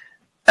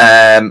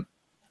 I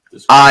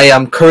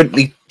am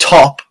currently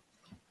top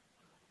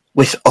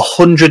with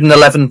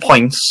 111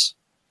 points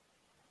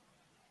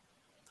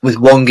with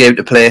one game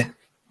to play,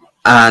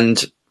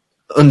 and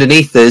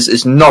underneath us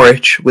is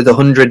Norwich with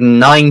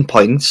 109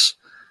 points,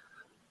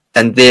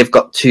 and they've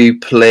got to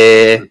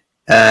play.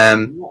 A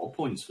lot of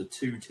points for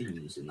two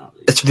teams in that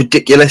league. It's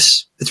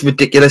ridiculous. It's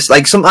ridiculous.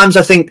 Like sometimes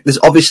I think there's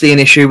obviously an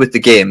issue with the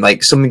game,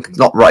 like something's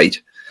not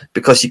right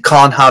because you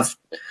can't have.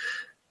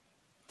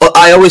 But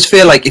I always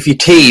feel like if your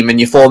team and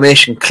your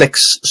formation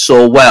clicks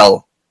so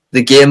well,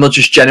 the game will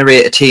just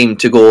generate a team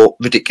to go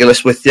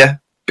ridiculous with you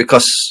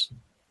because,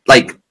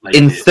 like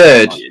in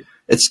third,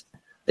 it's.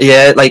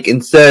 Yeah, like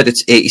in third,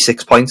 it's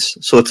 86 points.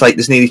 So it's like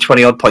there's nearly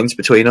 20 odd points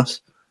between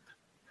us.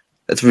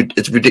 It's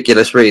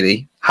ridiculous,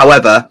 really.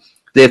 However,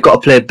 they've got to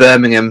play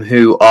Birmingham,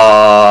 who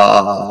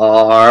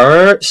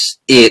are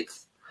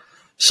 8th.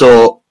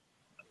 So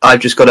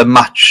I've just got to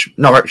match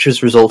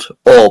Norwich's result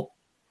or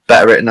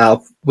better it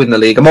now, win the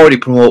league. I'm already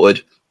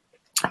promoted,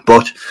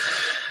 but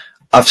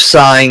I've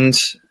signed.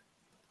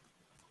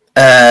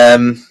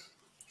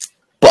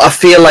 But I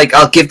feel like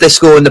I'll give this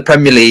go in the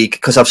Premier League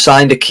because I've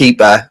signed a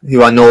keeper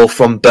who I know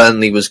from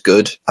Burnley was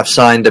good. I've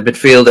signed a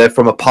midfielder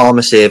from a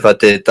Palmer save I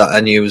did that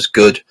I knew was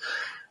good.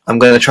 I'm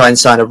going to try and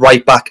sign a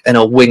right back and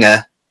a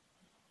winger.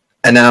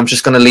 And then I'm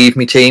just going to leave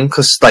my team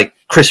because like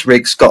Chris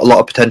Riggs got a lot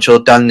of potential.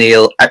 Dan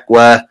Neil,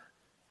 Ekwer,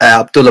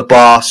 Abdullah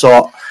Bar.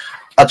 So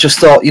I just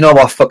thought, you know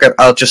what, fuck it.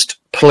 I'll just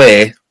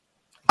play.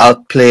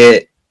 I'll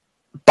play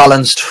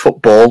balanced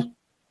football.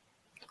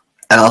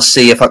 And I'll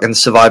see if I can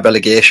survive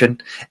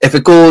relegation. If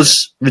it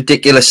goes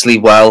ridiculously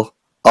well,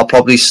 I'll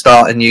probably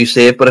start a new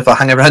save. But if I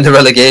hang around the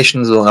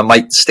relegation zone, I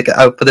might stick it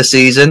out for the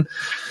season.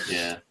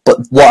 Yeah. But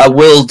what I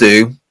will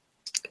do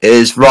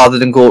is, rather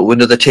than go to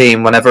another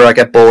team, whenever I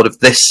get bored of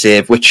this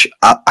save, which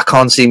I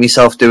can't see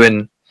myself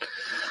doing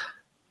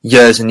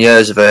years and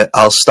years of it,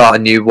 I'll start a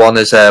new one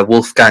as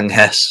Wolfgang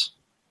Hess.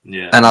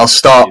 Yeah. And I'll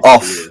start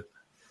off.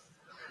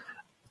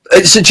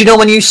 So, do you know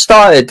when you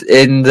started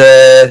in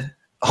the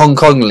Hong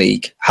Kong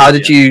League, how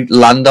did you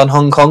land on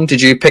Hong Kong?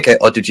 Did you pick it,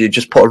 or did you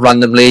just put a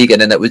random league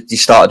and then you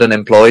started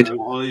unemployed?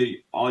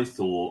 I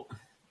thought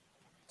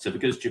so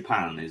because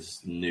Japan is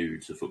new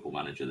to Football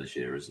Manager this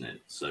year, isn't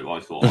it? So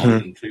I thought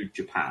I'll include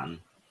Japan.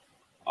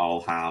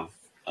 I'll have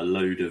a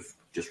load of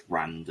just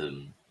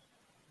random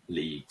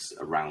leagues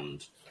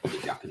around the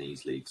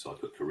Japanese league. So I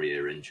put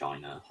Korea in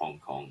China, Hong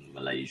Kong,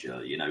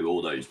 Malaysia. You know,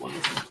 all those ones.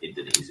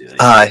 Indonesia.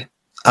 Aye.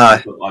 I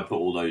put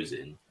all those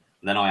in. And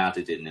then I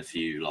added in a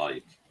few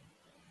like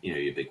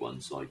your big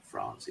ones like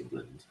France,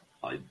 England,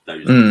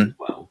 those as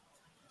well.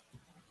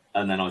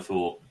 And then I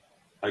thought,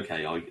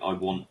 okay, I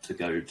want to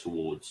go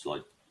towards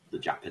like the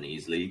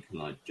Japanese league,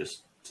 like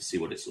just to see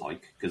what it's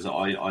like, because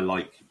I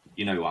like,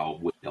 how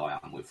weird I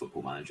am with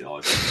Football Manager.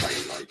 I play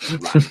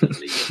like random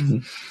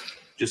leagues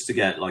just to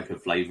get like a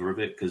flavour of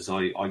it, because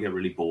I get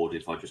really bored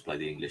if I just play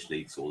the English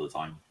leagues all the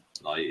time.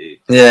 Like it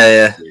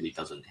really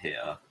doesn't hit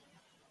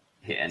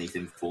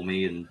anything for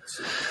me, and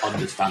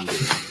understanding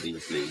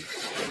these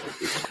leagues.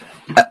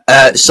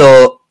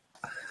 So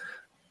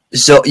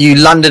you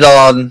landed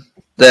on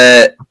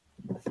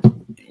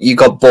you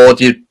got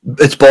bored.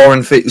 It's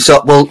boring for you.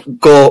 So we'll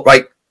go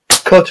right.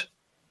 Cut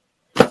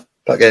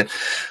back in.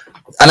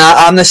 And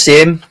I'm the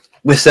same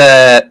with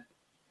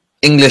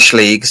English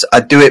leagues.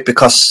 I do it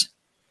because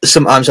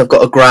sometimes I've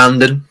got a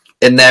grounding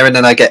in there, and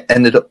then I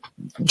ended up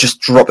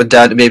just dropping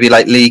down to maybe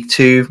like League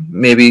 2,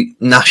 maybe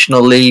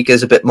National League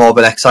is a bit more of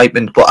an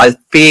excitement. But I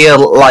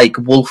feel like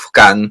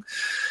Wolfgang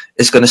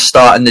is going to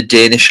start in the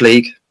Danish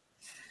league.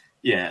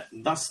 Yeah,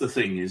 that's the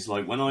thing, is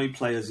like when I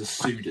play as a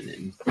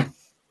pseudonym,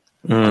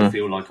 I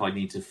feel like I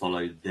need to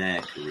follow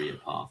their career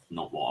path,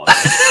 not what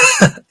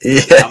I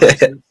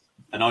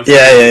And I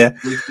feel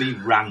with me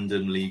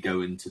randomly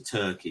going to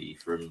Turkey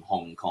from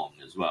Hong Kong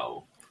as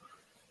well,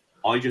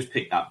 I just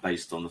picked that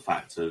based on the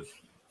fact of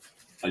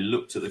I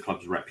looked at the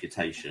club's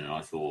reputation and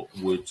I thought,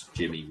 would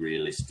Jimmy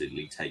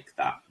realistically take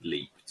that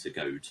leap to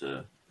go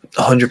to?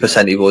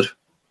 100% he would.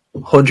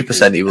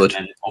 100% he would.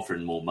 And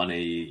offering more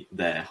money,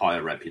 their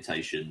higher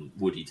reputation,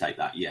 would he take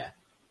that? Yeah.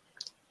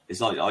 It's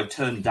like I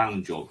turned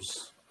down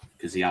jobs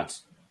because he had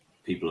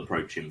people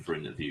approach him for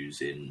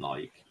interviews in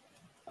like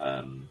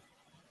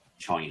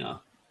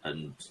China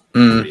and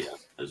Korea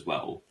as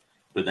well,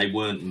 but they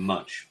weren't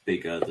much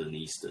bigger than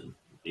Eastern.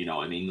 You know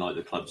what I mean? Like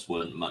the clubs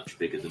weren't much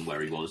bigger than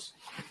where he was,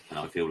 and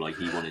I feel like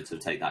he wanted to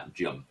take that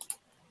jump.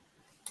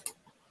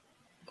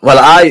 Well,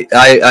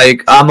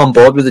 I'm on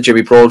board with the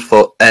Jimmy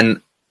Broadfoot,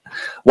 and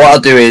what I'll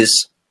do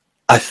is,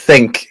 I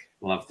think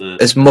we'll have the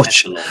as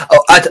much.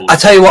 I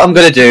tell you what I'm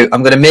going to do.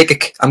 I'm going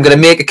to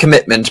make a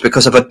commitment,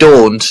 because if I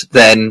don't,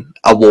 then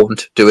I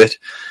won't do it.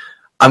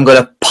 I'm going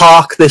to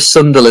park this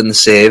Sunderland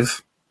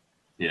save.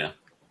 Yeah.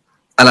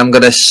 And I'm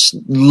going to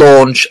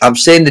launch. I'm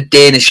saying the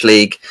Danish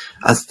league.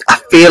 I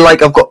feel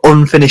like I've got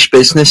unfinished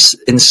business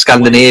in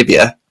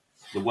Scandinavia.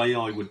 The way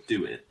I would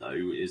do it, though,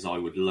 is I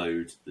would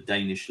load the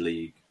Danish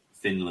league,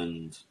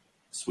 Finland,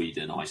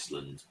 Sweden,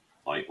 Iceland,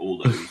 like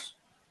all those.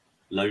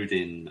 Load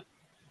in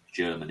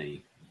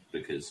Germany,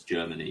 because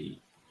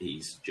Germany,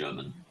 he's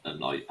German, and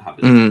like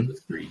having the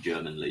 3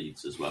 German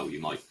leagues as well, you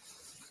might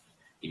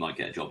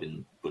get a job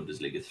in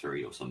Bundesliga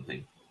 3 or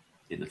something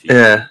in the future.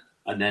 Yeah.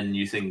 And then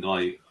you think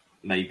like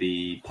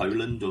maybe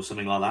Poland or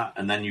something like that,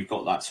 and then you've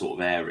got that sort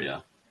of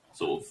area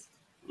sort of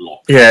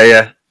locked.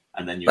 Yeah.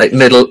 And then you like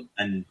middle,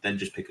 and then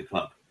just pick a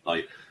club.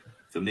 Like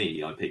for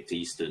me, I picked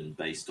Eastern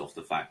based off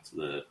the fact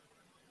that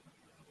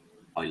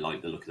I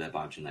like the look of their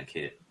badge and their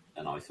kit,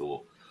 and I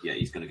thought, yeah,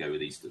 he's going to go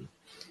with Eastern.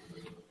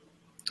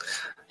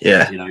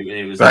 Yeah,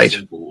 it was that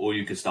simple. Or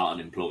you could start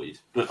unemployed,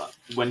 but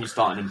when you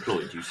start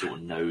unemployed, you sort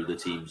of know the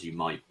teams you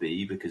might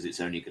be, because it's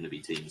only going to be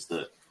teams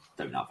that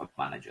don't have a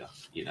manager,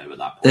 at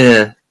that point.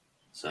 Yeah.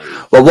 So,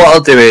 well, what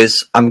I'll do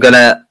is I'm going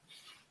to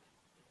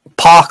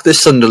park the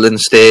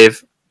Sunderland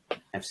stave.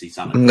 FC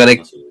Salmon. I'm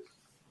going to...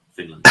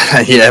 Finland.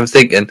 Yeah, I'm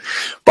thinking.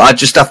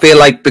 But I feel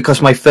like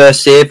because my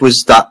first save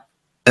was that...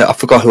 I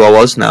forgot who I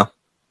was now.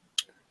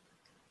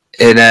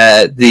 In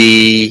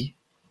the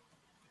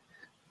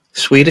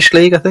Swedish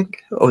league, I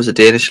think. Or was it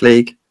Danish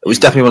league? It was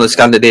definitely one of the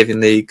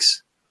Scandinavian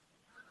leagues.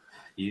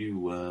 You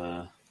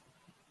were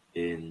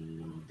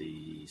in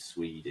the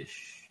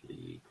Swedish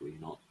league, were you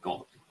not?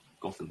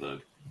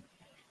 Gothenburg.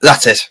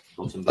 That's it.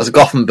 I was at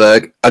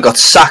Gothenburg. I got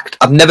sacked.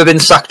 I've never been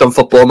sacked on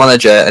Football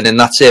Manager, and in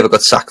that save I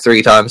got sacked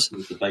 3 times. It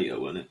was the beta,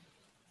 wasn't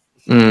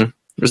it?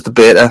 It was the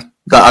beta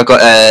that I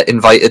got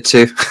invited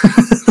to.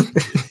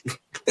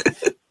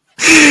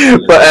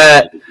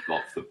 But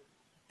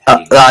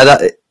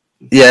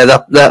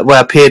that where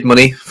I paid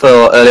money for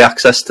early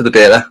access to the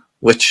beta,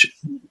 which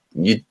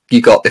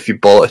you got if you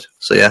bought it.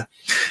 So yeah.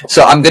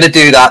 So I'm going to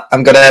do that.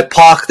 I'm going to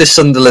park this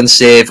Sunderland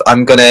save.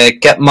 I'm going to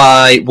get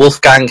my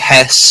Wolfgang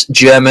Hess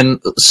German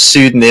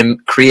pseudonym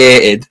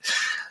created.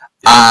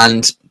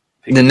 And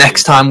the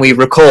next time we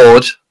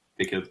record...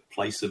 Pick a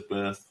place of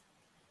birth.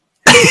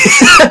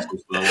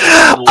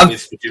 All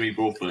this for Jimmy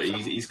Broadfoot.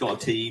 He's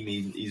got a team.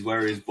 He's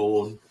where he was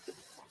born.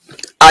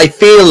 I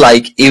feel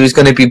like he was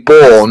going to be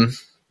born...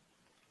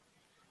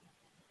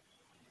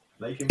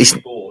 Make him be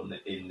born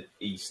in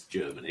East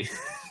Germany.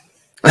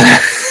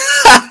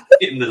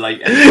 In the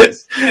late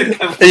 80s.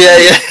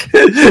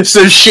 Yeah.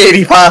 Some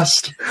shady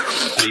past.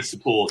 And he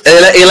supports.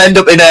 He'll end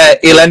up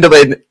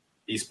in.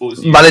 He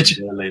supports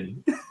manager.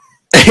 Berlin.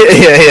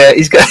 Yeah.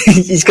 He's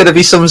going to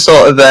be some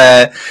sort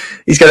of.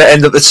 He's going to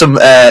end up with some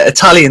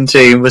Italian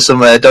team with some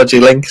dodgy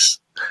links.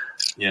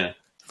 Yeah.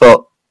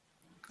 But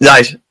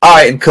right, all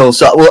right, and cool.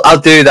 So I'll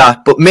do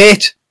that. But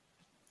mate,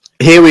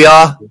 here we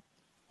are.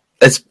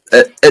 It's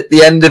at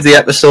the end of the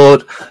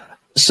episode.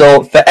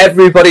 So for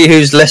everybody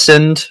who's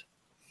listened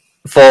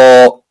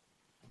for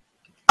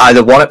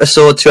either one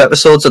episode, 2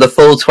 episodes, or the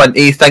full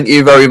 20, thank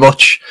you very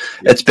much.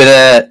 It's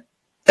been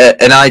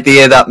an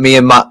idea that me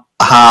and Matt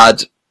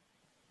had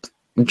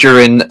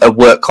during a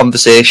work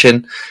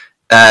conversation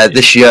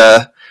this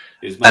year,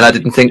 and I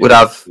didn't think we'd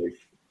have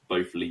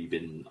both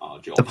leaving our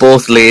job. They're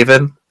both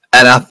leaving,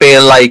 and I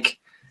feel like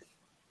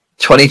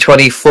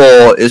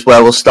 2024 is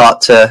where we'll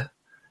start to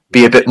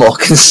be a bit more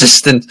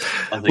consistent.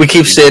 We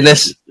keep saying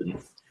this.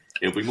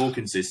 It'll be more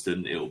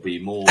consistent. It'll be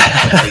more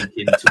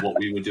into what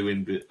we were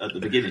doing at the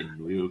beginning.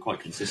 We were quite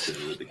consistent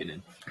at the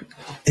beginning.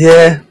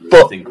 Yeah,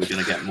 but I think we're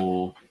going to get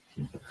more.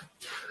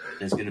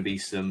 There's going to be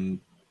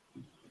some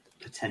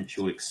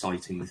potential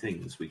exciting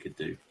things we could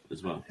do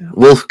as well.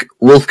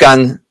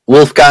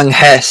 Wolfgang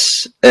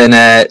Hess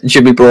and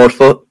Jimmy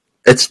Broadfoot.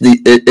 It's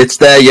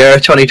their year,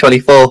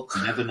 2024.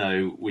 You never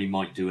know. We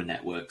might do a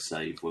network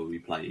save where we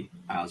play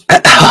as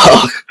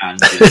and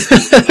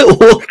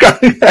Wolfgang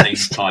at the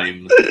same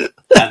time,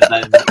 and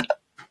then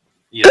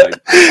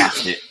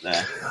that's it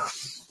there.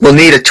 We'll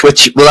need a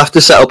Twitch. We'll have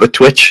to set up a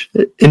Twitch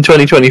in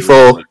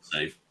 2024.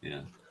 Save,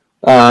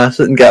 yeah.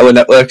 So we can get our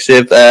network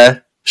save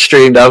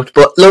streamed out.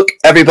 But look,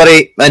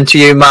 everybody, and to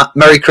you, Matt,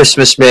 Merry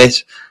Christmas,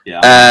 mate.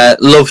 Yeah.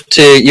 Love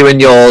to you and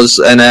yours,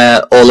 and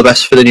all the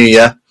best for the new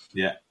year.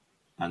 Yeah,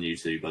 and you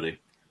too, buddy.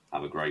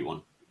 Have a great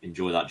one.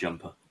 Enjoy that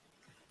jumper.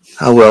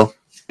 I will.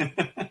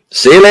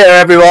 See you later,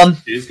 everyone.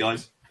 Cheers,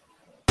 guys.